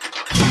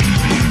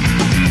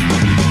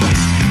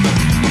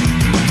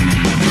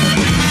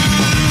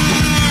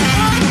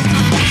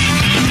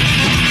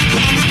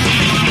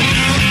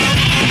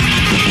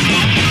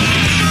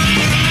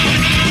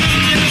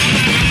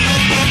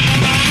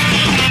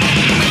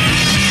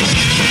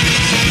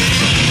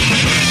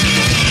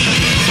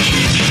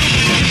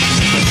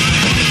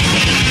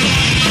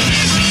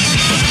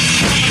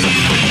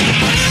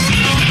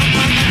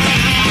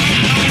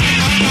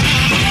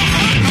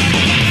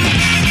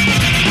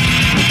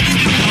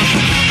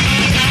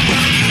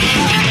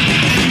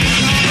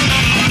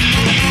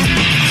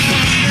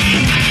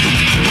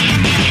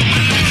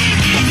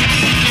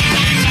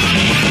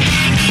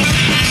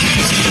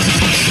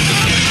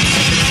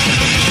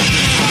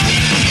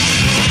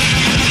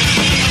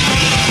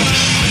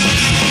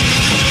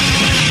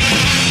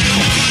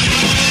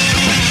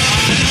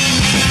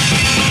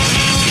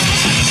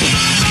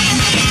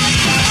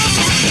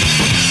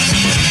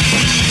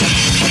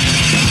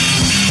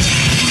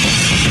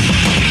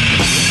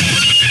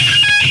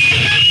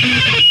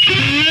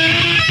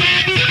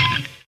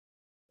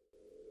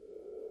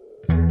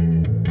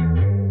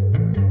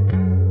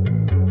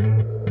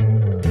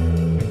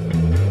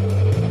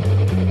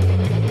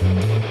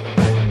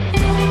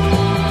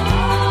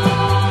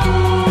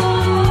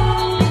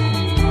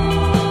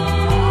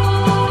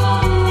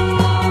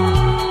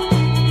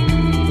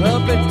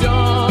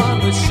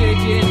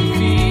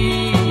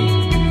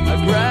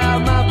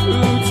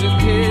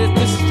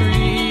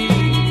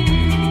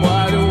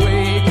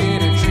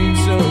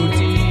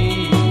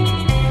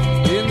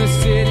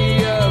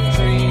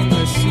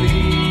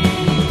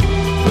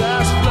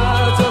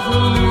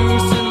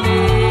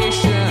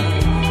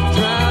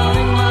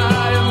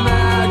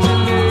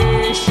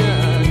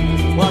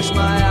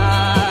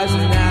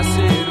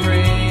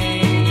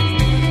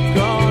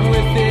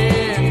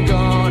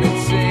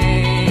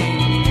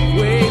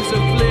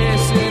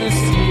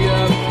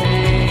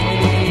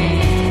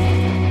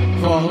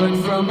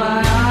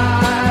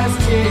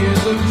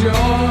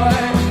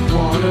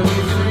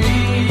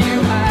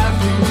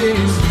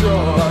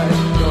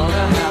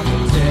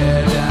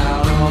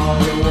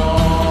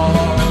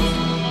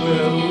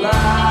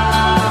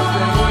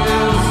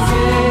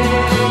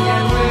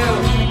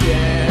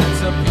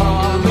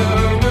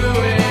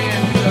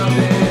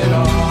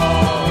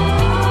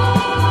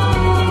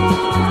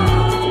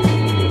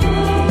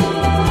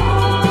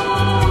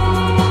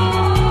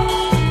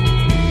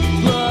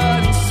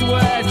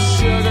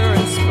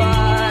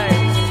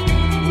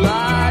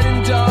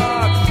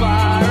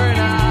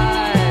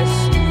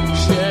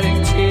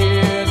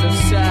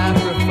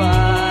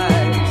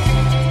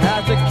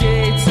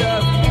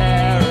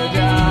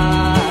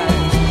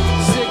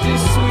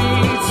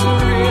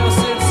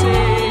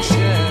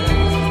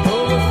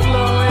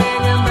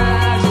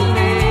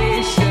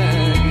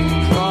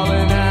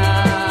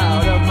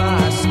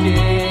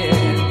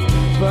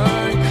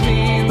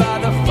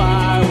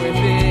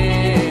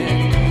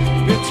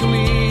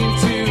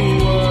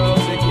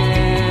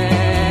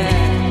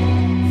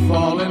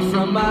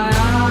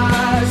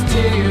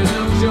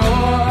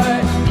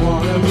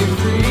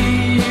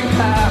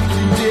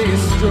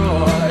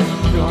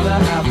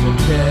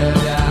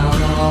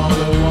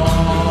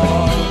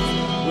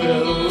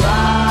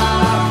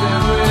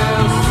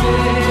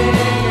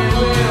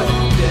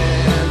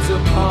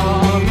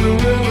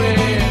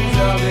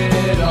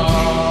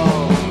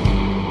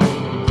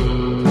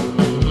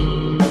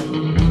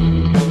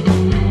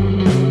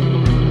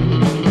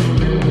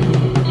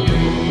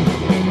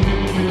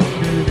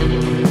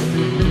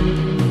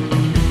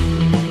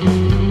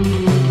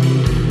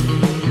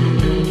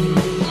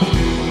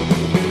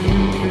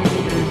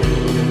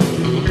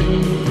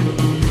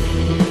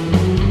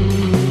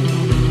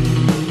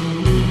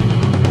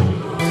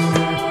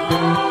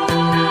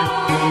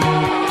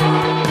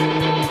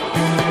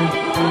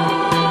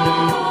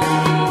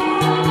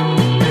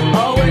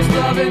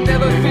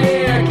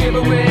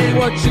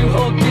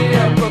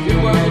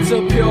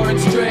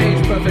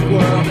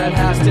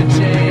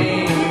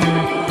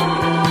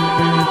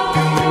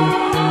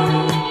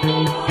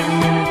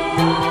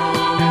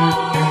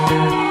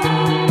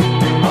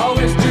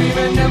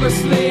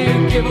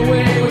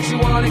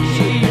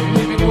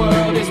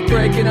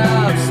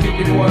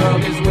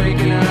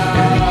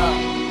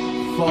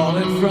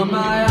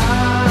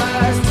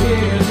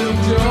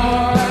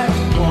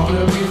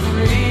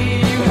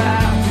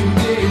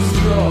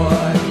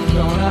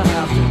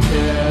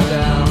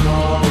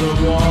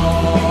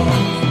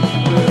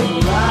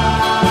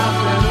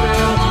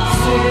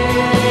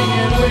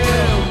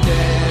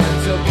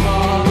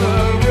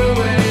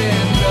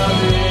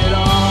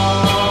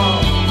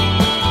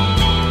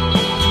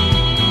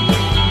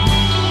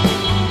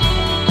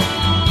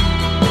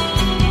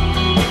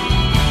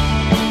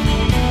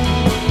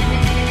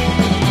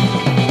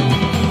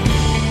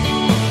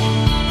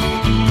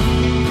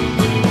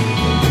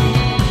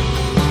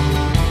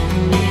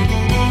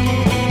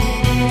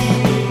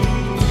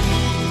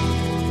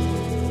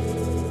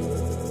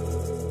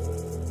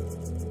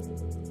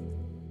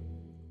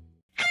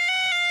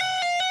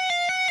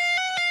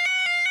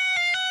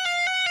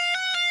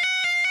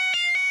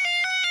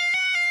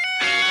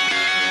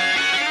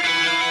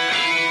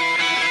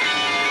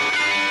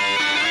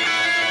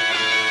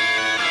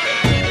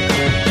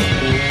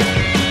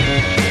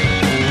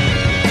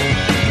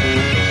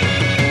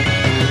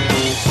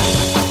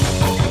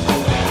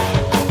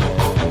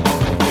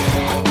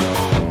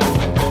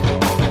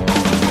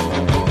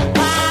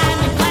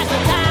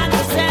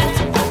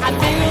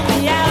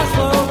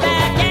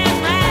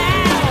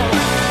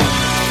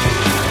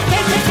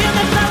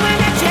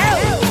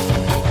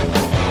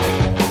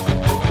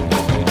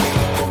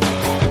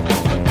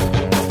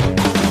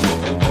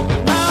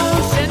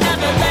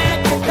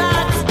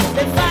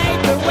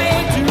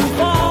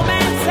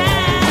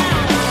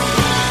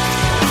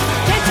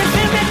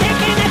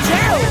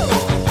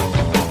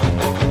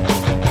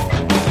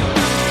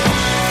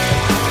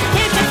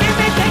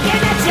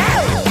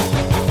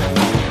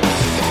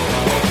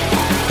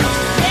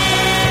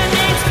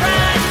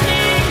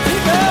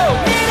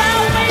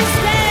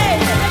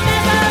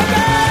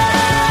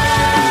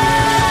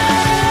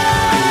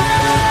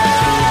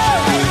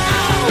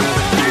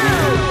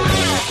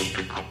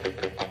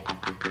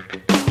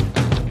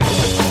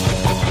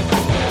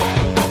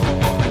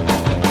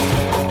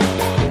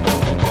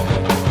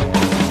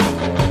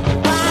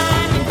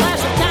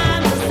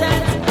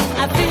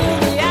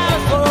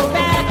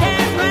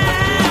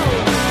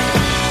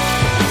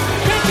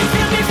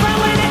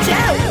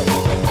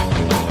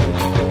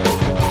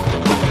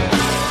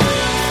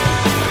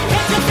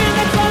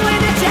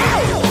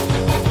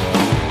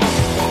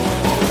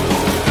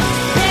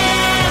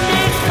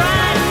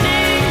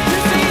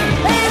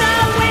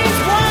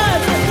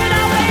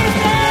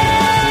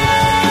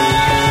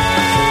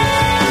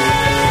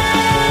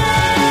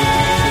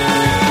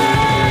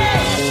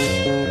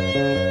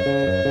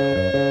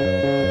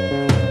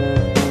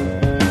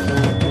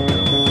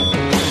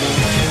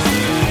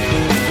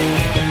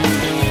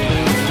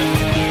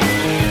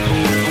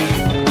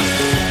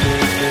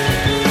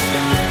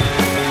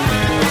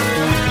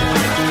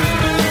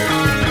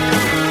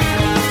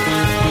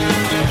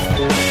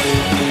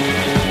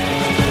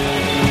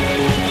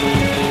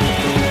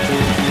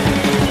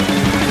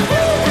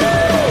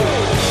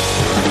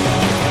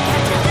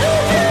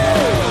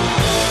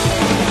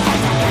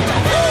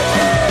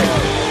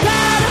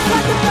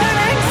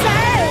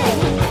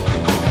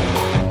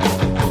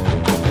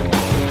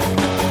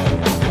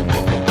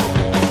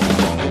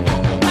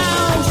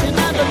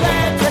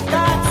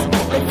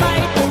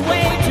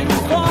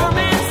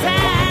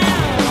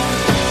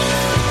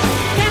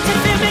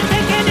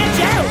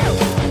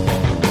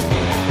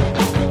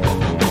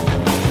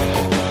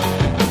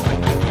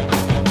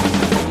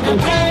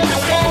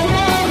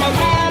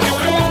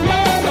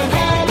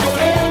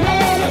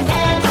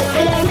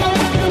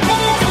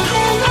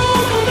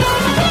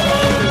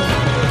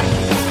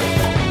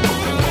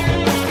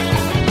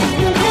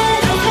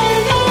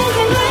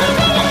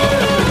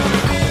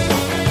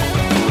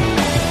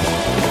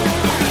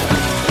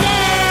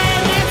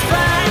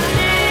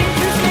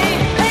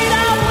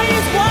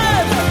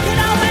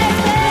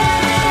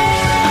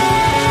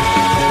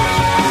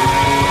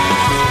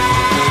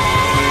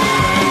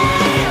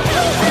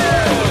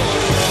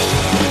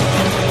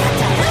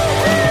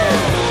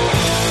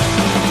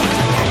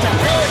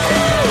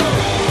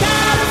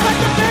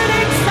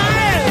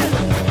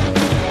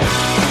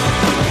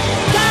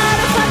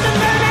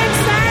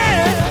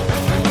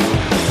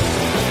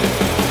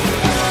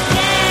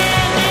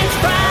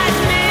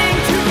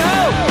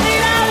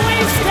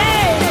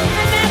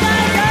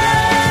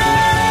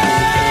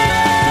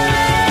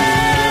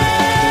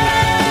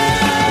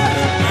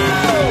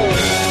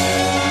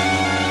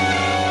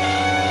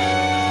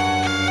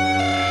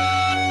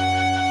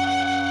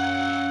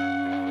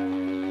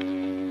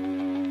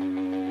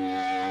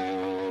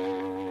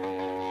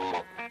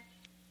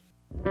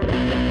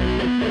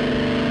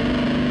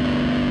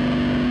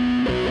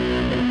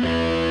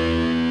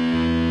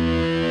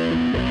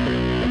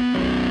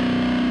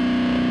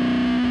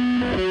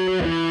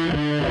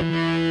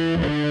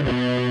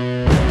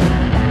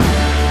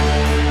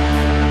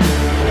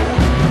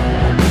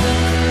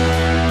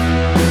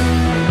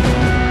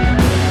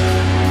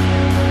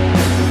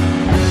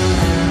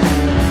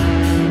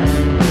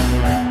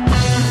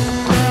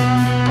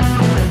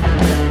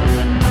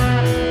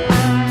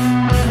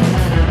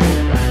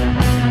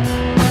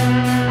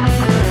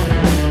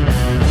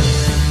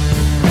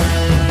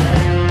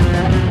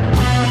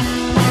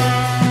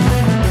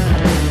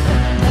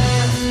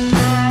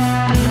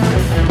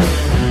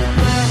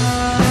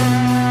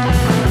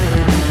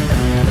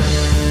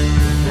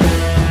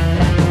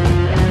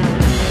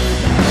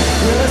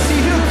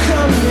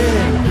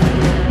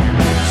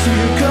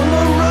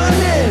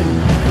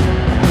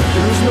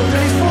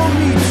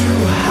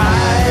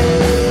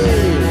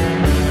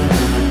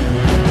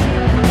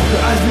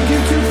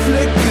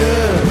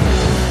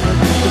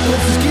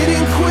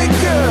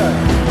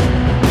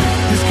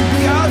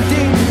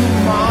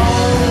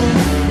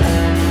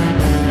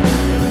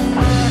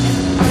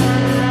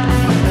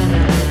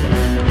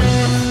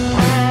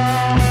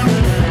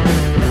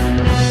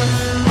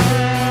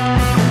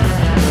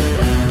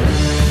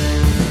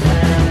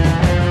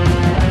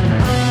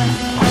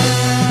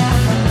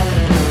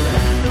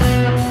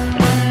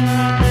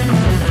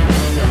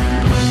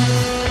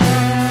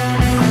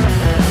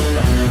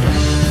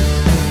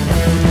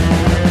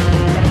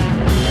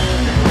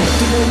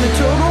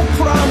 total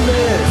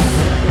promise.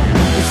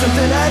 It's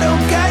something I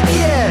don't got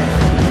yet.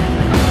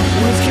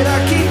 Words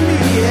cannot keep me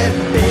at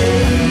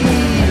bay.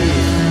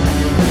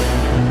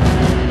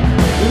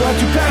 Not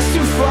too fast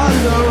to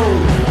follow.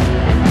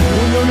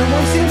 No, no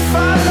one can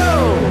follow.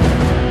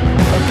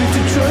 A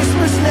bitter choice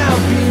must now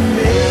be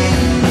made.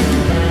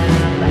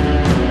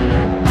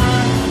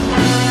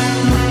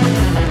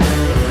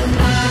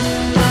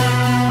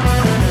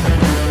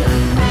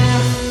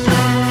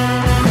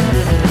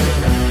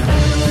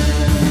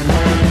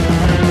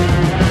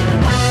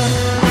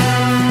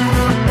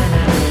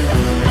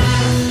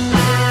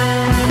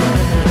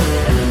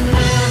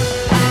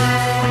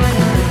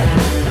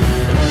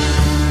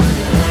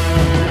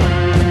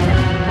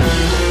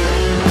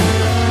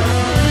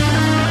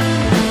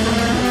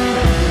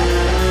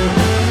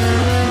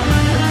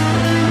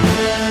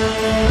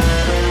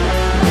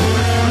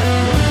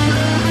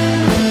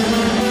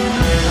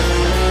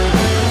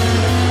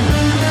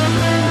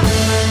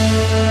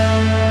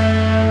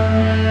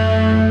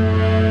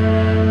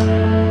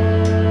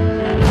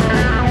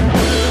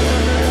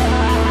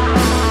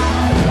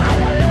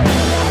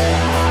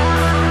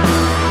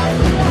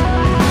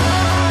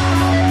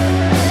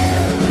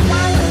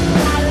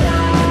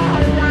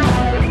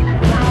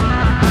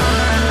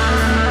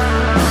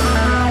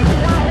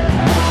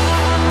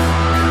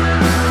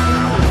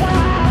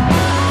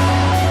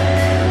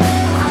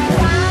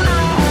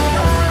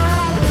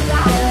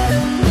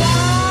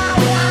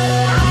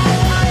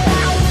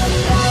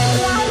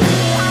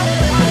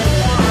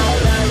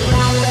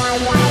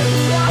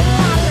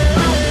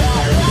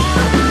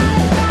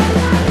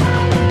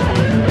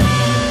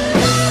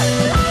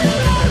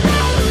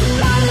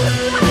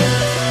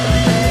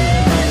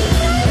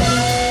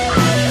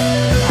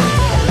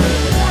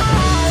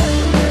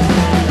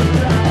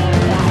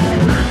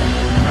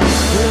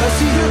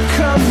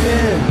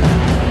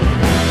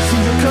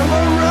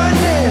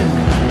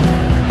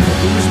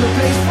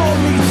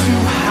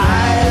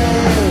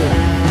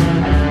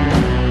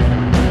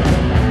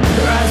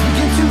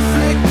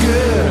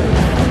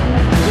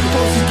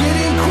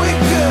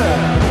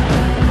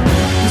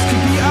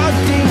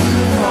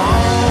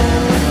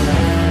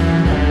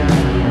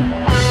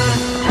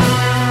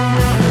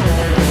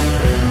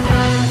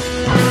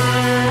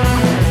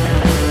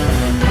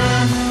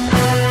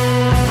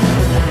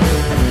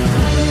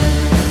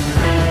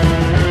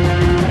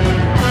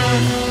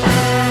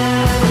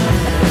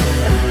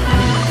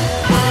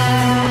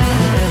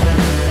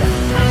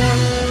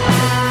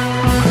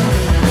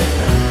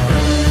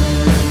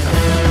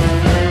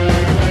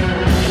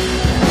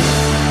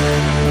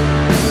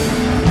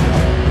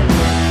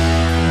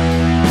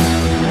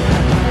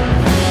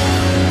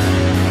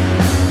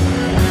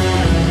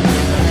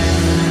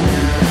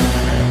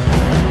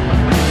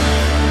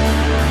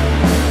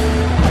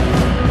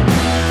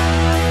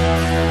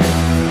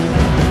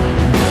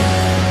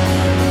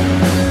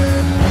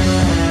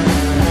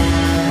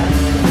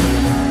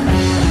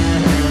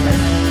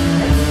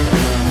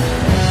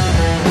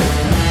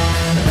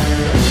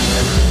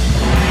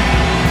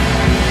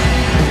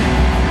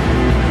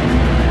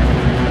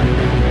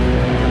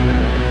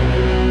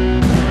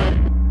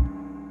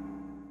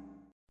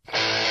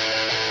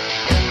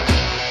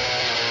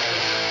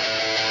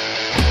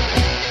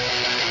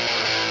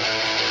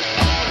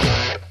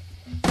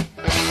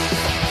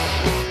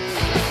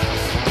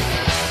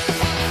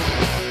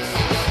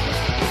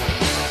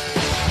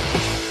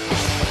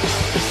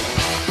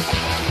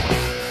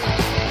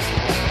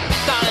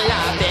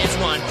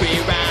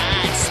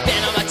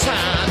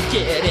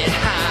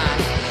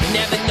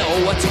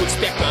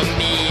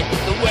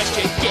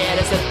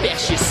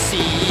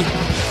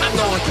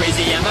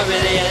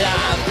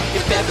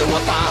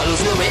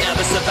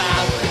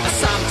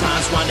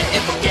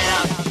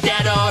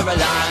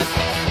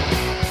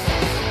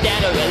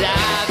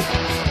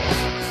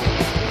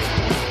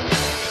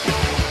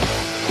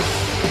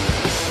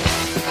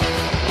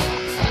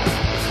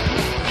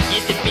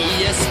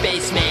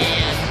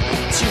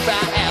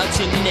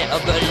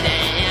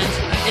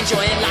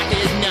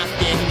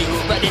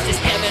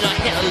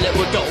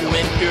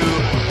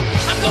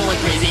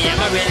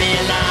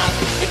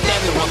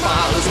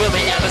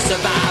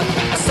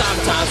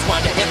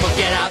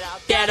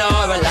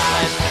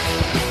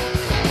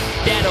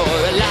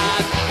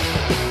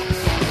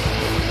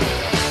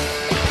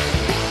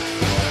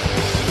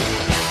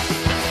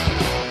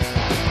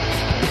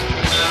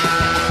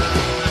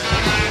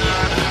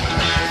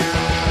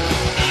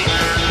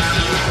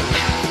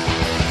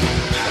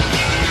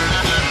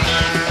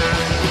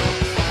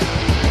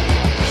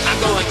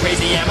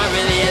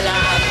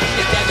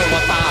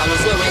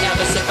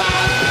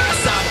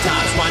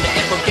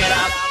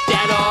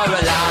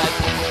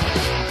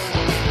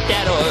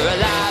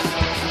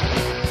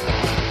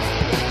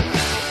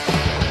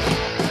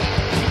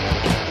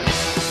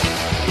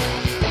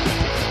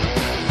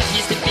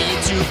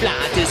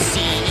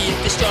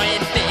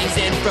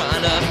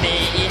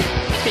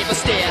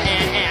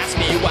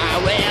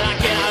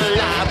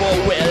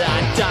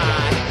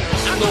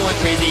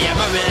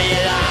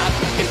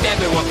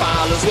 Everyone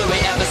follows, will we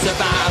ever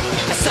survive?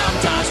 I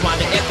sometimes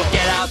wonder if we'll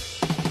get out.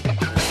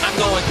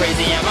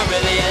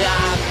 really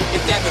alive?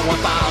 If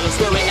everyone follows,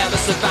 will we ever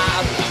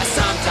survive? I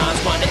sometimes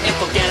wonder if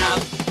we'll get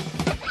out.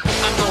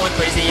 I'm going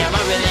crazy, am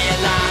I really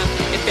alive?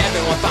 If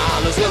everyone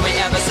follows, will we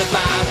ever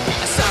survive?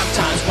 I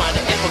sometimes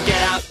wonder if we'll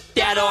get out.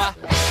 Dead or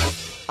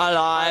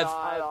alive.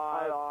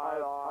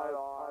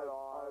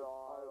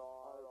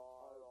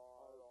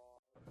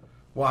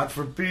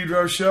 Watford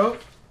Pedro Show.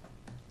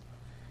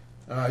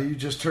 You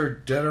just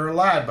heard Dead or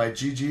Alive by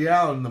G.G.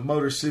 Allen and the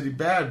Motor City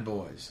Bad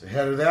Boys.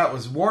 Ahead of that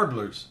was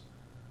Warblers.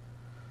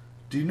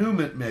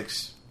 Denouement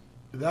Mix.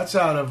 That's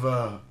out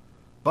of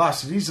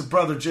Boston. He's the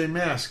brother Jay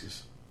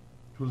Mascis,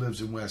 who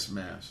lives in West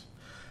Mass.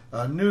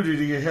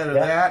 Nudity ahead of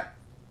that.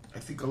 I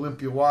think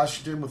Olympia,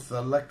 Washington with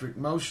Electric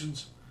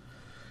Motions.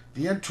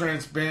 The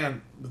Entrance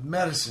Band with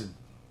Medicine.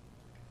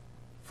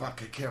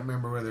 Fuck, I can't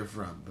remember where they're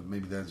from, but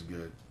maybe that's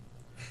good.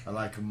 I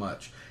like them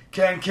much.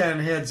 Can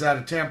Heads out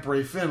of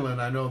Tampere,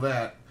 Finland. I know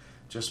that.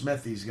 Just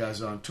met these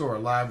guys on tour,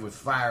 live with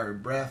Fire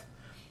and Breath.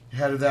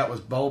 Ahead of that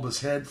was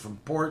Bulbous Head from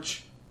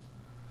Porch.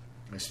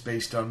 I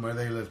spaced on where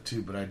they live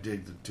too, but I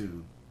dig them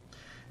too.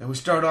 And we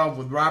start off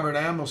with Robert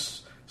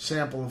Amos'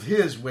 sample of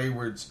his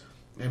Waywords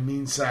and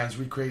Meansigns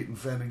recreating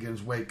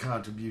Finnegans' Wake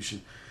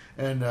contribution.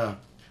 And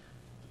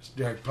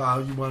Derek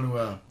Pyle, you want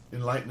to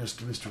enlighten us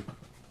to Mr.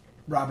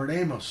 Robert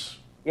Amos?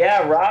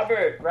 Yeah,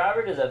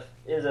 Robert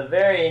is a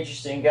very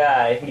interesting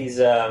guy. He's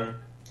a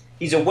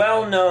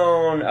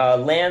well-known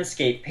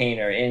landscape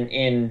painter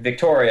in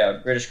Victoria,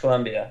 British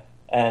Columbia,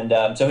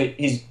 and so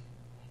he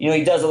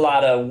does a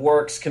lot of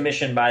works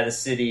commissioned by the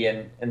city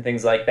and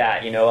things like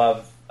that.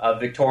 Of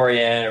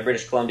Victorian or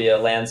British Columbia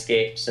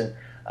landscapes, and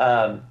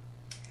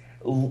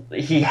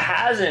he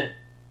hasn't,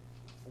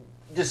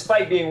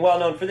 despite being well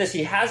known for this,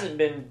 he hasn't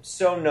been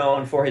so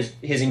known for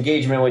his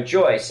engagement with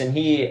Joyce, and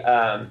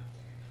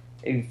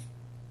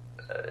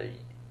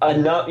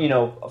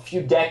a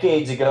few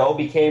decades ago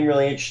became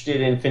really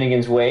interested in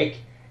Finnegans Wake,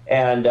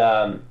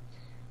 and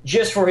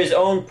just for his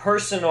own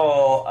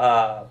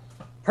personal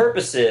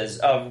purposes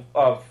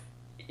of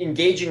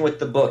engaging with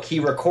the book, he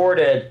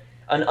recorded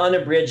an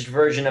unabridged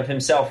version of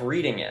himself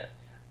reading it,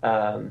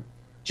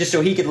 just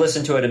so he could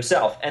listen to it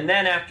himself. And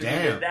then after he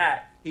did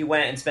that, he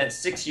went and spent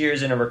 6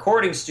 years in a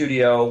recording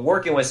studio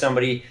working with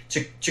somebody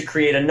to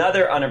create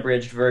another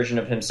unabridged version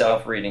of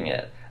himself reading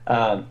it.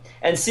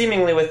 And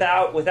seemingly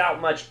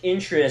without much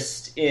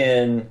interest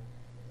in,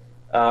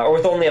 or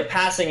with only a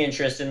passing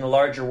interest in the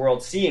larger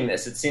world seeing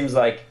this. It seems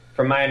like,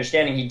 from my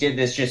understanding, he did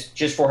this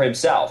just for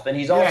himself. And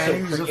he's also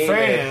he's a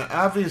fan,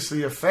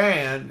 obviously a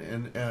fan,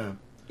 and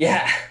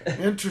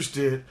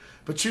interested.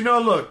 But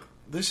look,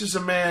 this is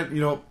a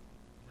man,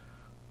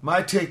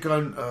 my take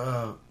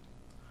on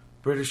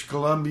British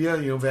Columbia,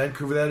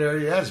 Vancouver, that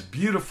area has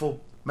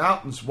beautiful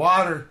mountains,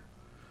 water,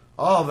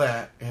 all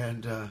that,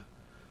 and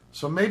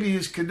so maybe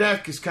his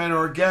connect is kind of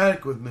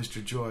organic with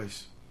Mr.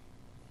 Joyce.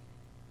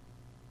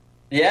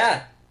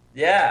 Yeah.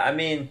 I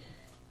mean,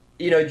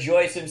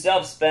 Joyce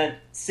himself spent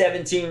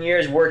 17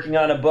 years working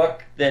on a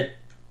book that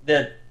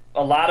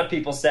a lot of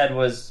people said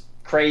was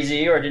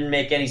crazy or didn't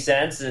make any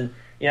sense, and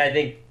I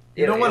think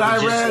you know what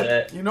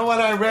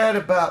I read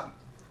about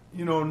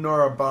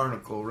Nora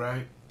Barnacle,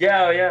 right?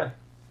 Yeah.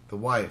 The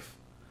wife.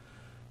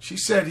 She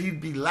said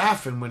he'd be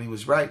laughing when he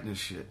was writing this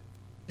shit.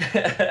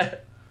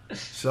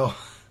 So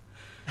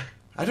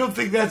I don't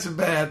think that's a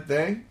bad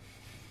thing.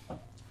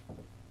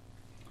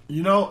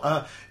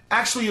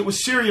 Actually, it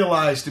was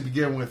serialized to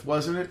begin with,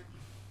 wasn't it?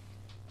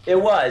 It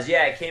was,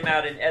 yeah. It came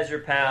out in Ezra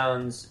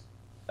Pound's,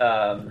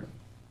 I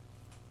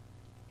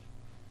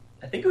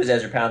think it was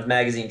Ezra Pound's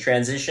magazine,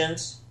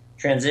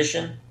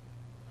 Transition.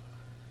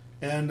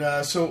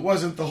 And so it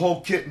wasn't the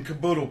whole kit and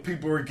caboodle.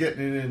 People were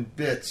getting it in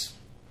bits.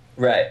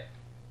 Right.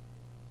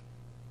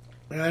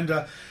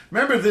 And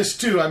remember this,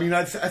 too. I mean,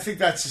 I think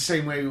that's the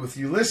same way with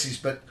Ulysses,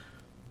 but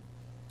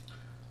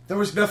there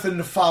was nothing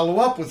to follow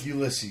up with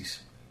Ulysses.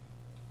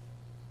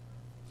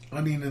 I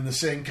mean, in the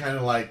same kind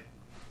of like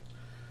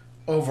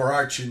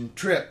overarching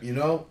trip,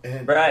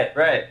 And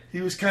right.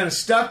 He was kind of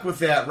stuck with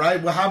that,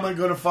 right? Well, how am I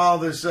going to follow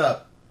this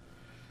up?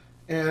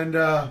 And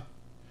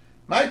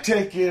my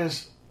take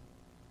is,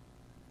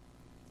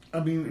 I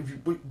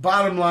mean,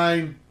 bottom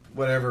line,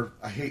 whatever.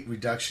 I hate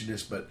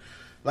reductionists, but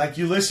like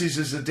Ulysses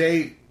is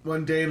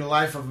one day in the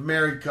life of a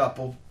married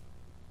couple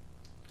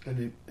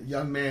and a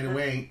young man who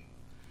ain't.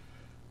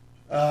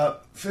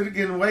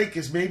 Finnegans Wake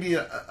is maybe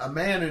a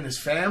man and his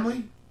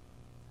family.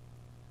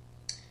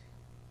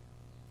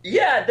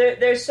 Yeah,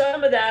 there's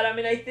some of that. I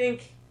mean, I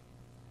think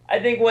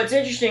what's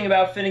interesting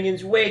about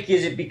Finnegans Wake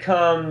is it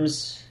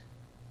becomes,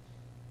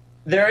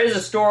 there is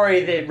a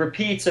story that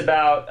repeats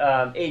about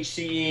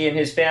HCE and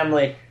his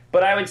family,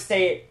 but I would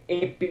say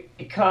it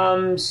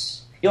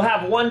becomes, you'll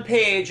have one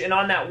page, and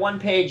on that one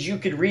page you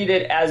could read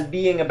it as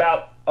being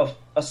about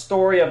a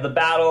story of the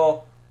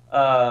battle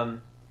of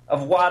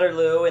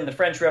Waterloo in the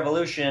French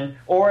Revolution,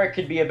 or it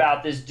could be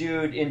about this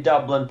dude in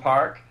Dublin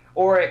Park,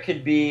 or it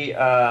could be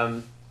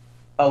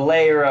a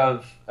layer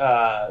of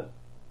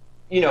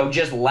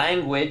just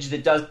language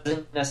that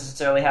doesn't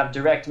necessarily have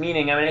direct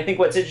meaning. I mean, I think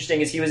what's interesting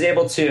is he was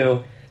able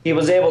to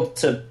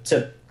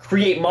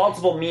create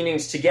multiple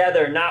meanings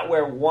together, not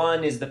where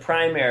one is the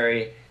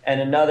primary and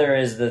another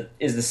is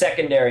the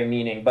secondary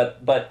meaning,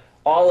 but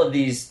all of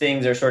these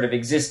things are sort of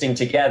existing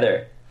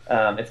together,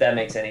 if that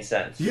makes any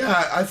sense.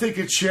 Yeah, I think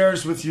it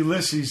shares with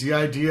Ulysses the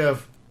idea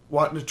of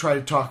wanting to try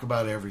to talk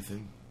about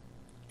everything.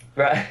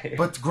 Right.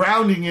 But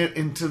grounding it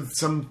into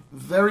some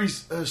very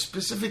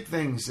specific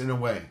things in a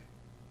way.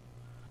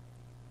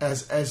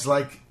 As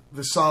like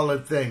the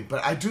solid thing.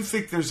 But I do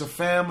think there's a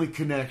family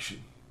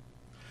connection.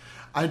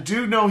 I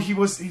do know he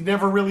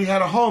never really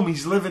had a home.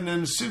 He's living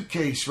in a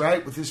suitcase,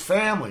 right, with his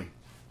family.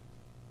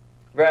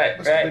 Right,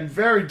 Must have been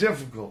very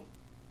difficult.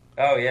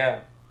 Oh,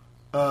 yeah.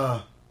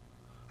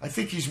 I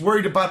think he's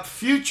worried about the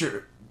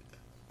future.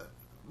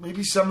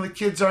 Maybe some of the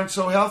kids aren't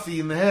so healthy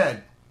in the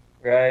head.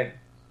 Right.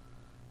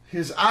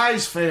 His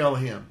eyes fail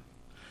him.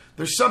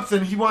 There's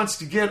something he wants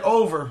to get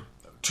over,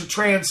 to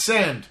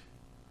transcend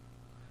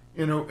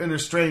in a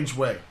strange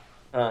way.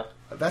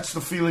 That's the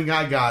feeling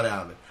I got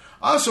out of it.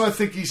 Also, I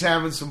think he's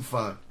having some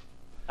fun.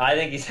 I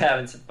think he's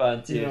having some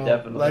fun, too,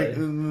 definitely.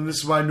 And this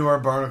is why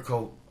Nora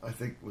Barnacle, I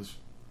think, was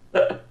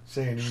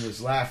saying he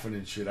was laughing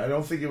and shit. I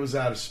don't think it was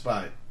out of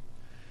spite.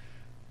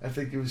 I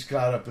think he was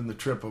caught up in the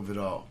trip of it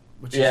all.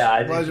 Which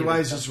is why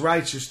it's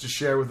righteous to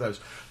share with us.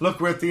 Look,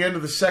 we're at the end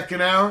of the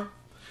second hour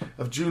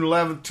of June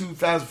 11th,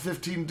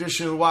 2015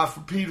 edition of the Watt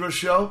from Pedro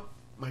Show.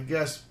 My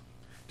guest,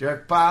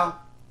 Derek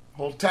Pyle.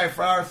 Hold tight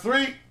for hour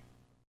 3.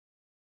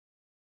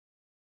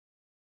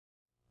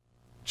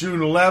 June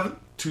 11th,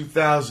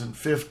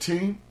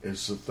 2015.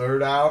 It's the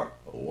third hour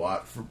of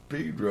Watt from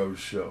Pedro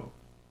Show.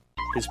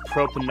 His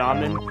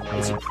pronomen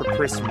is a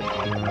persimmon,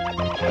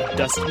 a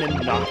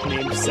dustman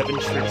knock-named 7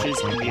 churches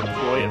in the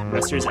employ of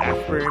Messrs.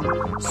 Ackburn,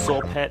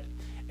 Solpet,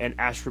 and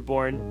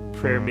Ashburn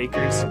prayer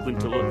makers.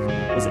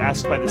 Glintalook was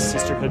asked by the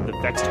sisterhood the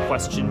vexed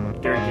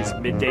question during his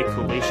midday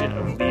collation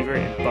of lever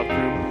and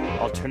buckroom,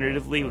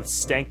 alternatively with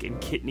stank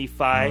and kidney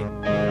pie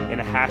in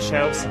a hash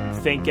house.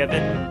 Thank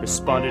Evan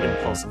responded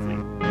impulsively.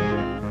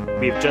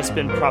 We have just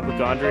been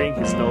propagandering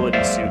his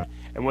nullity suit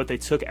and what they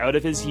took out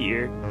of his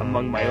ear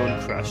among my own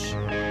crush.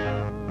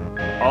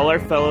 All our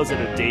fellows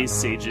are Dees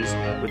sages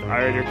with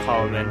Irider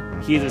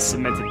Coleman. He is a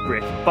cemented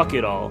brick,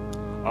 bucket all,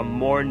 a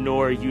more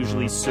nor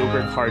usually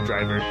sober car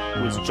driver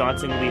who is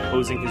jauntily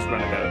hosing his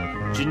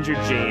runabout, Ginger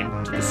Jane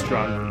to the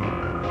strong view.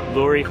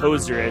 Laurie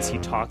Hoser as he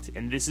talked,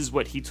 and this is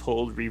what he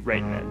told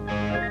rewrite men.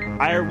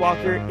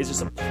 Irewalker is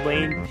just a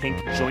plain pink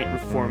joint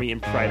reformie in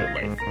private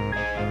life.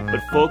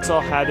 But folks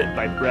all have it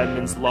by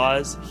Bradman's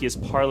laws, he has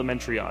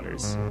parliamentary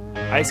honors.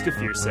 Ice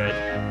Kafir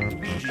said,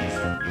 "Geez, you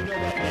know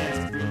that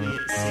man's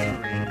brilliant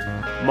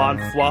savory. Mon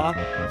foi,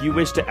 you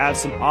wish to have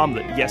some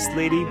omelette, yes,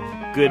 lady?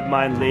 Good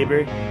mind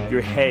labor,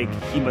 your hag,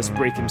 he must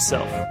break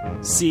himself.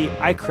 See,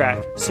 I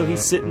crack, so he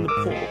sit in the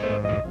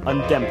pool,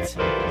 undempt,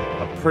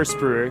 a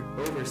perspirer,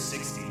 over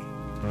 60,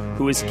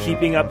 who is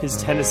keeping up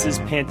his tennises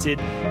panted,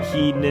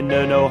 he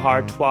no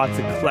hartois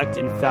to collect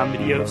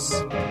infamidios,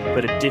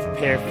 but a diff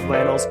pair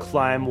flannels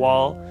climb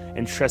wall,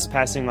 and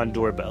trespassing on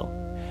doorbell.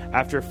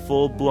 After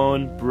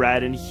full-blown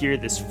Braddon hear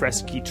this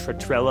fresky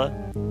tratrella,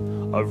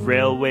 a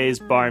railway's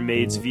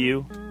barmaid's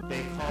view,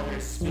 they call her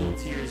spill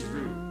tears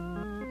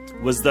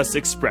rude, was thus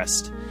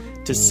expressed.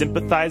 To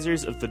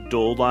sympathizers of the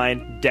Dole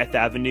Line, Death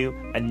Avenue,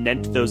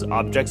 anent those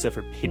objects of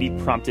her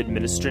pity-prompted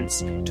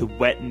ministrance, to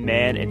wet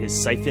man and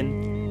his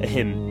siphon, a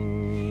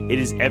hymn. It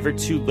is ever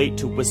too late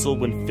to whistle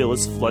when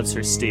Phyllis floods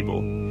her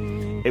stable.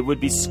 It would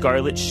be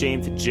scarlet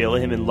shame to jail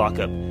him in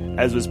lockup,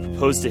 as was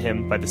proposed to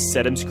him by the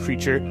Sedum's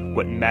creature,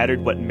 what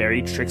mattered what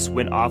merry tricks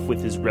went off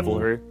with his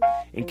revelher,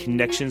 in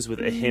connections with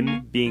a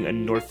hymn being a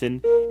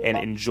Northen, and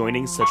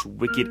enjoining such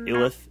wicked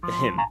illeth a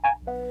hymn.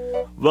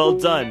 Well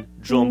done,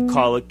 Drom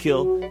Kala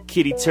Kill.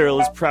 Kitty Turtle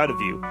is proud of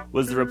you,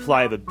 was the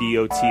reply of a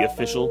BOT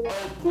official.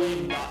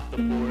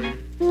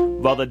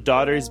 While the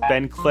daughters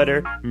Ben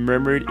Kletter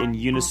murmured in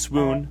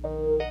uniswoon,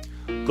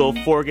 Go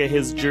forga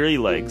his jury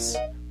legs.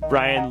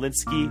 Brian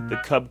Linsky, the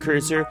cub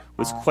cursor,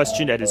 was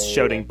questioned at his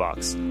shouting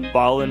box,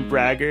 ball and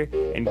bragger,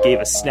 and gave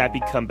a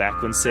snappy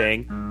comeback when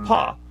saying,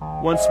 Pa,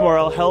 once more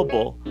I'll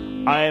hellbowl.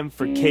 I am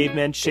for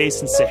caveman chase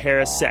and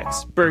Sahara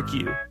sex. Burk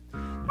you.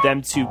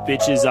 Them two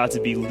bitches ought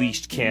to be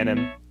leashed,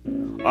 canon.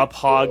 Up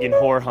hog and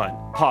whore hunt.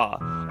 Pa,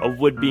 a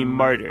would-be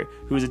martyr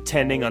who is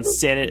attending on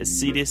Santa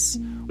Acetus,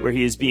 where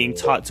he is being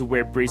taught to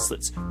wear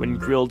bracelets, when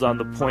grilled on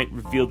the point,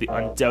 revealed the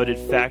undoubted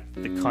fact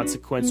that the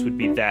consequence would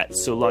be that,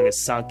 so long as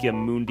Sankhya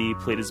Mundi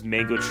played his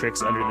mango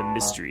tricks under the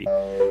mystery,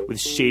 with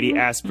shady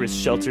Asperus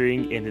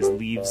sheltering in his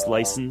leaves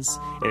license,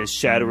 and his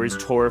shadowers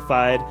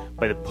horrified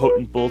by the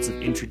potent bolts of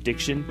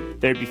interdiction,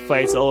 there'd be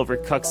fights all over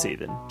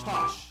Cuxhaven.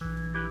 Tosh.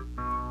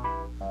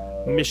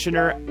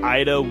 Missioner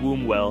Ida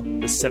Wombwell,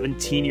 the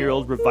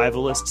 17-year-old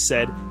revivalist,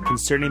 said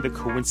concerning the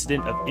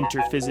coincidence of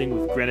interfizzing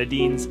with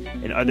grenadines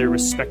and other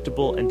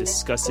respectable and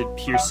disgusted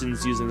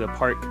Pearsons using the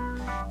park,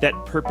 that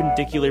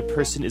perpendicular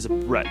person is a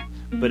brut,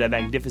 but a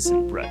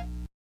magnificent brut.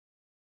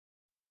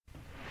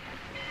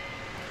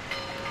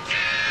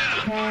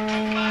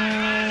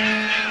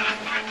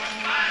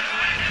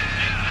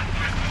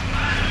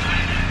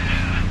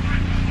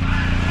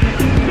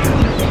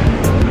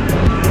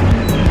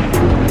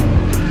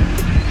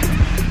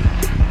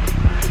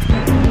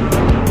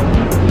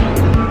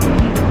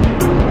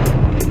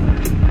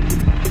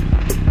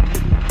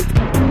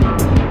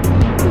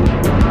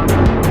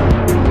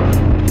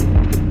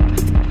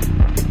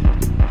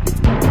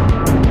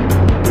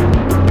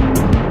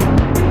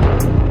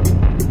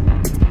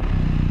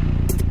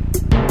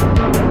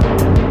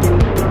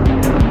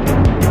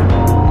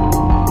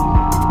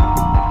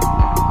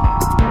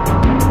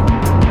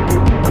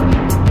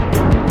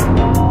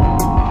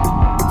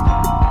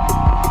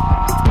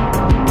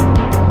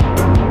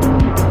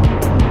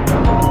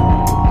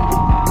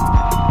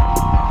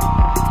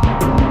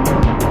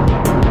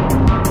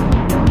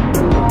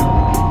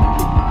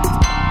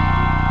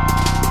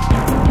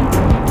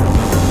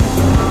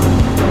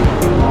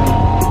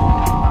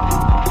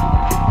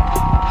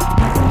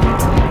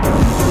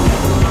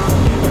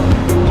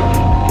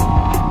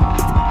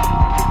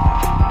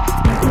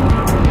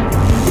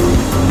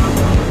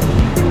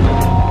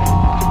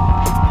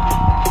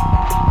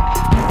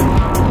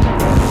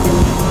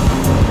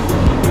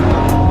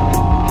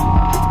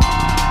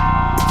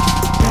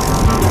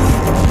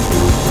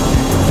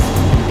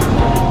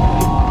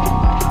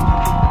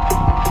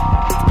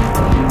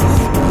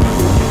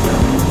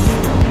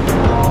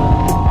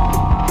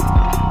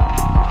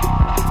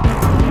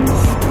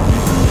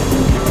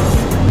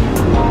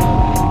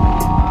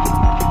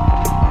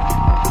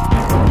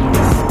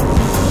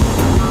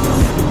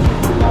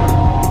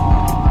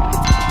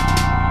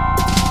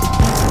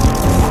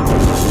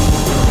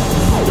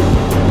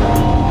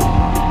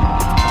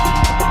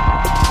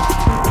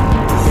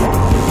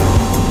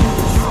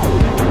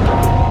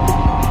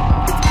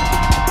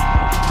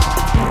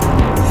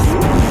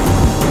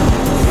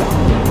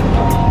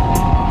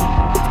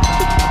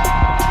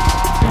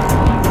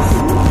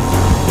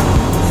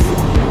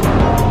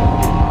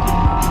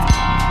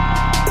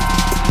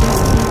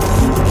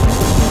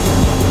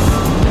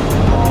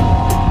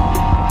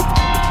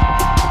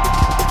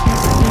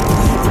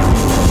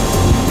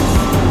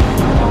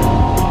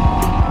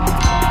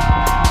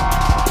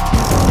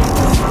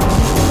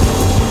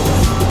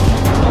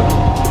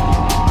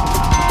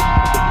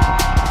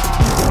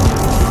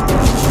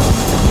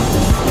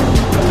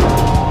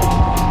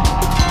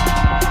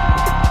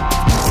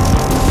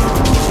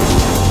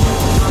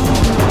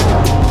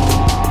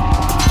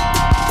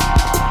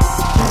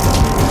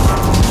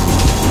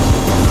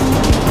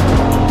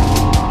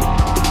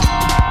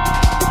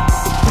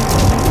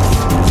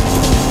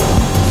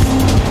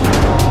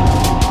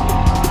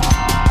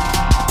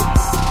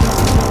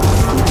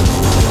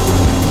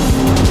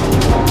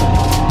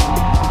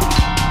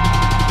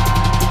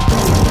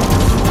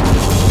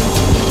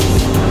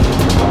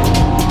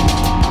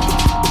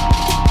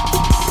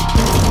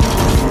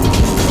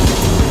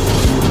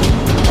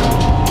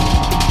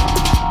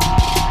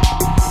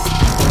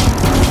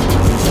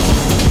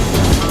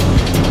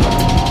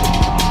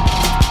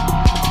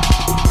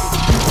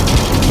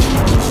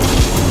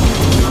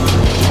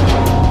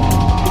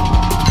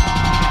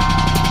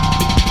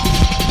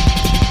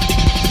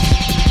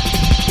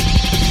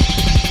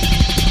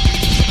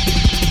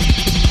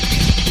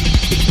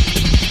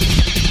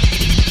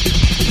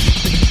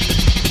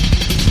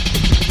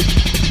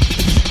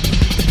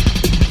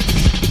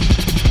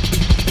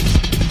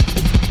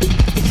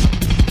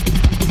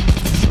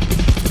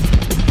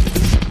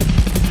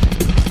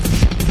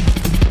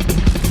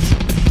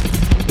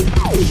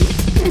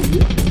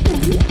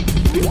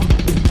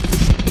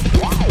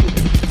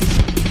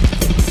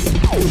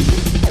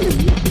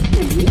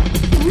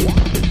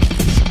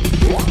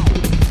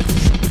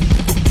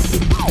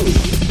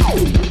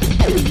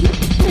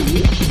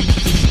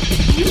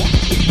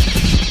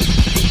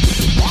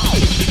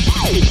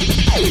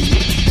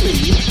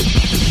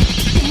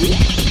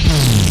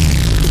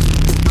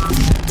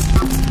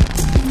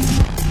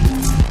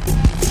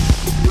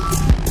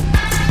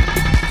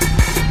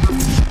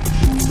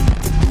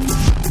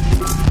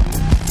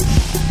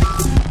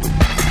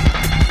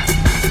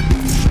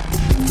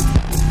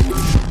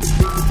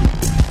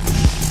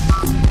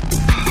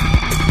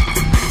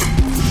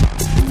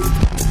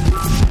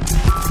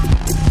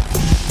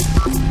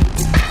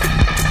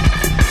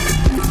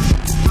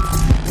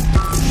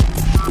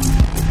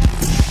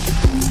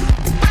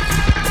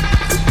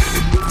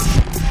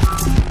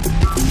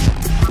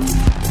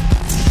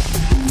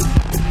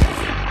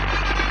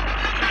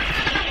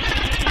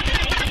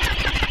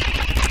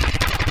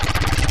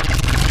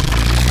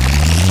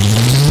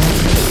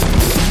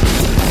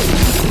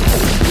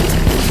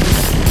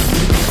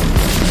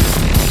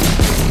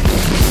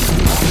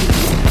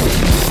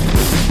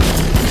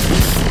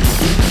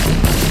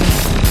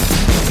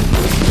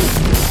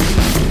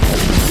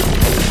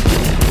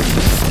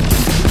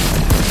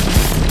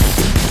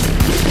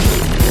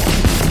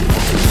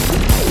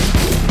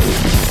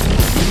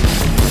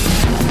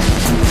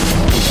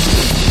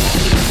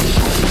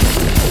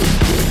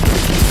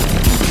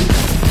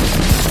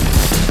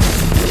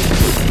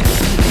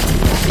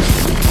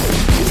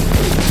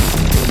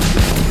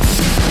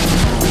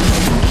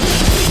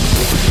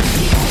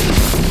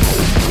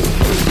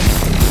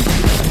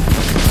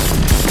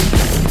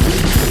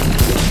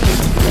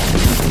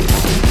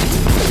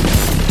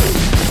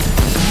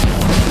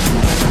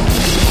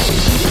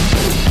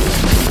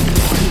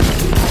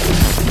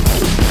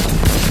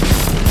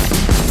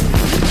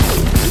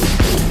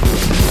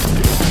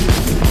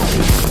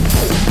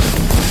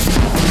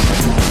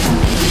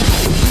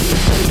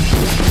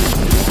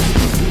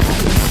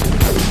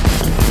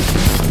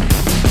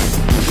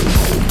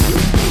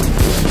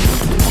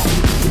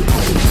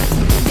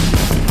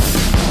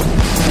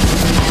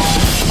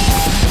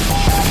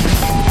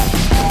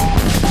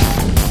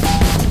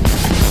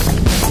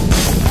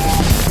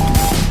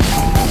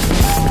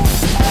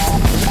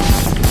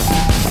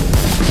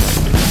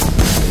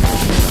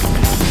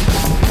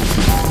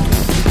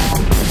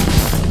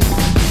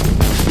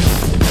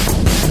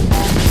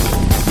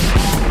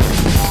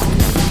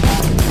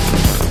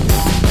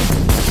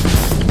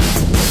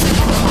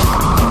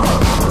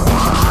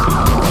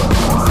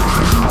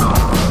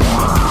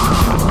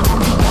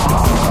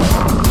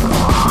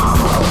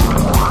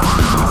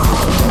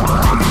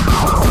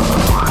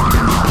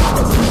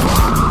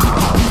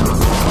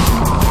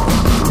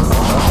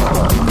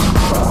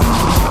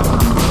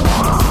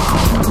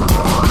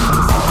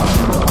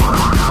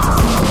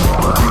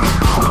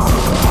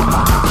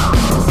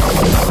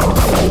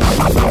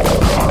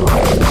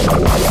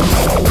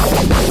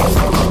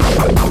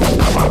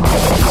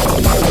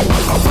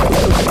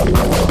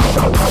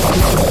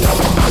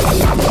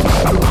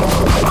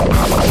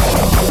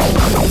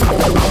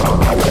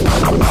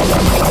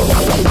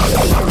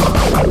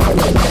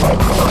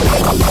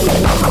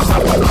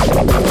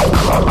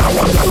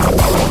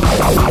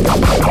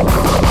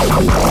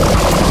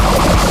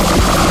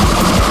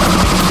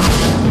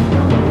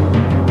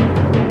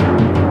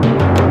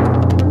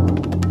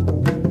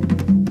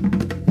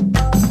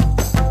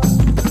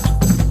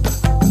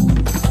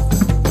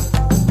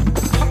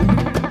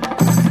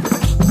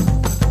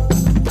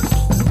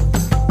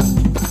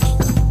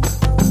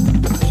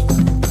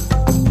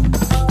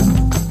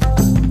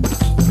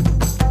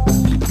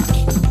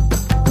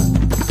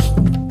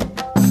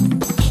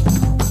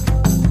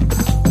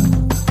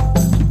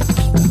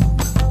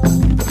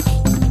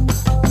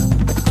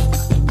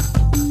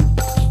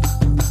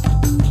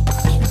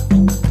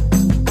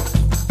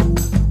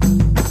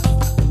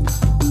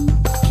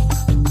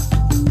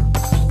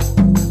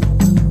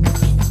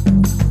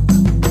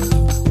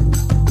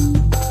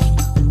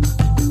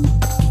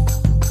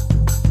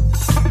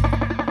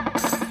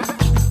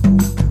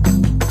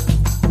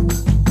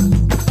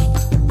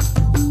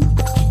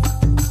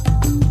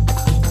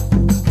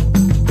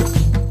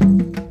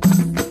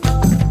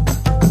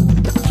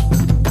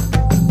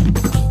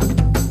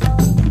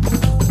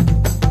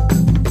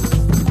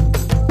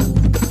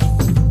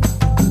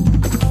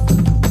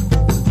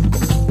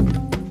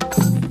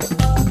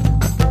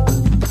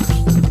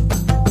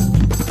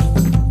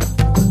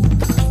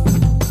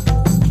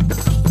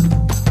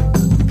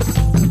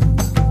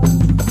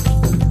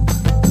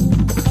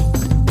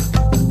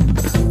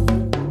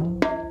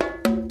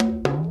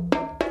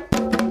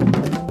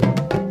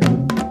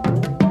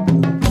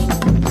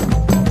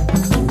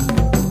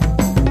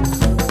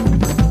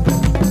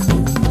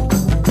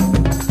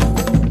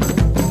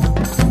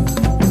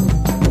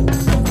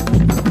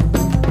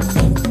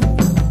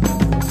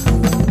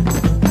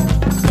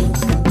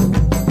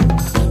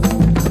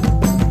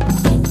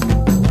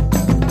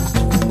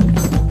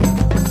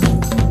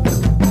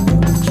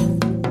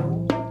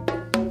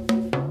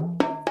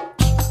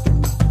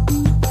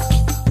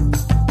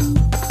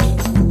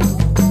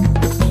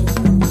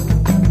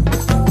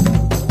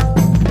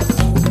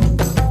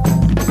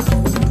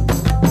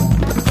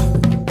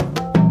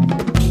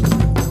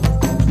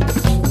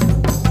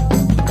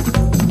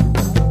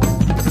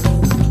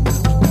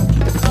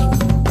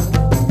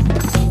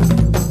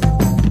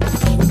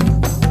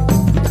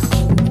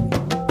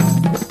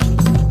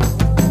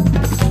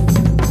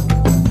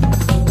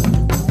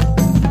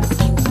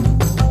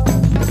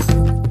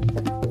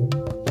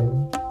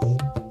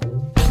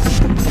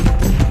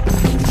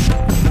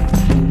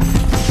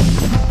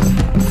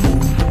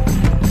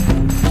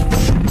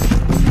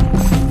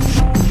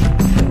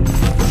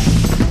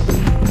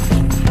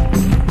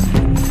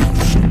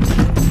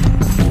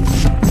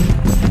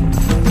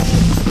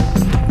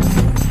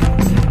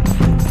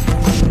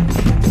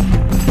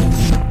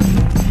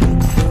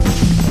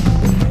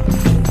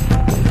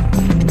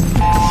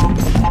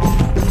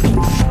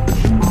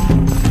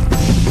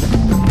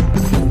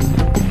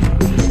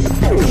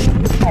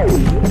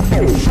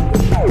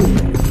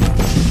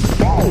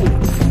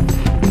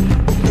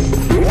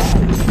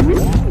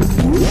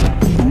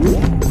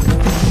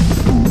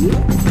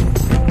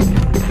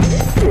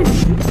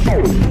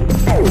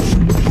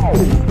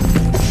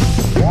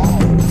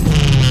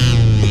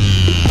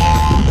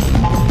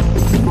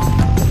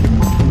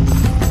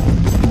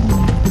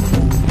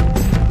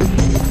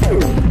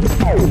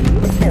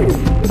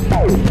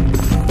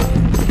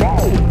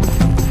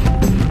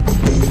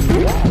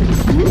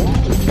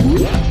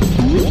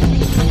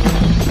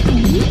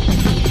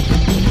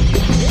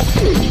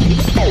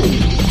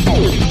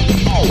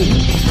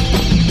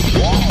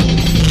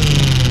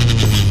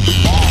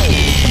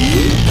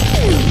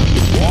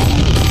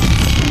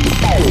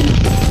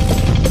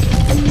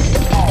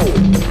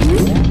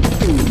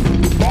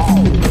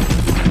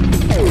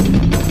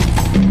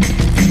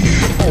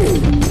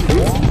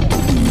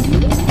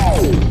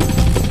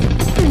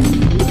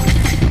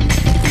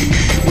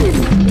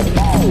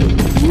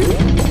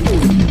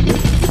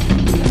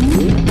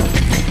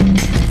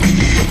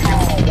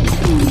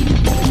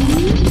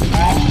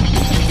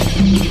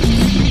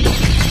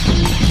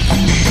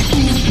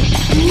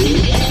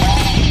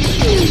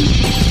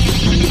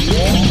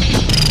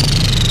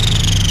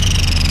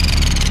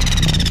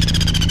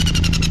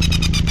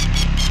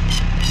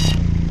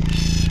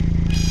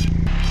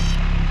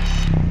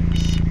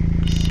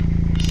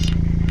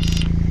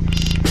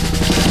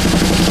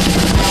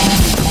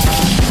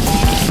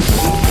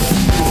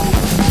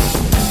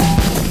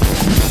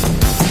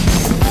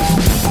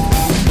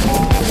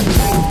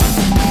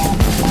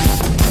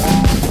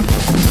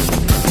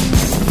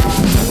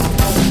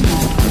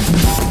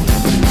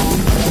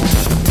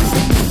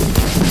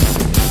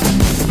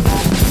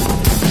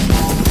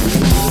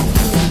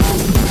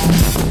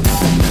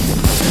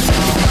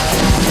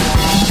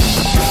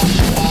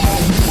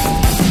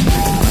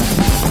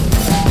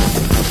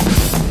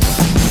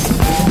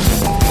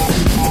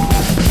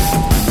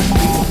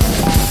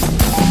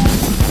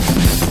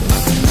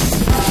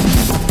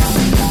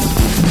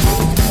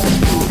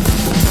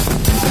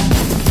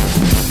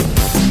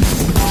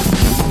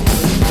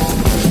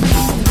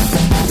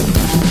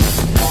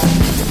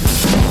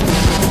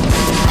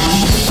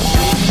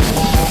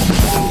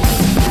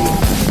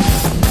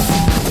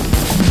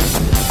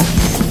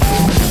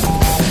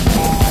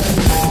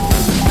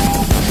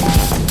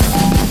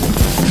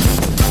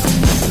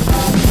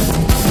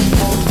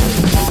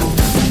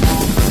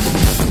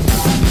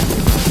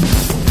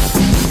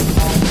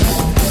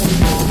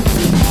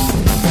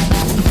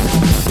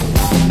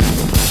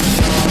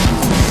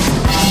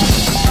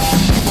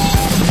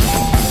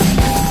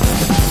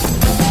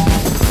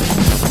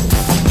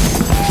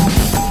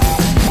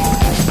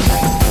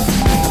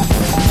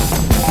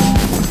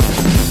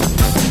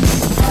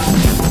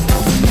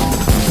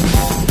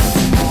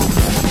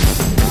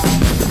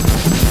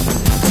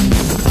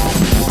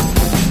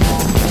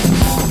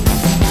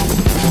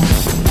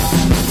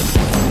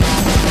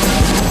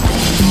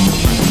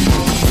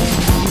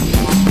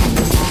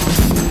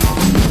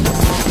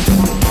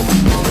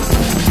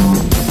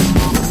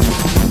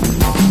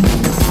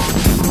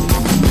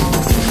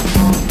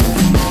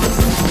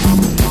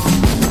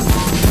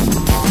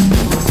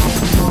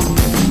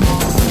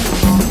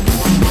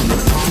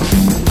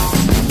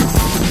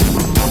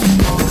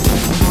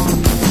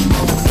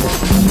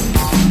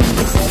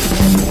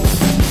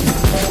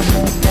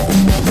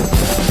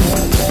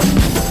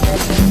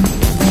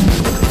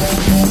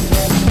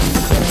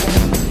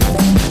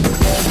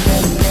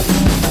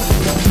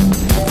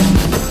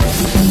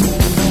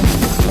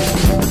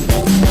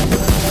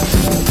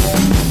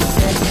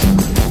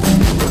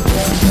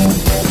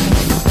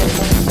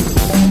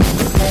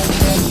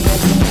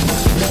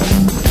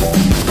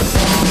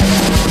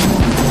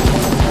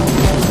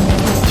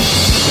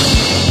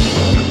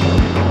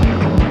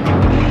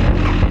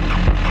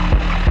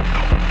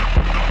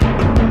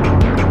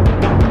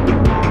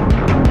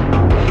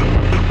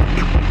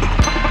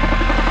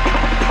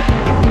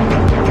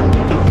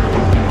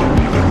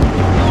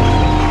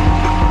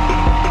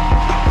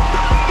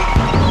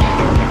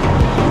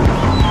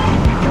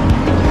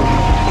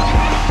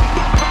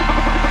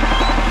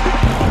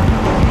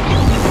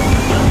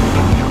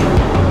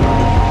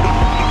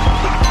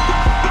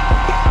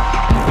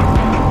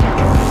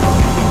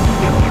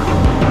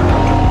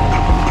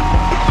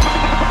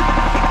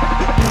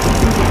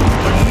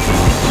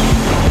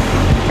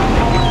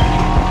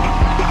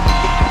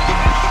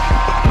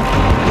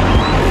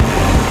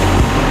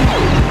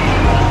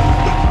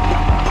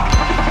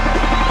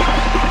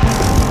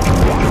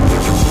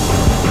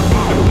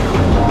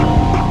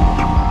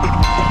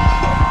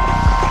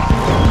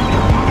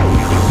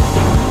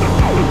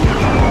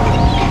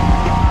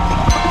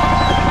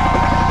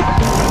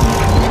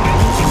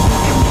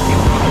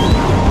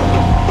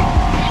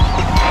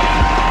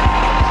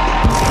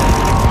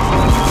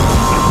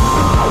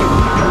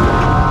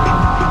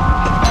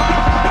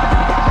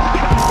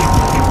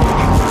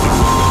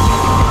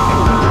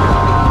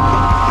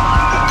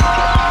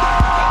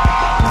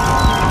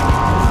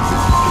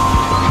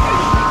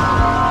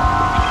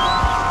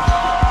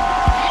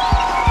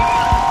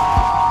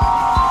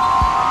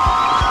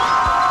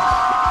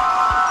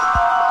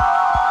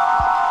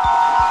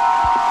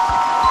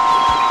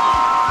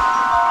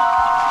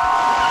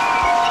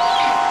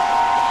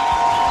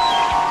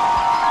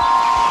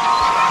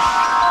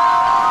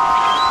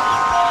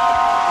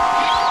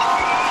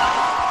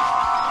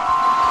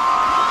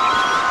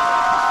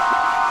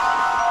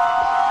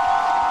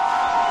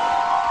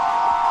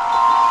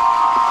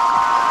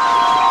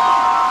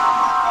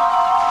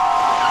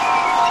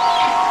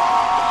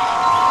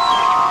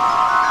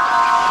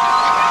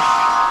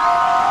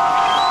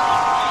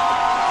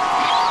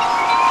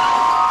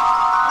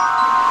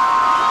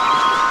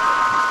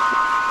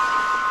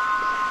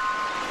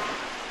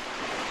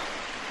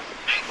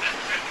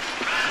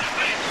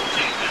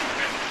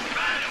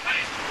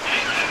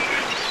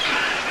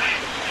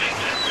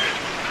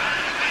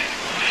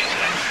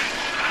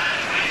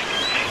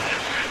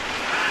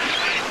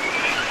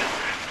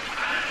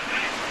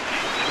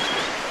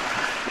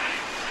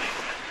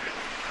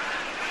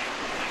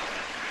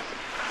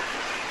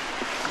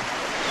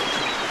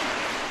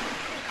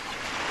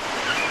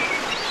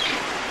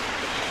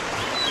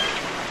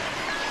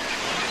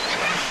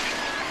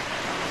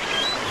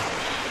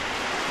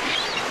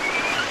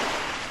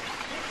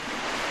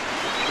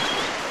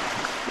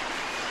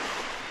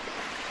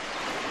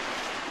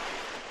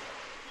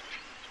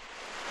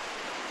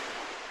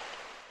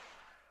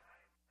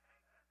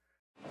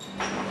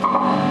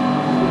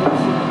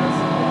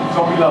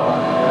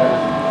 Oh!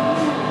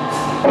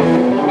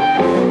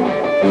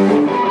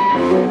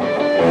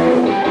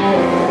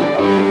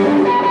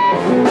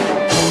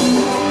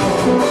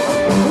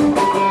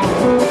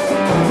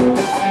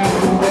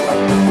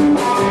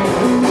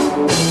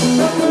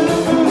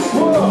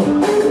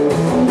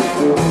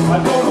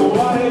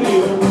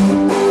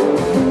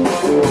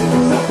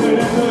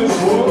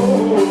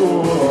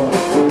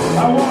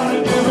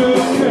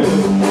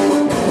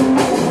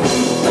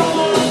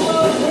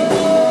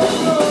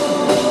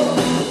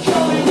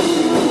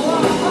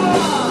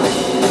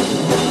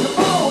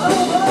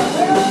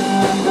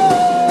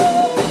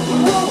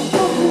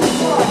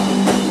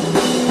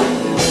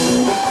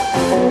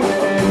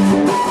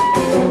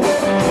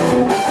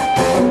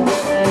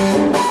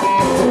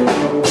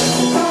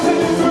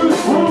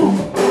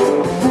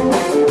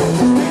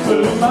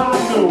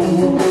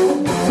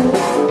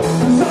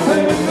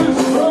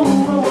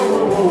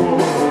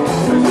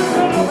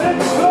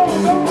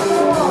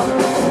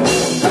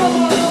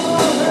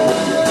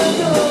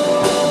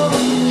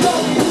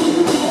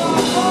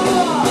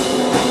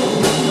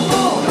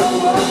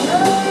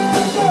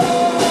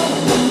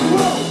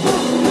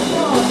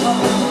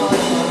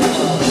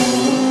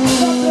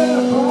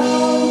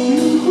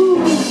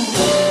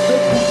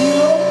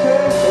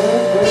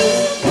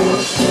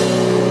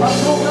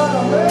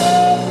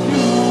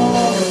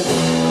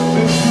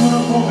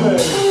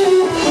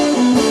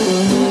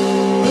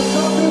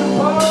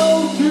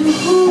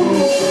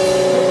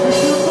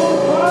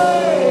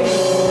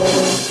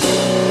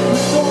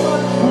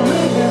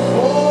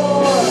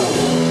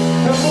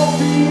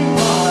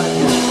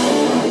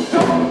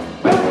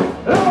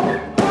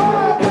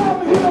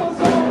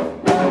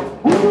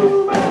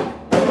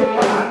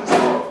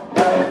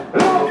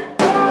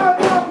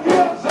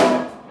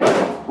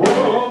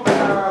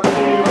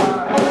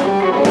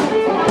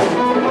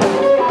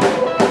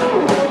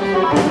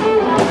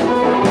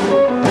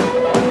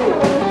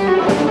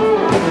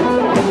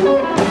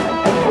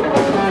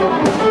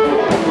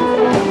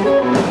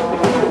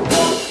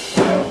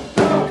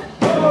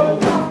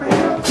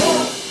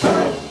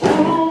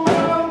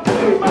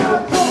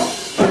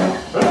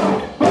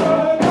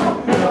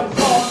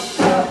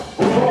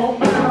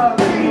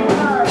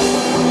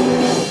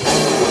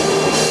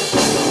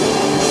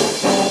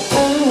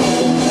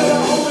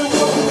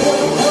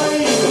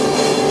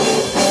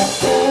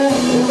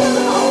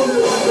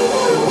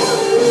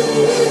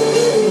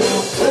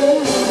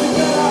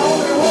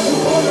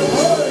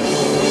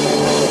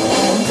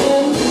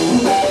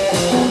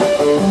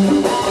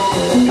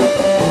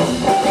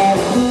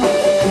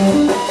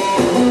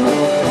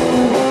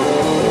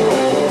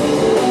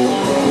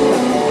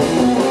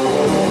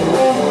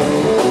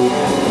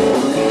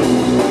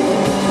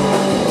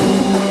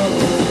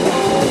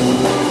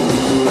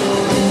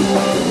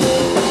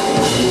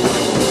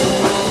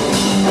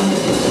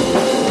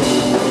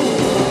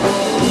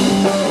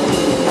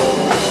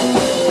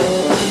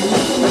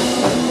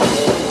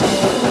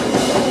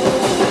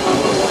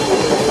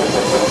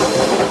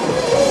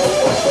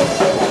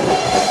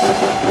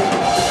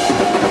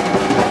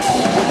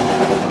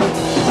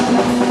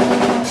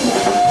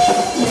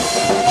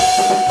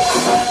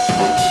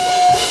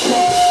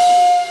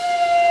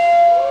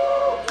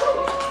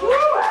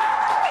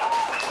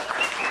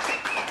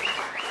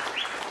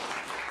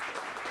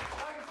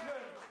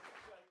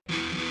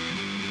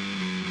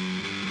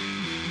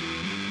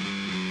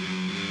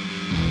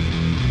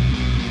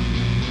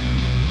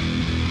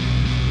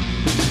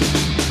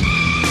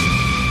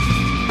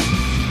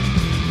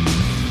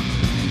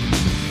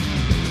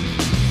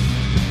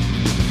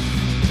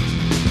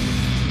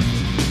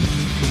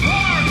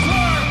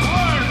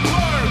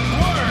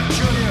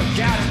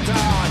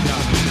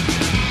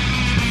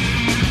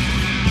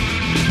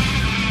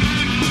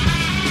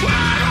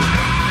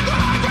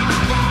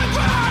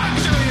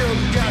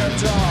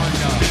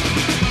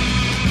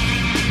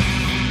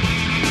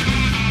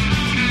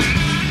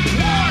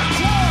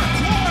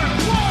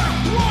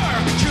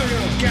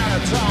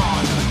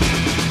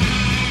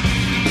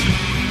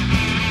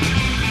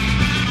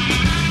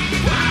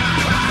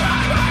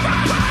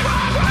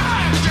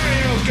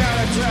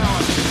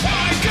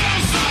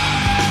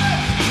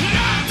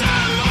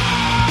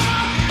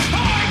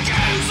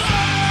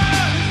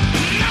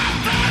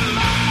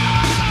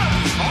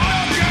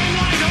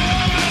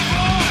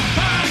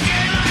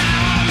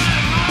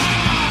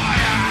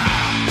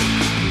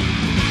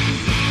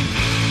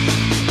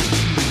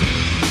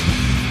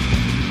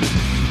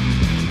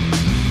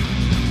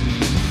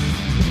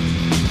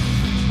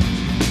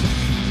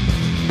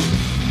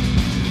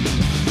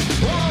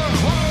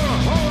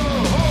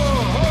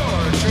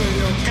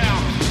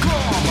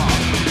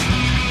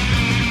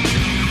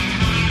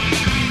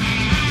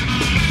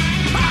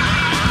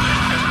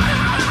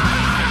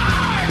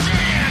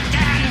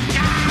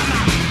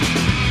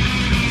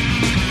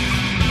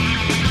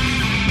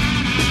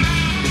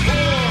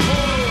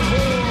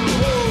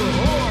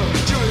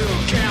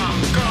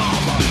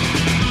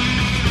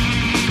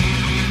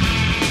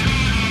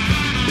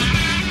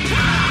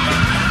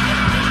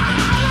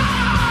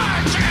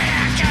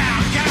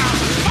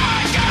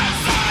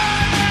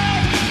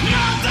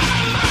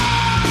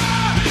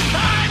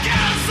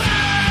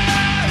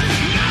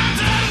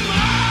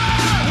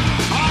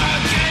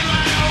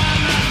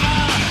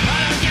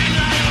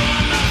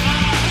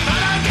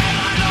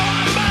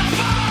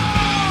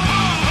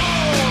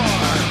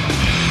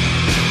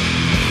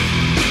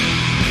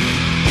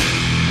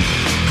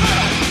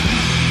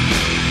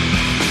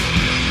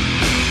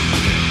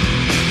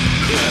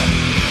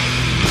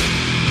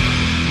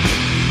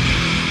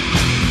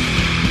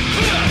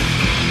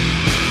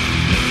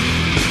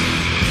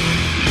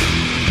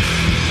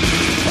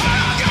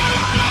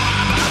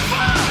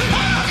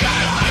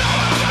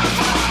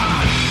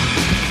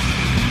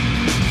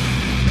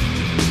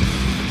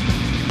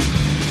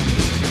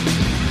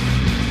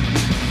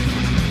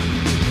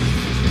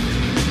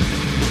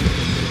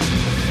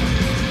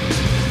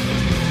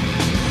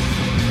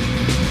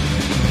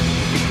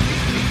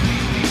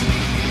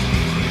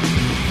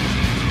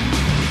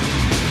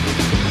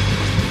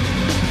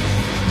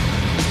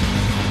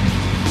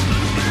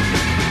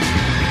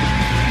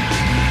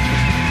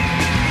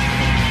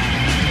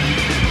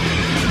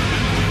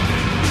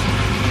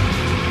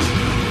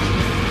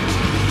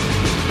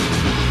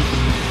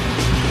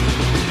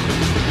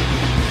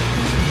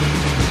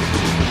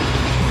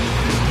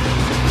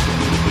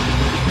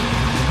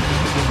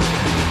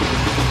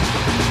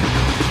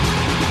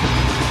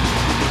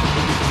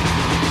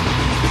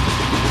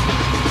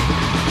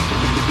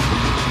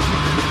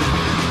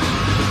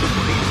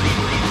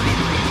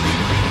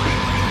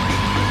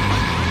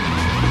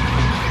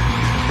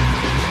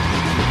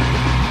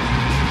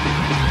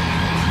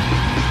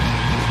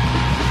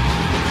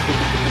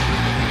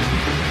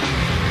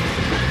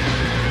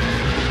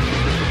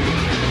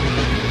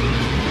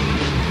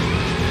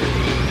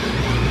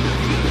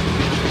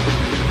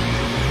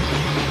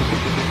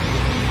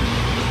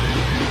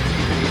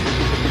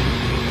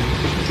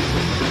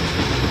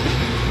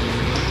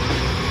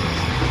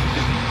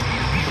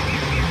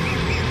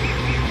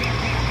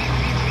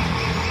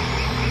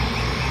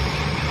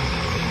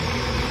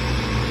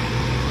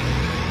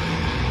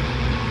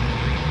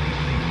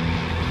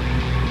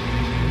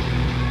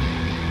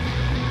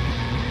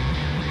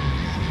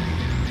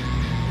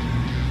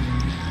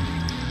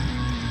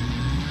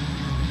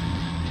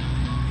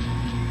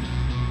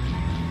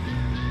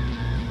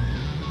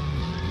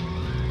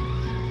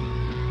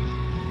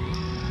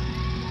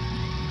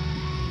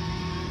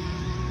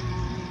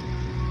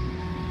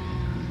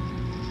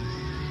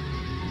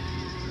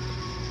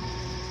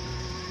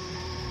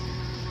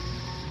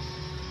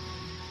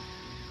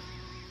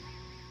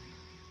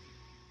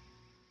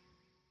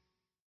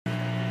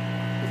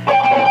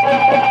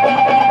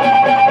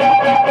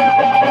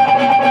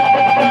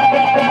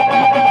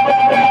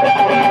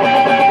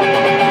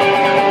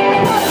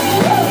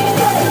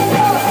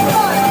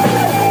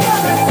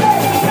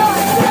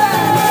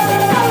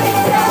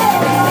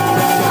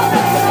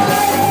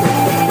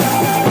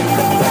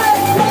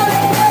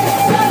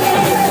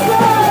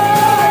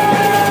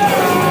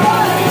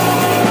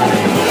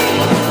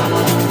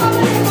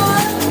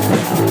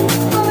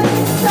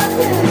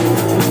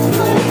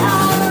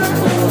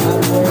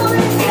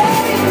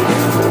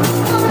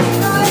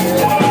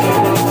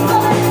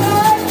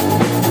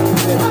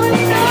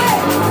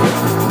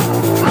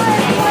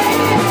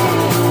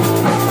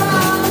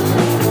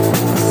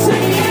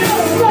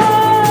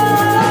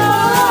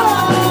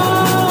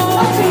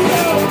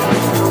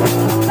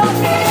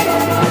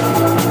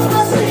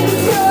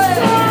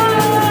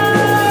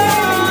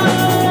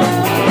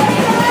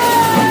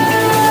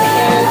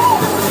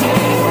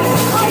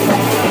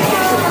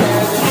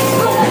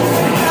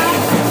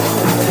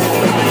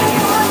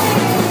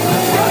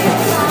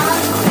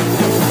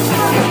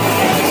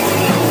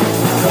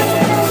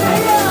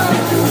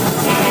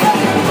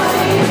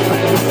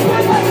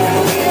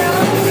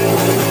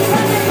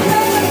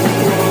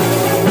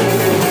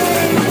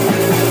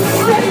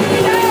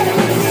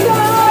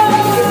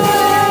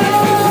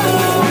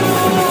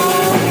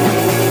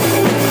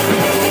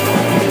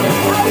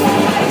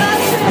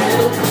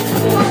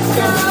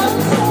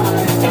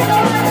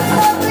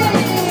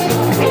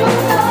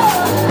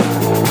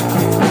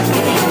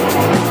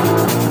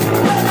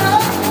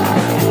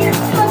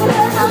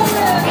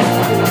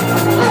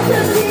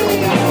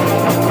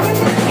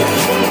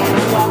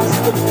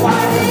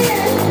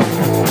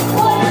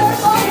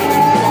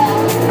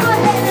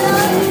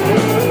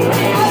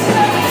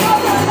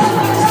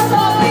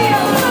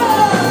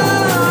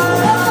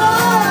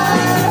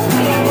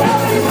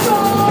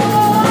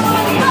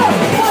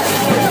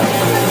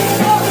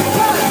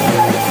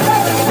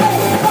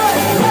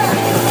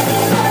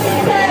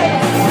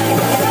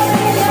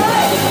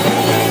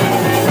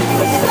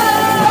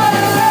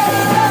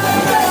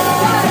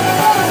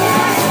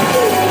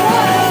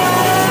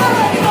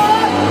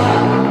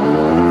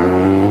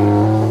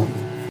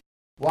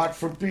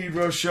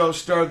 Pedro Show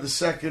started the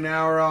second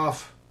hour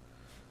off.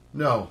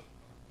 No,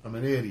 I'm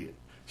an idiot.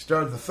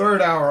 Started the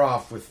third hour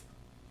off with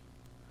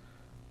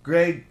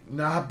Greg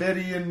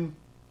Nahabedi and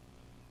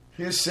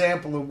his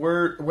sample of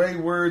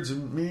waywords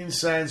and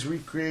meansigns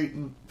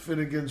recreating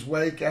Finnegan's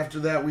Wake. After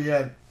that, we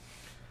had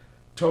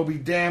Toby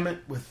Dammit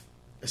with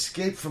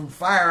Escape from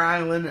Fire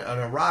Island, an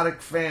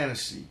erotic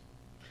fantasy.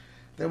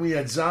 Then we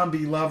had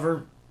Zombie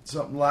Lover,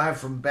 something live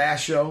from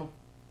bash.o.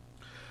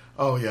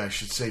 Oh yeah, I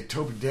should say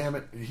Toby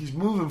Dammit. He's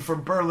moving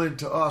from Berlin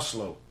to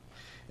Oslo,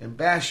 and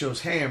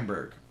bash.o's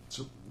Hamburg.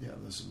 So yeah,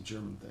 there's some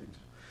German things.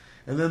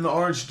 And then the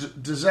Orange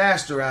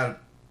Disaster out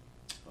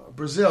of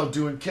Brazil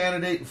doing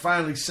Candidate and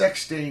finally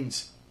Sex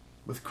Stains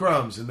with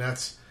Crumbs, and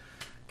that's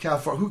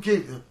California. Who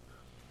gave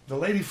the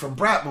lady from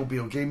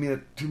Bratmobile gave me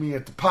it to me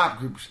at the pop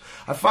groups.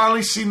 I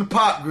finally seen the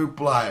pop group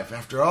live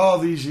after all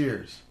these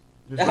years.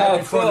 It was right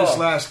before this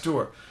last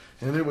tour,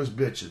 and it was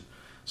bitching.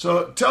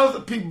 So tell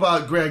the people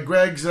about Greg.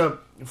 Greg's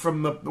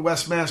from the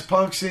West Mass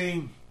punk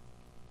scene.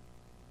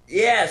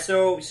 Yeah,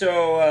 so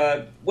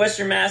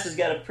Western Mass has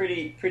got a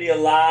pretty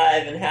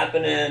alive and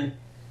happening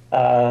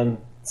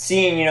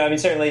scene. You know, I mean,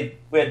 certainly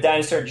we had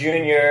Dinosaur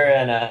Jr.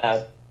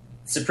 and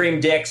Supreme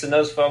Dicks and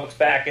those folks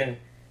back in,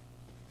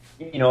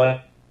 you know,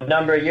 a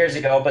number of years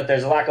ago. But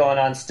there's a lot going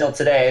on still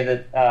today.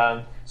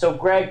 That so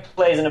Greg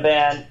plays in a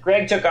band.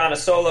 Greg took on a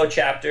solo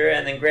chapter,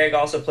 and then Greg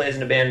also plays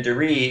in a band,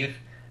 Derive,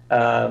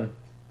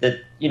 that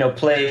you know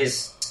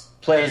plays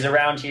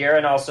around here,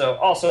 and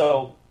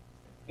also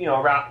you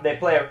know they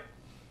play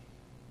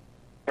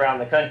around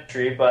the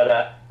country,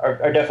 but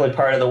are definitely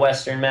part of the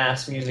Western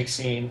Mass music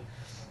scene.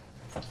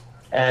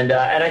 And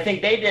I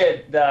think they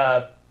did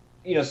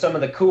you know some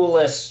of the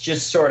coolest,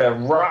 just sort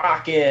of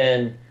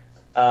rockin',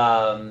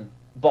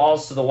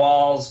 balls to the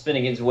walls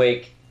Finnegan's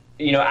Wake.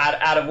 You know,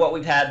 out of what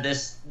we've had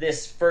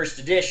this first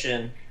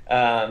edition,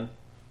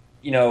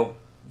 you know,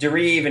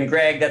 Derive and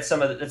Greg. That's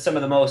some of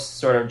the most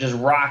sort of just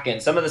rockin'.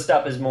 Some of the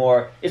stuff is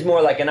more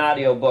like an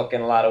audio book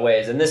in a lot of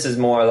ways, and this is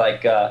more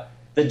like the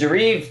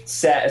Derive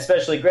set.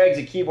 Especially Greg's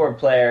a keyboard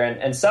player,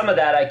 and some of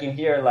that I can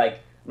hear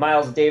like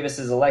Miles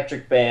Davis's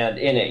Electric Band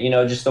in it. You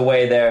know, just the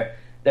way they're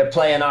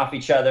playing off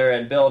each other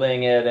and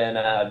building it,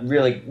 and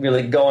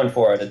really going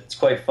for it. It's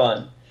quite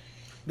fun.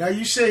 Now,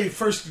 you say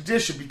first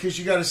edition because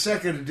you got a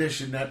second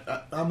edition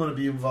that I'm going to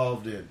be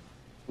involved in.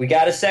 We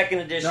got a second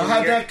edition. Now,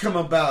 how'd that come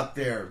about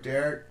there,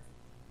 Derek?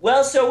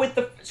 Well, so I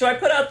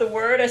put out the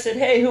word. I said,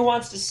 hey, who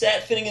wants to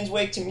set Finnegan's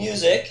Wake to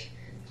music?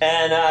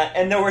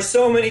 And there were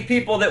so many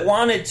people that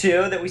wanted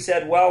to that we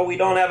said, well, we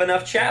don't have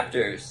enough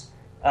chapters.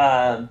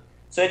 So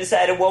I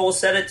decided, well, we'll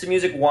set it to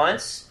music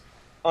once,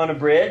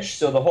 unabridged,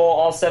 so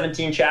all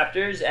 17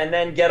 chapters, and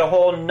then get a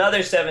whole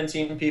another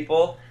 17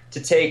 people to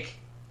take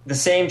the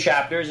same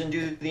chapters and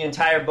do the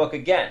entire book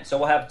again. So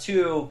we'll have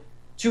two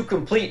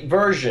complete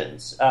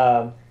versions.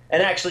 And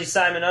actually,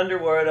 Simon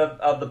Underwood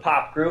of the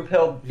pop group,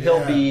 he'll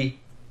be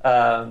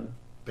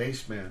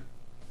bassman.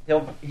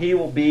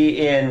 He'll be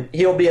in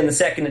the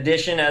second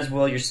edition, as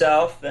will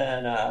yourself,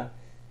 and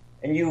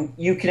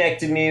you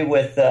connected me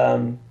with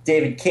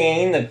David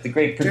Kane, the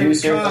great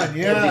producer.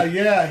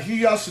 David Kahn,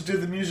 he also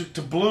did the music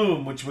to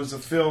Bloom, which was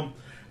an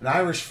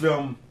Irish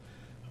film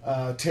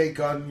take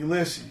on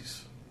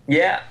Ulysses.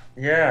 Yeah.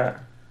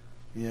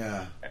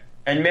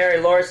 And Mary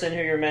Lawson,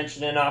 who you're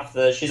mentioning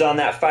she's on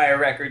that Fire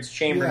Records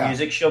chamber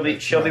music.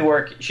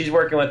 She's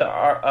working with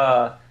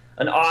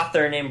an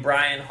author named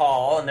Brian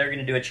Hall, and they're going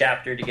to do a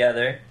chapter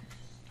together.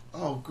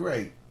 Oh,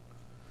 great.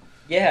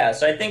 Yeah,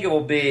 so I think it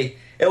will be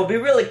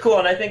really cool,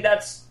 and I think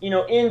that's, you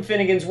know, in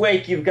Finnegan's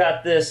Wake you've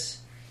got there's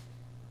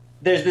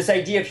this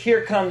idea of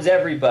here comes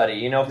everybody,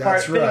 you know.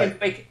 Finnegan's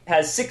Wake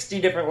has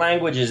 60 different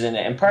languages in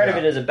it, and part of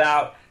it is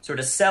about sort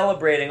of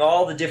celebrating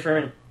all the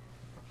different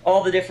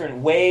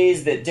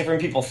ways that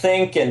different people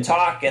think and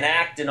talk and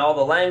act in all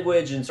the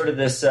language, and sort of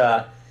this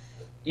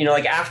you know,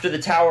 like after the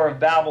Tower of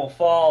Babel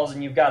falls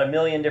and you've got a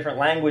million different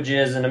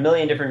languages and a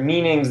million different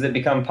meanings that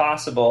become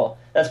possible.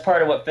 That's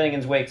part of what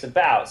Finnegan's Wake's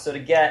about. So to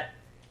get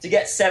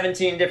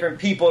 17 different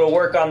people to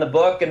work on the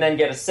book and then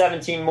get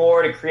 17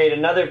 more to create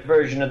another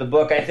version of the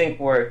book, I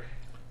think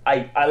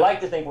I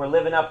like to think we're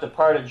living up to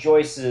part of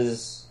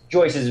Joyce's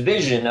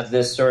vision of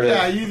this sort of...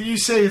 Yeah, you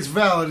say it's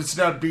valid. It's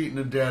not beating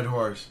a dead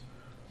horse.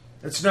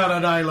 It's not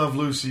an I Love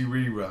Lucy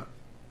rerun.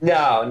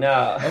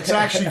 No. It's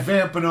actually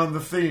vamping on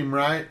the theme,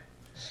 right?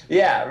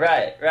 Yeah,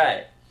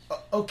 right.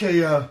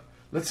 Okay,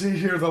 let's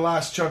hear the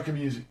last chunk of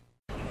music.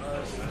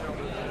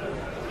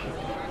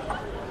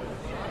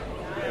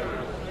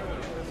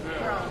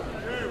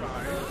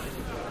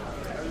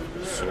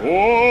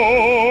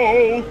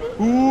 So,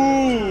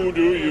 who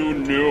do you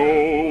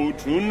know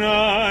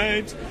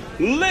tonight?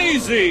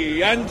 Ladies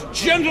and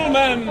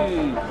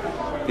gentlemen!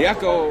 The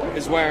echo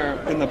is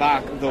where in the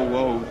back of the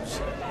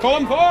woods. Call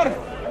him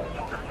for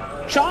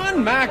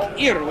Sean Mac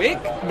Earwick,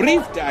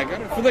 brief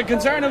dagger for the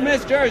concern of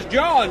Mr.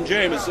 John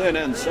Jameson,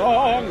 and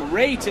song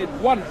rated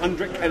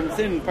 100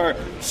 kenthin per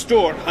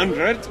store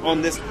 100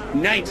 on this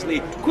nightly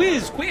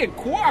quiz quig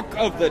quack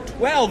of the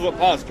 12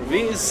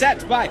 apostrophes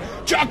set by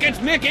Jocket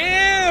Mick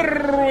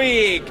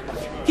Earwick.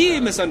 he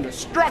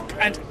misunderstruck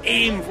and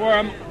aimed for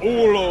him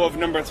Olo of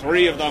number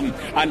 3 of them,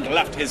 and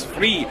left his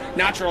free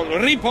natural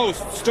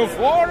reposts to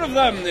 4 of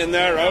them in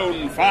their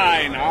own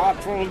fine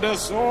artful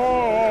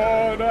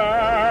disorder.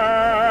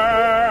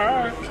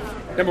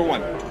 Number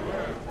 1.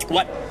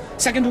 What?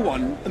 2nd to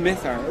 1,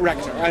 Mither,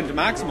 Rector, and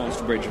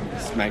maximost bridge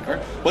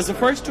maker, was the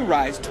first to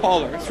rise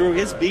taller through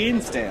his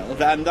beanstale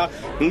than the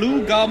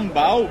blue gum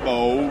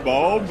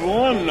baobab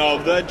one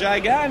of the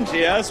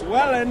giganteous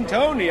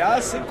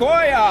Wellingtonia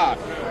sequoia.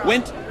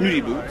 Went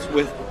nudie boots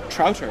with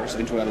trousers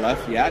into a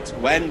Lafayette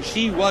when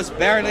she was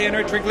barely in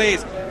her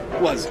tricklies.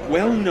 Was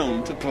well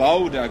known to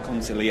cloud a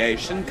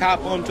conciliation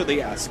cap onto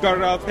the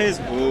esker of his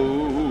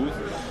booth.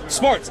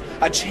 Sports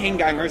a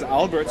chain-ganger's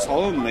Albert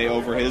solemnly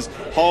over his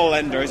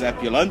Hollander's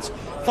epulence,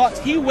 thought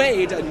he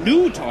weighed a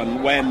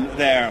Newton when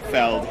there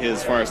felled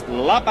his first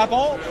lap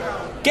apple,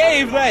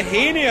 gave the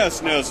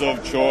heinousness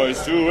of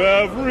choice to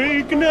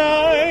every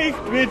knight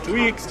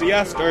betwixt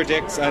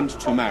yesterdicks and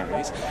to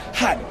marries,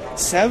 had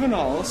 7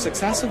 all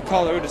successive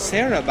coloured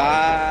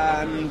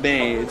Serbian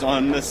maids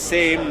on the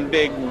same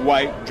big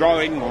white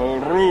drawing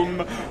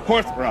room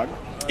hearthrug,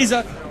 is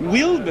a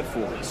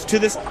Wilberforce to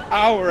this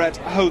hour at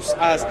house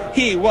as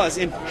he was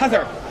in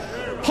Heather,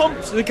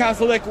 pumped the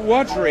Catholic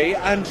watery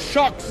and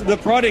shocked the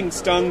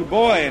prodding-stung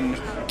Boyne,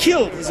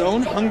 killed his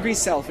own hungry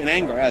self in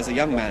anger as a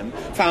young man,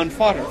 found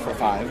fodder for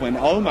 5 when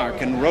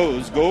Allmark and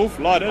Rose go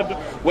flooded,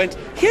 went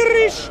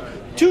Hirish,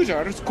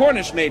 tutors,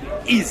 Cornish made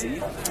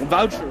easy,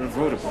 voucher of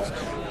rotables,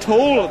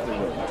 toll of the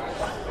road,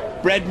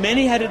 bred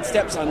many-headed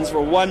stepsons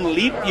for 1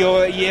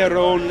 leap-year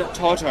own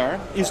totter,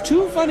 is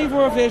too funny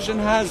for a fish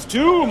and has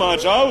too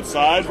much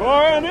outside for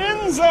an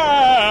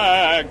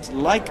insect.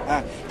 Like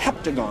a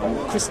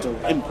heptagon, crystal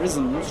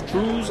imprisons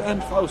trues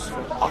and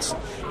phosphorus,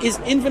 is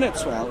infinite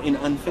swell in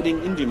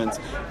unfitting induments.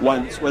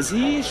 Once was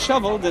he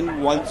shovelled,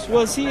 and once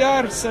was he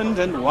arsoned,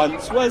 and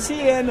once was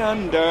he in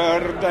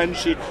undered, and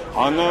she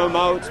hung him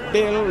out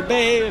Bill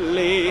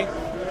Bailey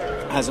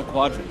as a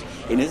quadrant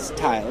in his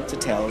tile to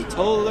tell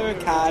Toller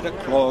cad a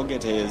clog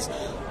it is,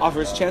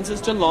 offers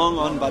chances to long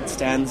on but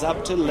stands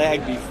up to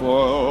leg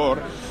before,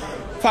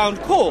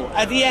 found coal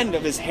at the end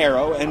of his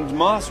harrow and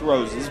moss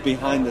roses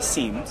behind the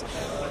seams,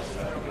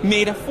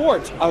 made a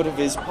fort out of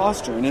his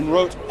postern and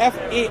wrote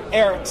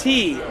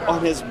F-A-R-T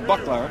on his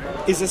buckler,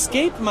 is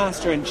escaped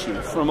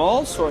master-in-chief from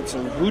all sorts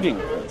of hooting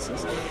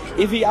places.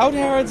 If he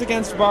out-herods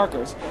against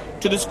barkers,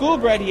 to the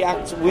schoolbred he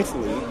acts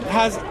wittily,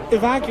 has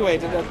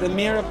evacuated at the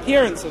mere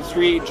appearance of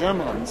 3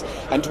 Germans,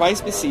 and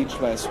twice besieged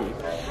by a sweep.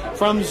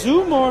 From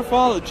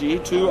zoomorphology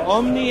to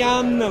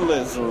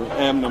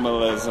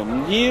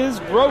omnianimalism, he is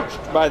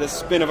broached by the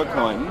spin of a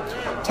coin,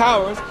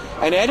 towers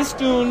an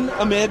Eddystone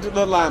amid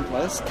the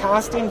lampless,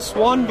 casting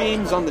swan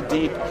beams on the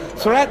deep,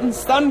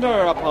 threatens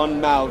thunder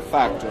upon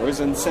malefactors,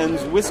 and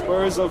sends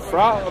whispers of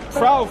frows.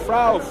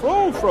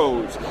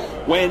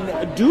 When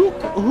Duke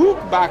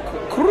Hookback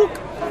Crook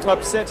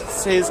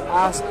upsets his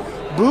ass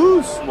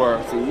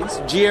Boosworthies,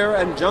 jeer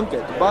and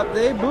junket, but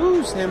they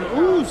booze him,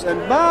 ooze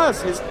and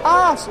buzz his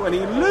ass when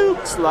he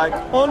looks like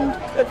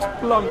Hunket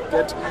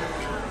Plunket.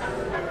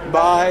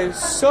 By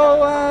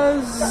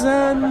soas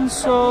and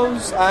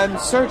so's, and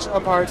search a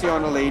party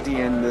on a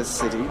lady in this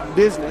city.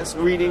 Business,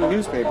 reading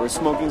newspapers,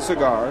 smoking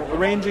cigar,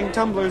 arranging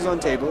tumblers on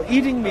table,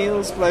 eating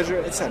meals, pleasure,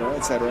 etc.,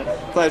 etc.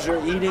 Pleasure,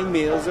 eating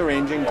meals,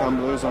 arranging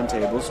tumblers on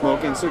table,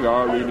 smoking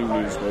cigar, reading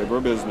newspaper,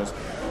 business.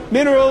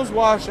 Minerals,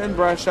 wash and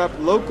brush up,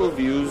 local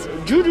views,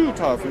 juju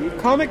toffee,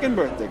 comic and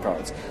birthday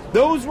cards.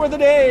 Those were the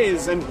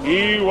days, and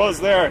he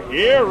was their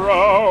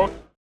hero.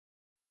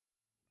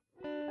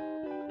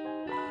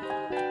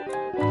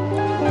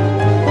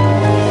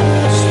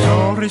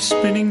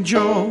 Spinning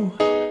Joe,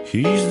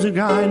 he's the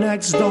guy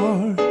next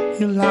door.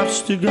 He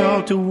loves to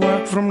go to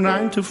work from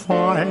 9 to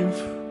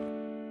 5.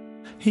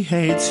 He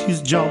hates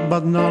his job,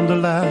 but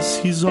nonetheless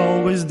he's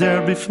always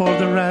there before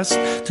the rest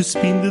to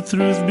spin the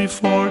truth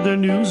before the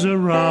news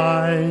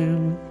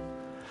arrive.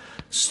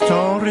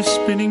 Story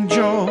spinning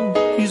Joe,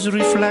 his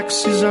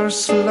reflexes are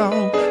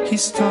slow,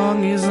 his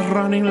tongue is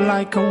running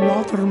like a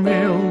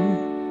watermill.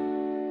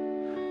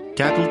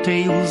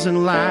 Tattletales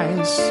and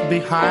lies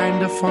behind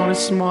the funny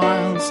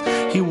smiles.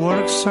 He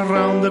works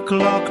around the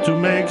clock to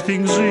make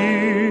things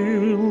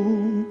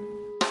real.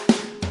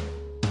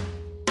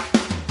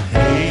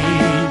 Hey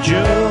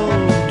Joe,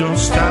 don't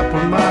step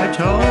on my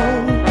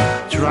toe.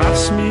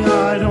 Trust me,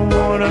 I don't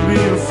wanna be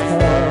a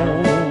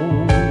fool.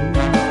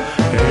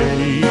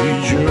 Hey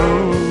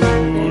Joe,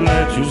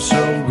 let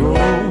yourself go.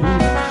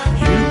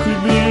 You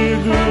could be a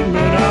good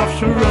man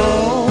after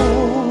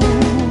all.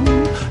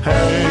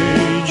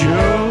 Hey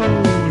Joe,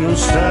 don't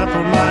step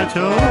on my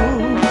toe.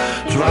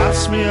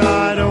 Trust me,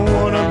 I don't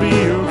wanna be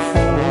your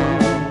fool.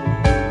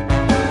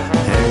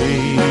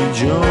 Hey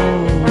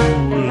Joe,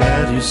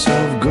 let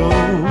yourself go.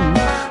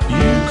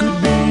 You could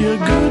be a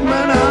good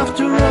man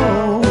after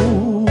all.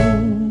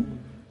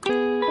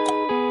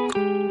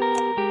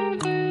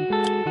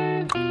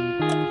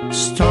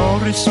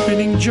 Story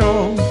spinning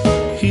Joe,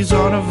 he's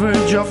on the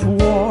verge of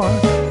war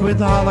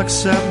with all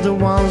except the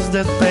ones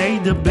that pay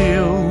the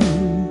bill.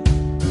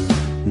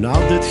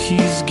 Not that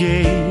he's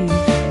gay,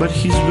 but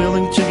he's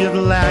willing to get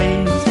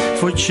laid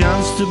for a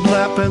chance to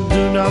blab and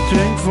do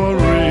nothing for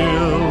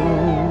real.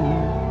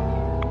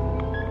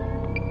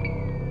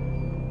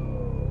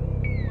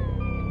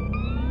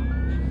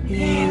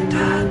 In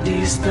the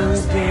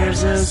distance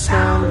there's a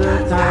sound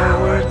that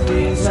our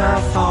things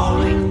are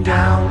falling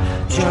down.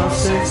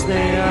 Just as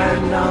they are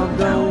not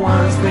the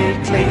ones they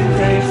claim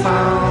they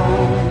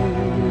found.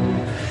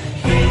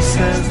 He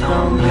says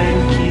don't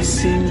blame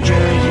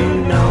Kissinger, you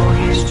know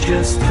he's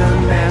just a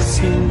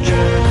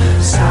messenger.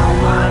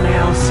 Someone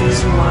else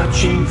is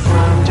watching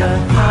from the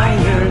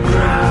higher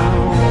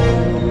ground.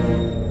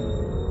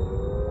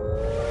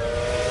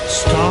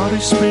 Star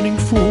is spinning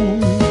fool,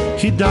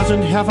 he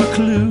doesn't have a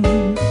clue.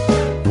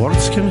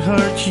 Words can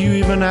hurt you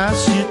even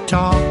as you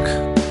talk.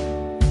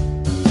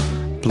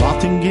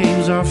 Plotting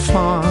games are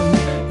fun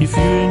if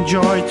you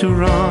enjoy to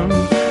run.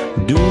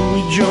 Do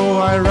it, Joe,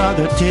 I'd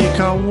rather take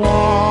a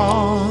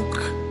walk.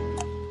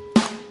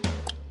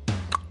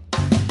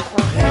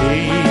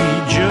 Hey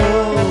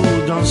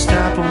Joe, don't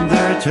step on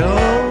their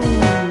toe.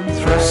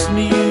 Trust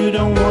me, you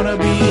don't wanna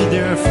be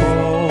their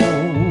foe.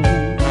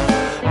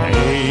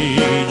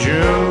 Hey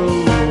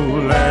Joe,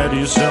 let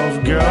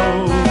yourself go.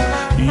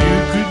 You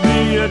could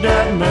be a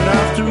dead man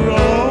after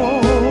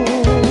all.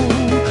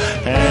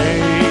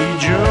 Hey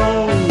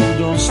Joe,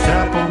 don't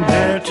step on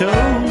their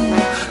toe.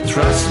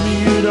 Trust me,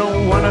 you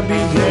don't wanna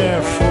be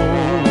their foe.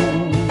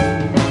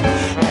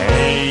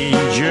 Hey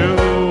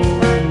Joe,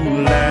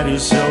 let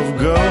yourself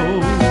go.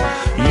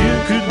 You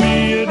could be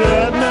a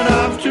dead man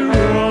after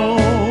all.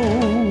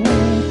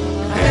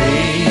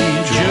 Hey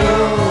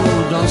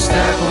Joe, don't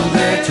step on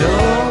their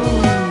toe.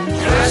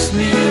 Trust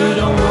me, you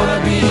don't wanna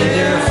be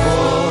their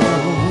foe.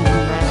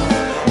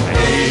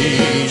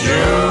 Hey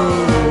Joe,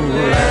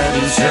 let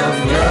yourself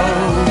go.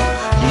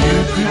 You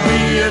could be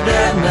a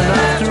dead man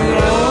after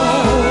all.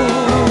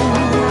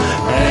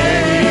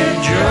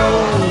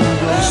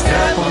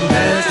 Step on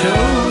their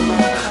toe.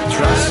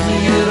 Trust me,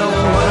 you don't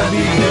wanna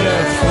be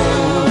their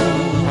foe.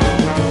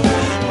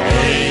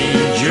 Hey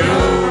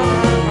Joe,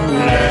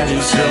 let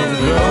yourself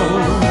go.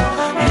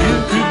 You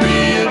could be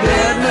a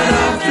dead man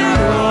after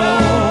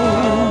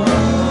all.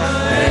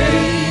 Hey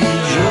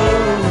Joe,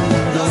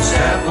 don't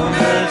step on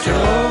their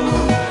toe.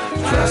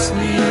 Trust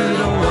me, you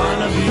don't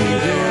wanna be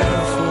their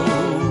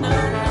foe.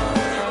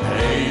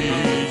 Hey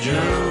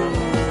Joe,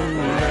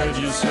 let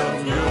yourself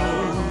go.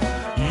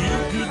 You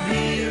could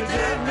be a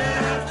dead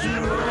man after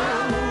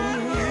all.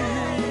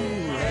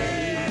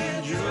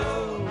 Hey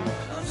Joe,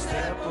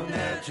 step on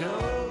that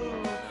toe.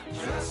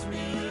 Trust me,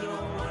 you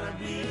don't wanna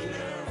be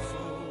their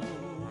foe.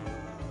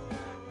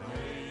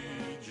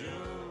 Hey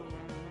Joe,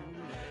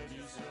 let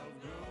yourself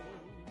go.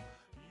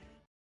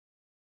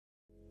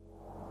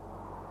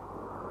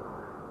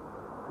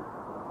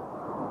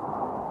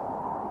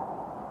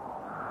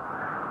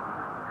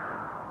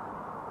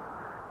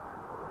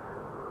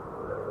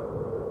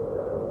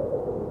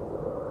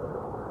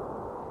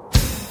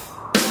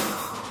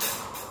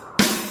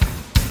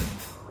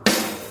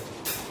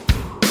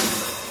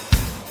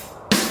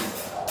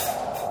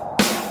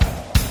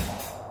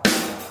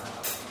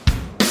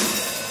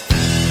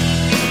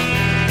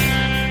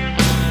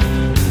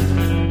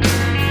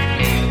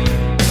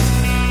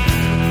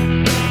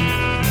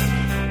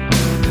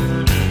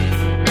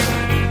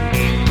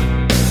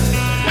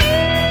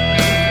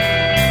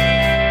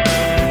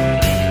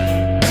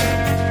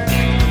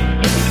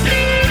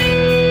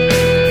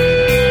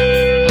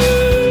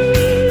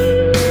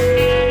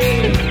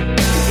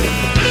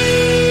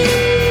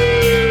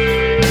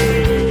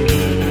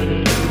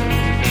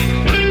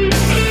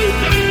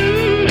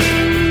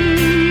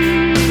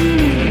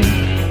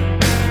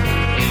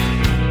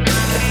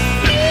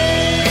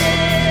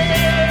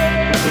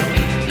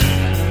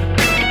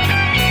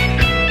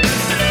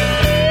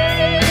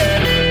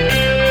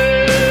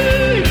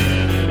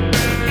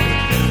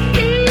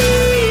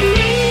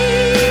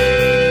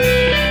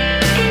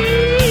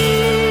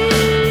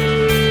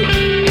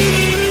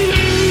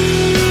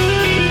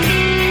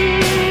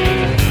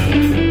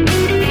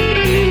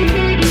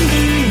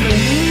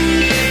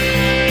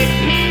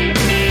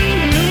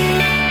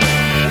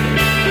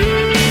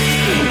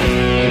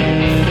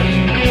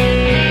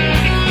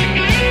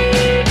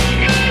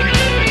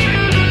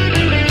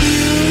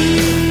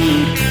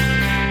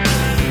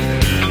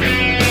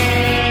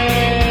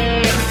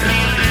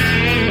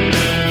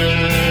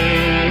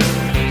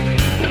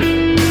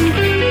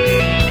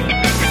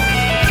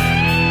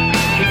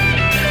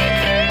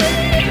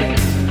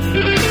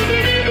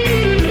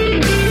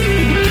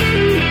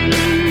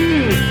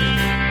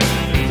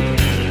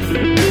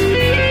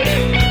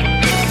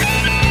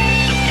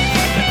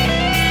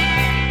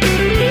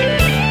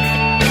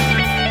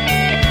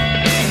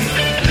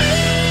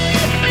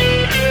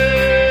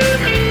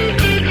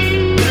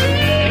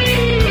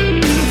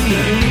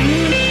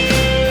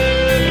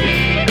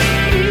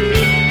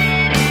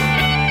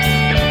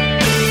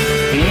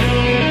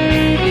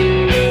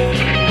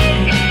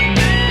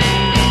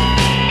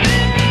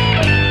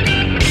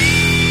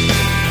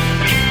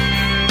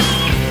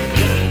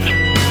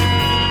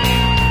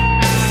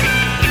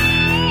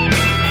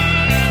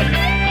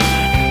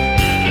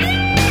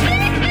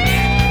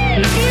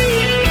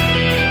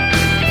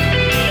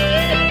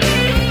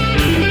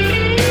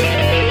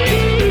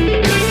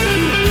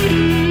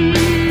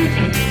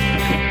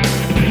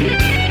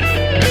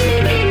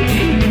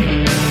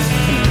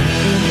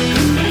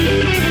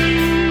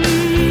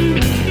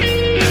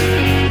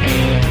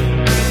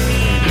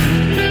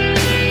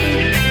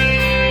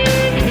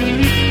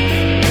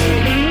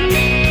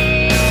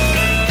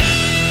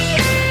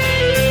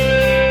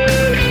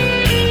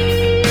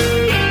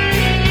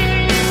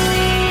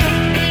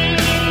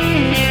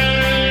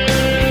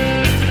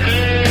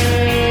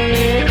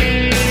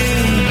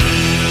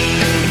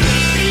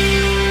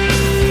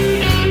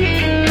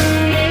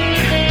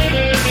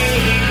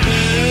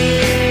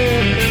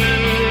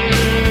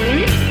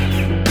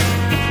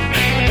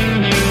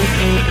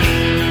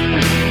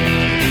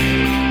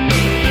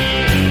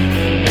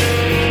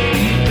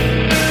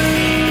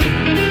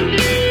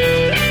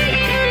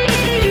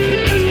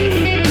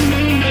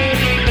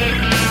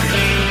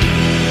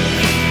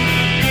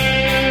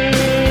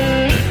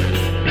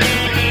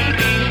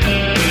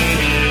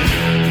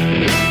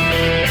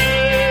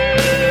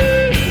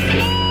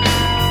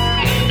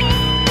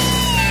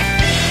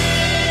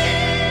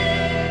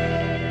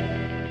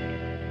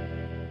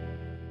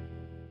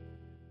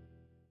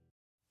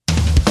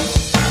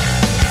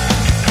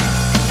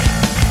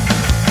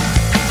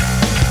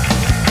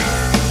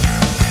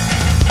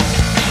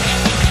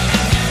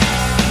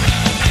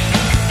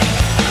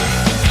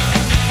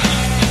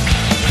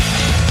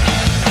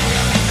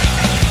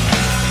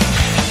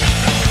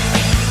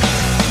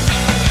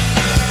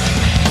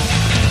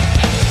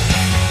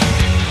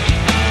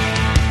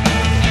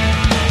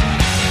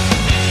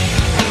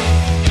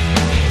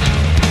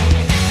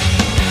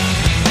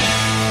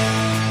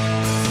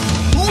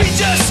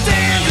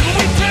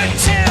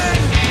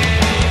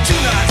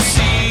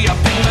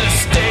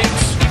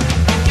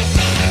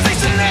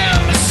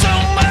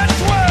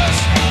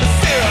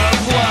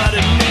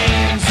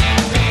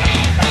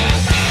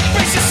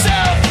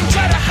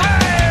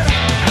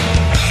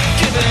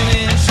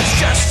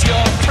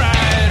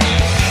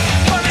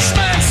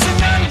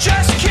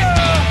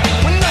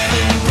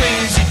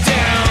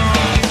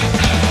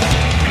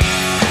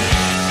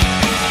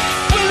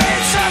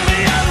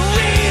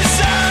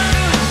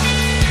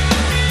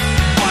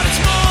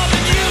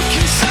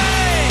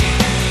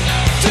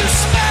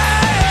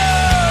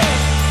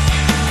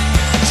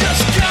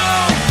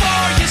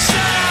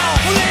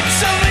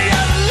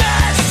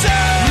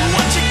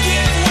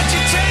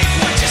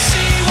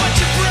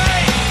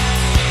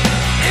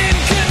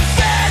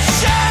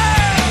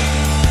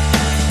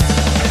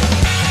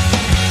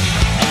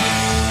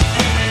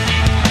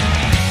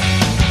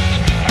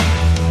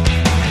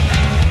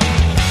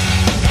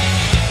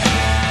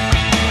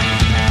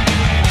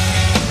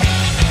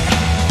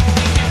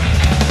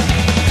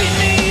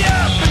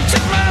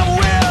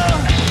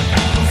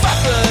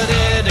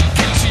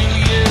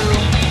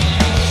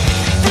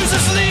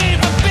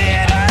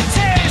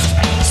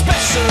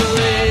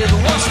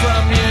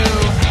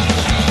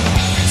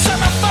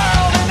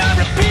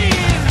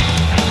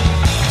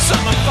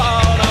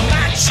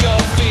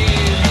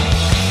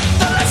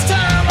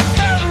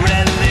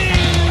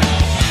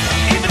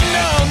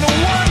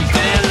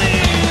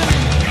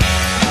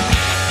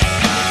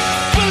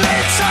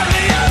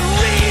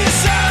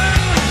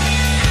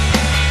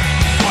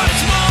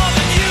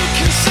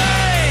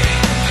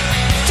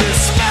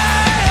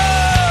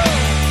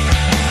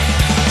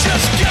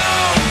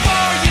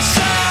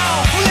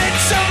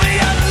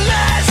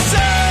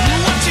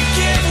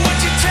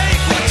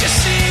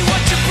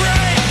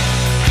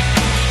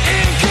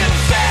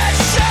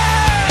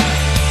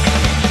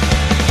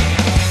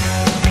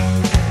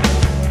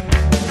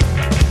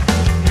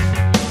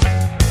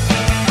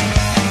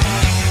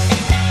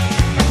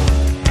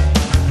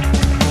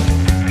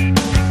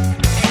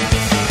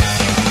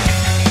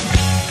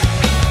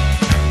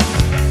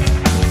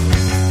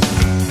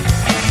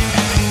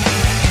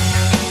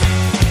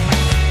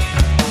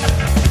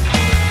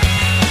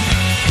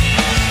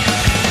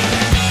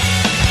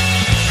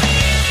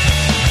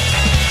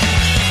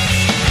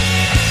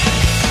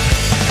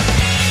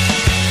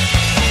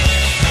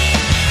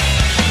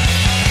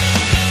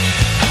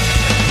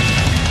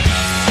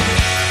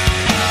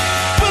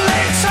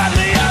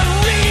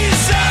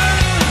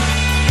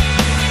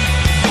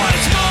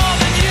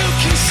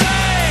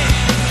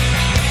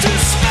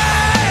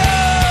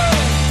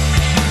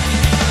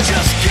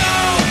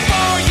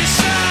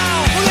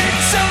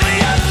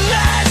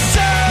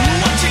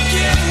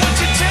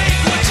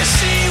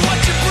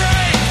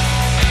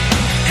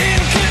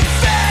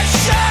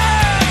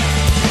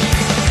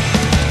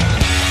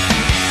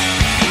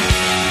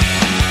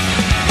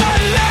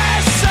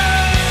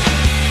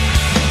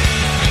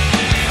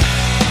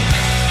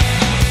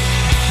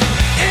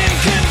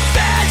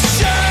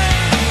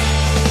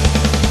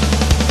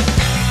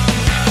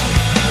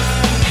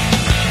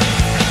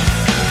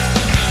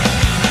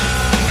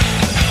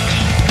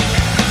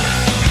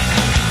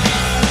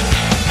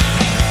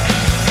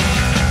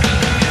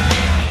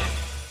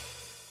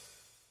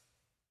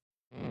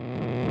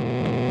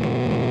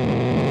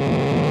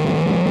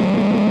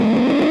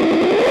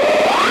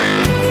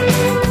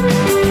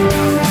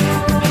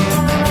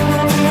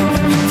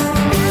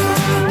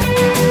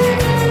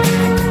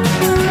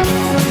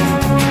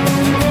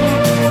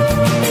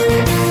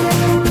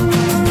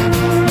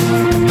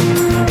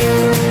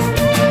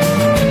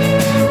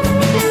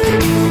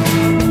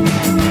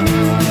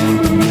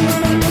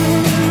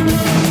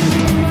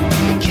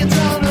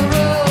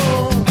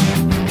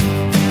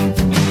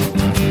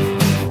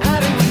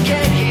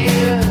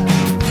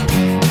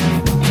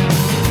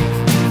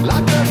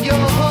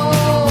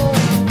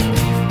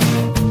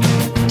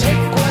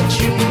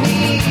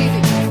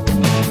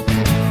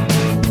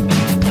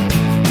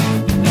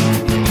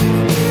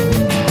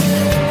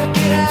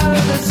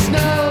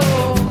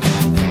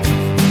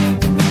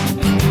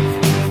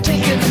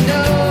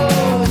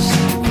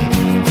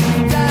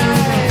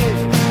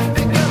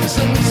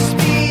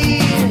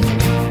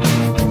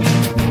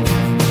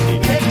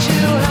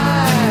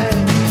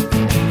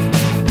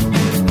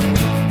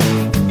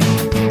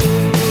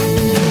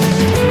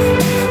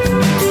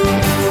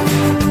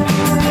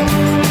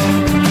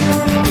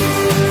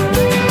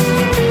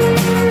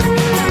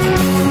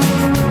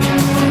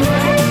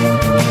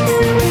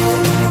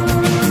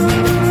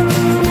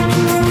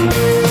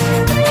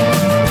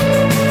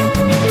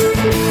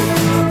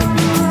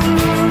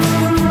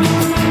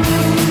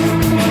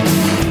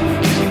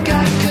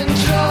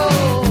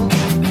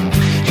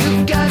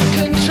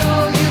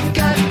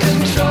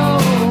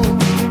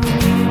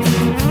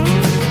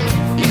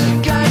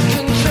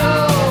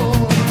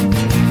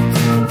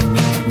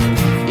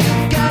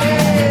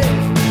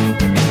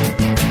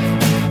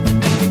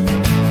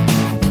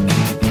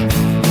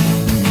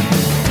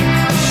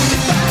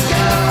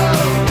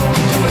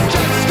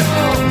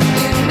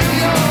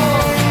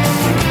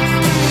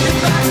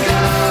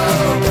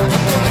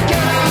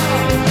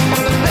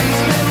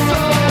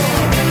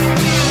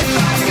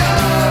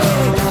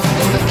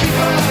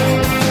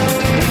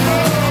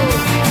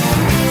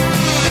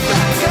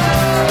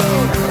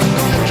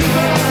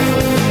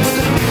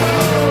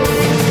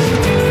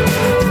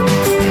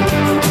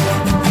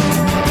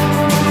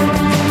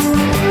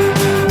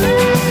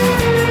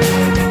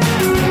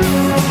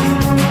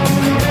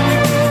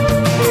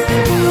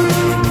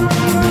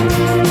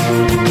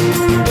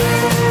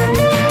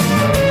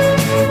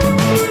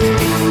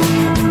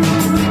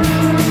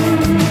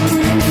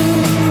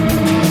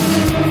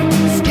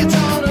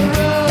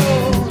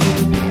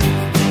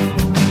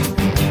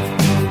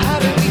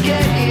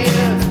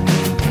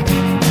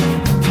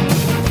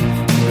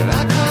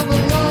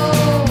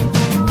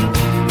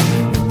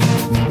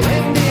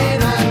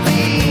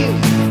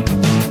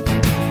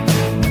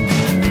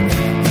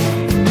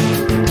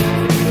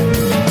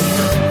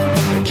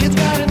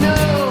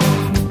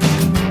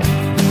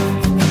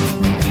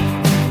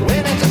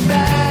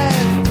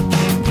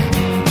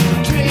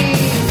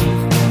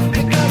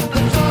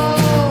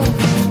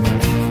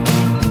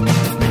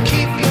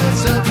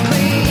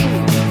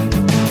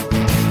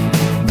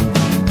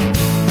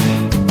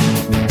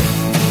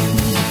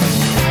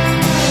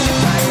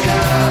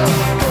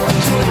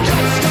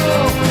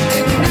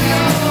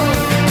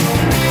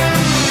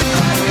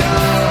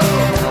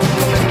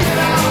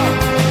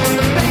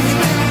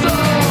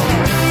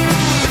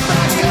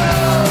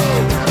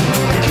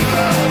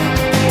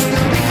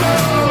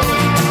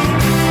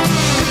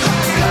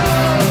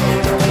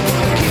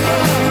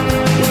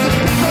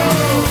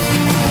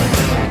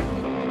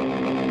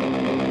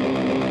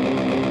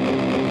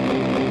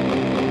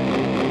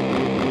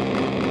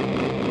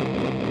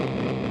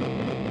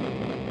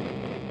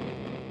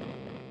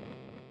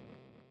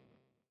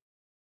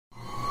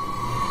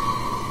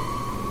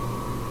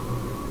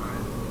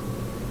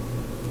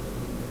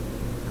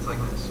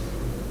 like this.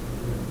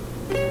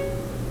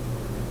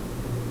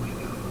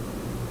 Wake up.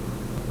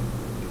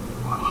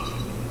 Watch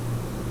TV.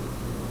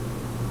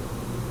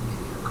 In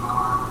your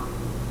car.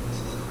 This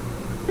is a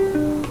radio.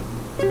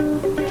 Go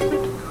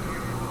to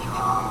your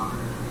job.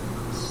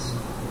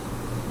 School.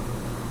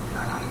 You're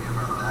not gonna hear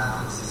about that.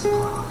 This is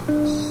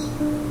close.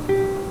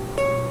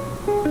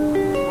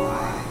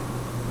 Why?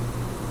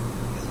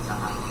 Because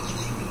nothing is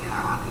really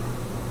happening.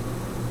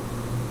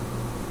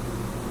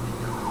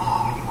 You go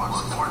home and you watch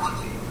some more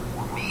TV.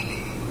 Or maybe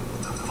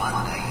it's a fun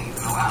day. You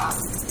go out.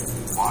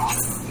 Watch a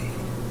movie.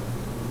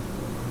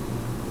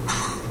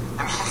 I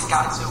mean, it's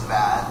gotten so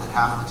bad that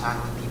half the time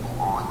the people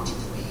on TV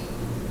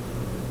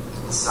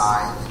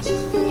inside the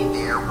TV,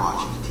 they're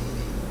watching TV.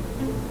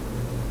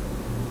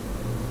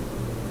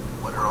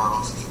 What are all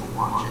these people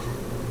watching?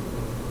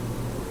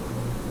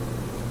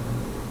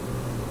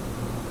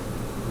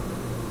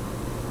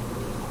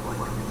 People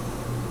like me.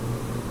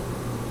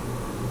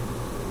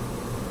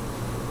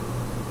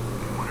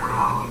 And what are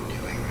all you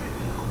doing right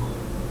now?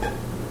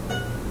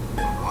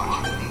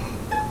 Watching me.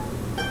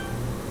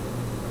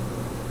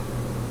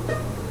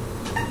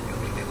 You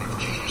think they would have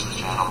changed the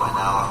channel by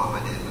now if all I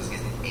did was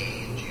get an A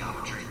in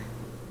geometry?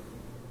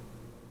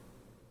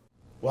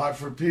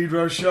 Watford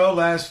Pedro Show,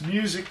 last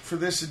music for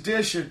this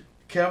edition.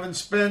 Kevin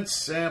Spence,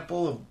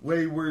 sample of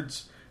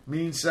Waywords,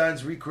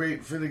 Meansigns,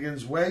 recreate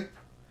Finnegan's Wake.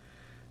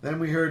 Then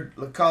we heard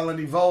La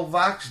Colony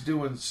Volvox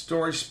doing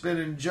Story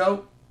Spinning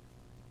Joe.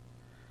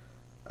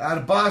 Out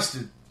of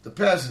Boston, The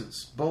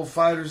Peasants,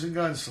 Bullfighters and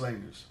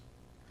Gunslingers.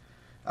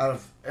 Out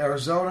of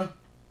Arizona,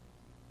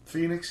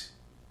 Phoenix,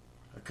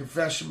 A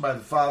Confession by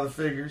the Father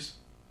Figures.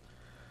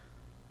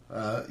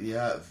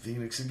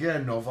 Phoenix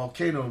again, No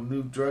Volcano,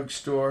 New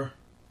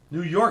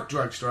York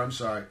Drugstore, I'm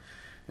sorry.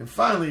 And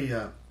finally,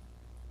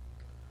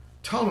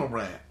 Tonal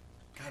Rat.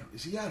 God,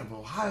 is he out of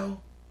Ohio?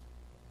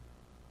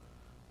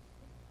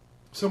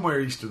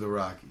 Somewhere east of the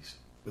Rockies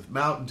with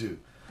Mountain Dew.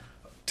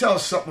 Tell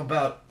us something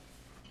about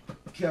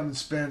Kevin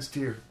Spence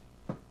here.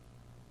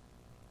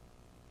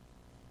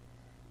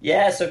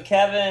 Yeah, so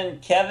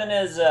Kevin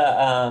is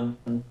a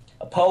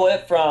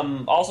poet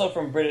from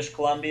British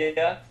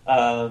Columbia.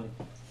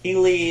 He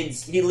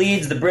leads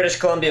the British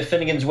Columbia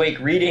Finnegan's Wake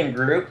reading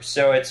group.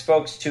 So it's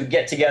folks who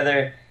get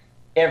together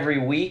every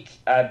week,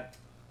 I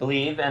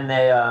believe, and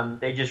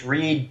they just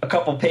read a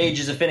couple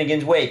pages of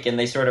Finnegan's Wake, and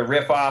they sort of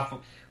riff off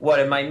what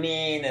it might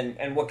mean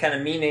and what kind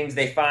of meanings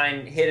they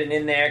find hidden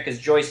in there. Because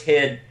Joyce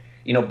hid,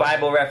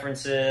 Bible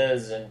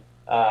references and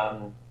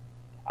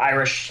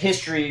Irish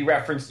history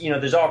reference.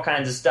 There's all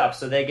kinds of stuff.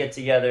 So they get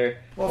together.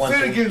 Well,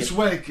 Finnegan's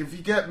Wake, if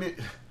you get me,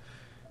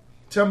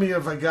 tell me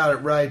if I got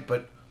it right,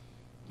 but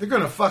they're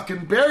gonna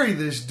fucking bury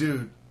this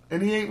dude,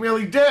 and he ain't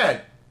really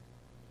dead.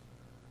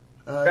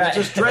 Right.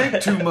 He just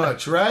drank too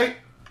much, right?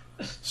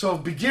 So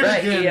begin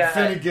again,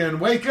 Finnegan,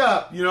 wake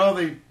up. I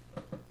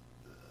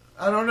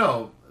don't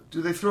know.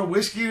 Do they throw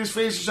whiskey in his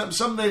face or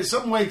something?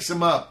 Something wakes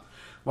him up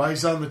while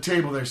he's on the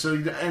table there, so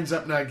he ends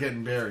up not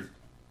getting buried.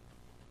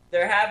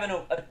 They're having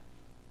a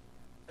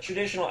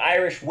traditional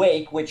Irish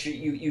wake, which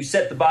you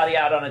set the body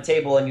out on a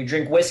table and you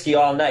drink whiskey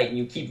all night and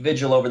you keep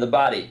vigil over the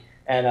body.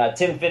 And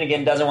Tim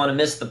Finnegan doesn't want to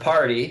miss the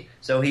party,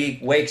 so he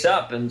wakes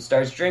up and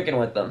starts drinking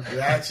with them.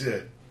 That's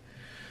it.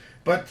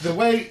 But the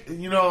way,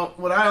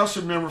 what I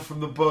also remember from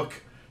the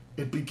book,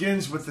 it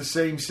begins with the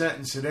same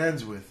sentence it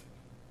ends with.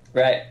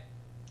 Right.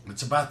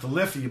 It's about the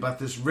Liffey, about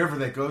this river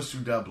that goes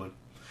through Dublin,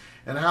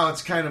 and how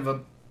it's kind of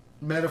a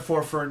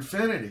metaphor for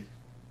infinity.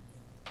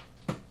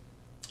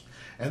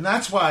 And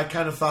that's why I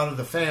kind of thought of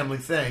the family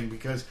thing,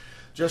 because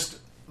just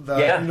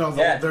there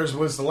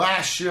was the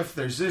last shift,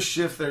 there's this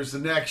shift, there's the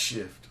next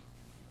shift.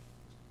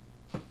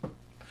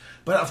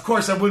 But of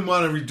course, I wouldn't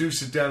want to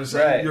reduce it down to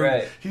saying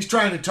right. He's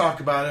trying to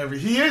talk about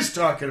everything. He is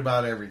talking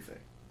about everything,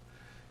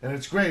 and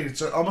it's great.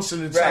 It's almost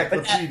an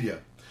encyclopedia.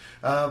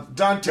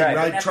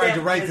 Dante tried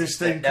to write this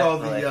thing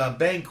called the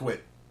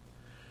Banquet.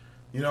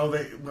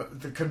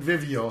 The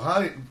Convivio.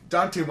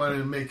 Dante wanted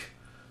to make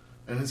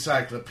an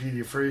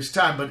encyclopedia for his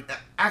time, but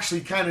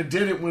actually kind of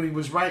did it when he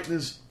was writing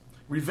his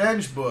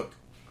revenge book.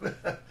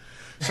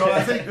 So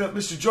I think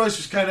Mr. Joyce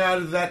was kind of out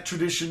of that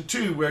tradition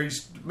too, where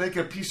he's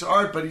making a piece of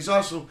art, but he's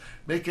also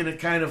making a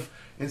kind of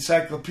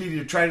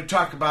encyclopedia, trying to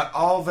talk about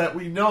all that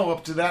we know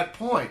up to that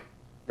point.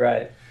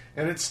 Right.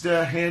 And it's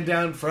the hand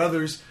down for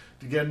others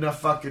to get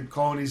enough fucking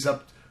conies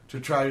up to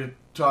try to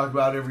talk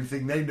about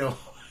everything they know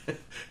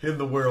in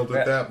the world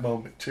at that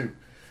moment too.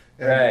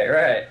 And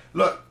right.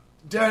 Look,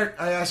 Derek,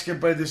 I ask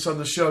everybody this on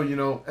the show,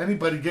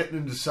 anybody getting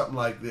into something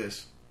like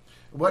this,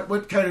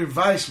 what kind of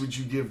advice would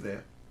you give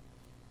them?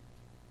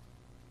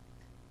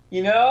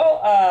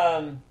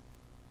 I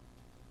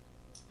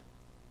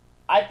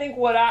think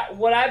what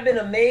I've been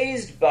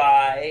amazed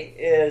by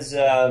is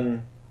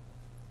here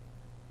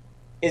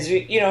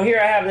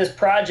I have this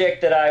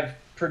project that I've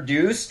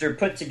produced or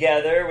put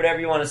together, whatever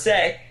you want to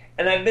say,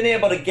 and I've been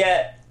able to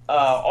get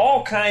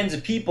all kinds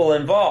of people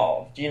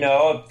involved.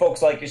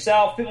 Folks like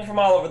yourself, people from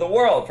all over the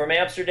world, from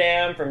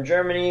Amsterdam, from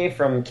Germany,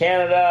 from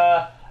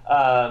Canada.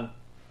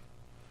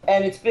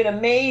 it's been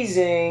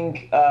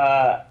amazing.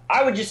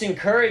 I would just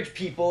encourage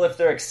people, if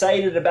they're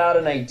excited about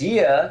an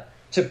idea,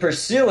 to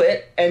pursue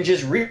it and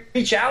just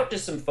reach out to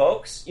some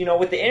folks. You know,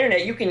 with the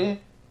internet, you can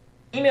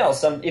email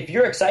some. If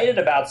you're excited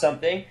about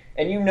something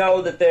and you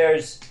know that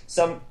there's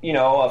some, you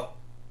know,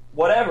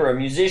 a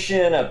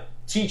musician, a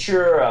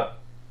teacher,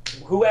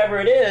 whoever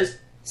it is,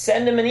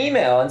 send them an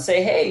email and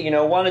say, hey, you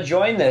know, want to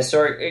join this,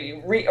 or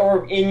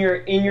in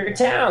your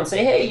town,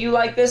 say, hey, you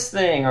like this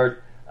thing,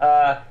 or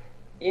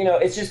you know,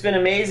 it's just been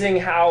amazing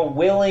how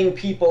willing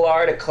people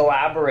are to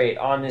collaborate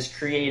on this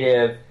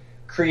creative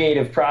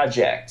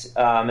project,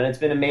 and it's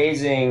been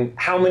amazing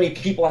how many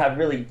people have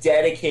really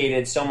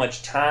dedicated so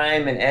much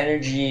time and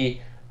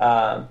energy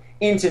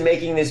into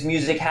making this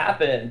music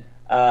happen.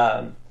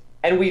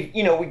 And we've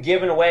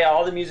given away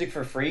all the music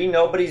for free.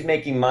 Nobody's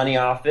making money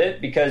off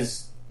it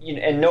because, you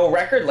know, and no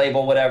record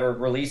label would ever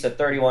release a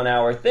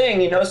 31-hour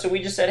thing, you know. So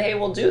we just said, hey,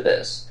 we'll do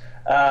this,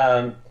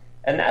 and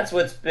that's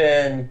what's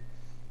been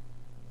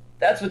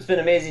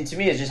amazing to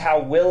me, is just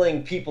how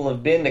willing people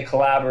have been to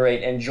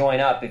collaborate and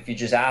join up if you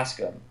just ask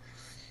them.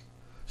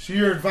 So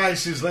your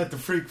advice is let the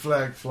freak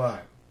flag fly.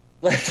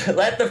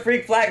 Let the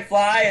freak flag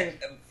fly, and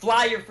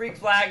fly your freak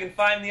flag, and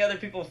find the other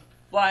people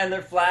flying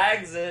their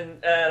flags,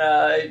 and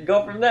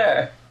go from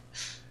there.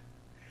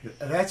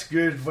 That's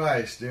good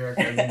advice, Derek.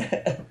 I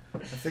mean, I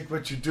think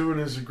what you're doing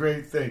is a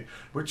great thing.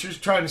 What you're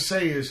trying to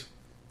say is,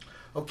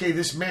 okay,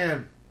 this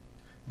man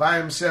by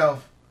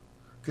himself,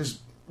 because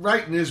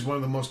writing is one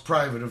of the most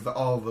private of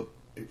all the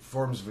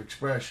forms of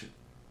expression.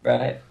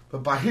 Right.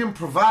 But by him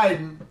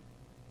providing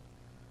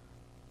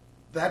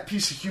that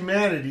piece of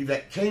humanity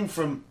that came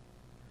from,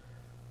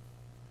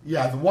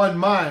 the one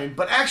mind,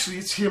 but actually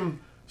it's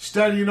him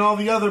studying all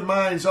the other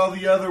minds, all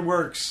the other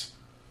works.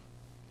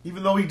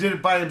 Even though he did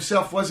it by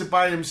himself, was it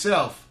by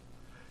himself?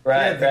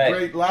 Right, the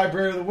great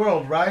library of the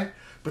world, right?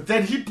 But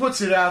then he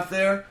puts it out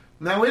there.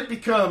 Now it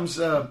becomes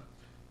a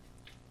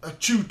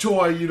chew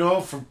toy, you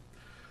know, for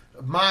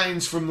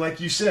minds from, like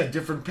you said,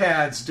 different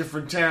paths,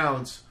 different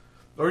towns,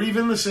 or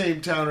even the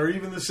same town, or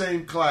even the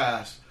same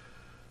class,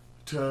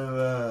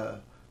 to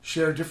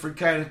share different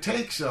kind of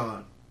takes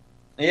on.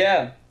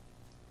 Yeah.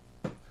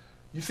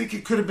 You think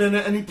it could have been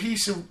any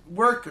piece of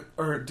work,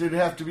 or did it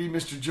have to be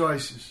Mr.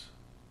 Joyce's?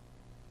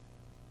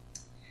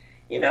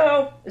 You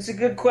know, it's a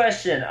good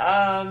question.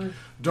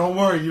 Don't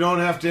worry, you don't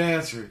have to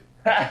answer it.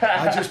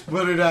 I just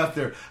put it out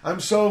there. I'm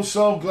so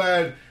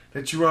glad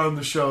that you were on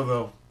the show,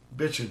 though.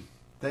 Bitchin'.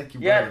 Thank you,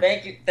 brother.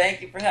 Yeah,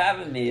 thank you for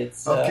having me.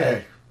 It's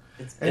okay.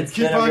 It's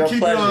keep on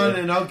keeping on,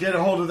 and I'll get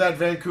a hold of that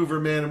Vancouver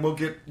man, and we'll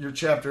get your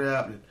chapter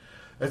happening.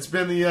 It's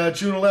been the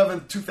June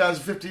 11th,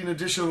 2015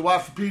 edition of the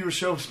Watt from Pedro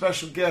Show.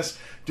 Special guest,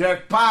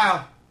 Derek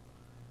Pyle.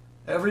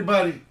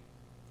 Everybody,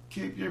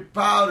 keep your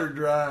powder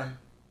dry.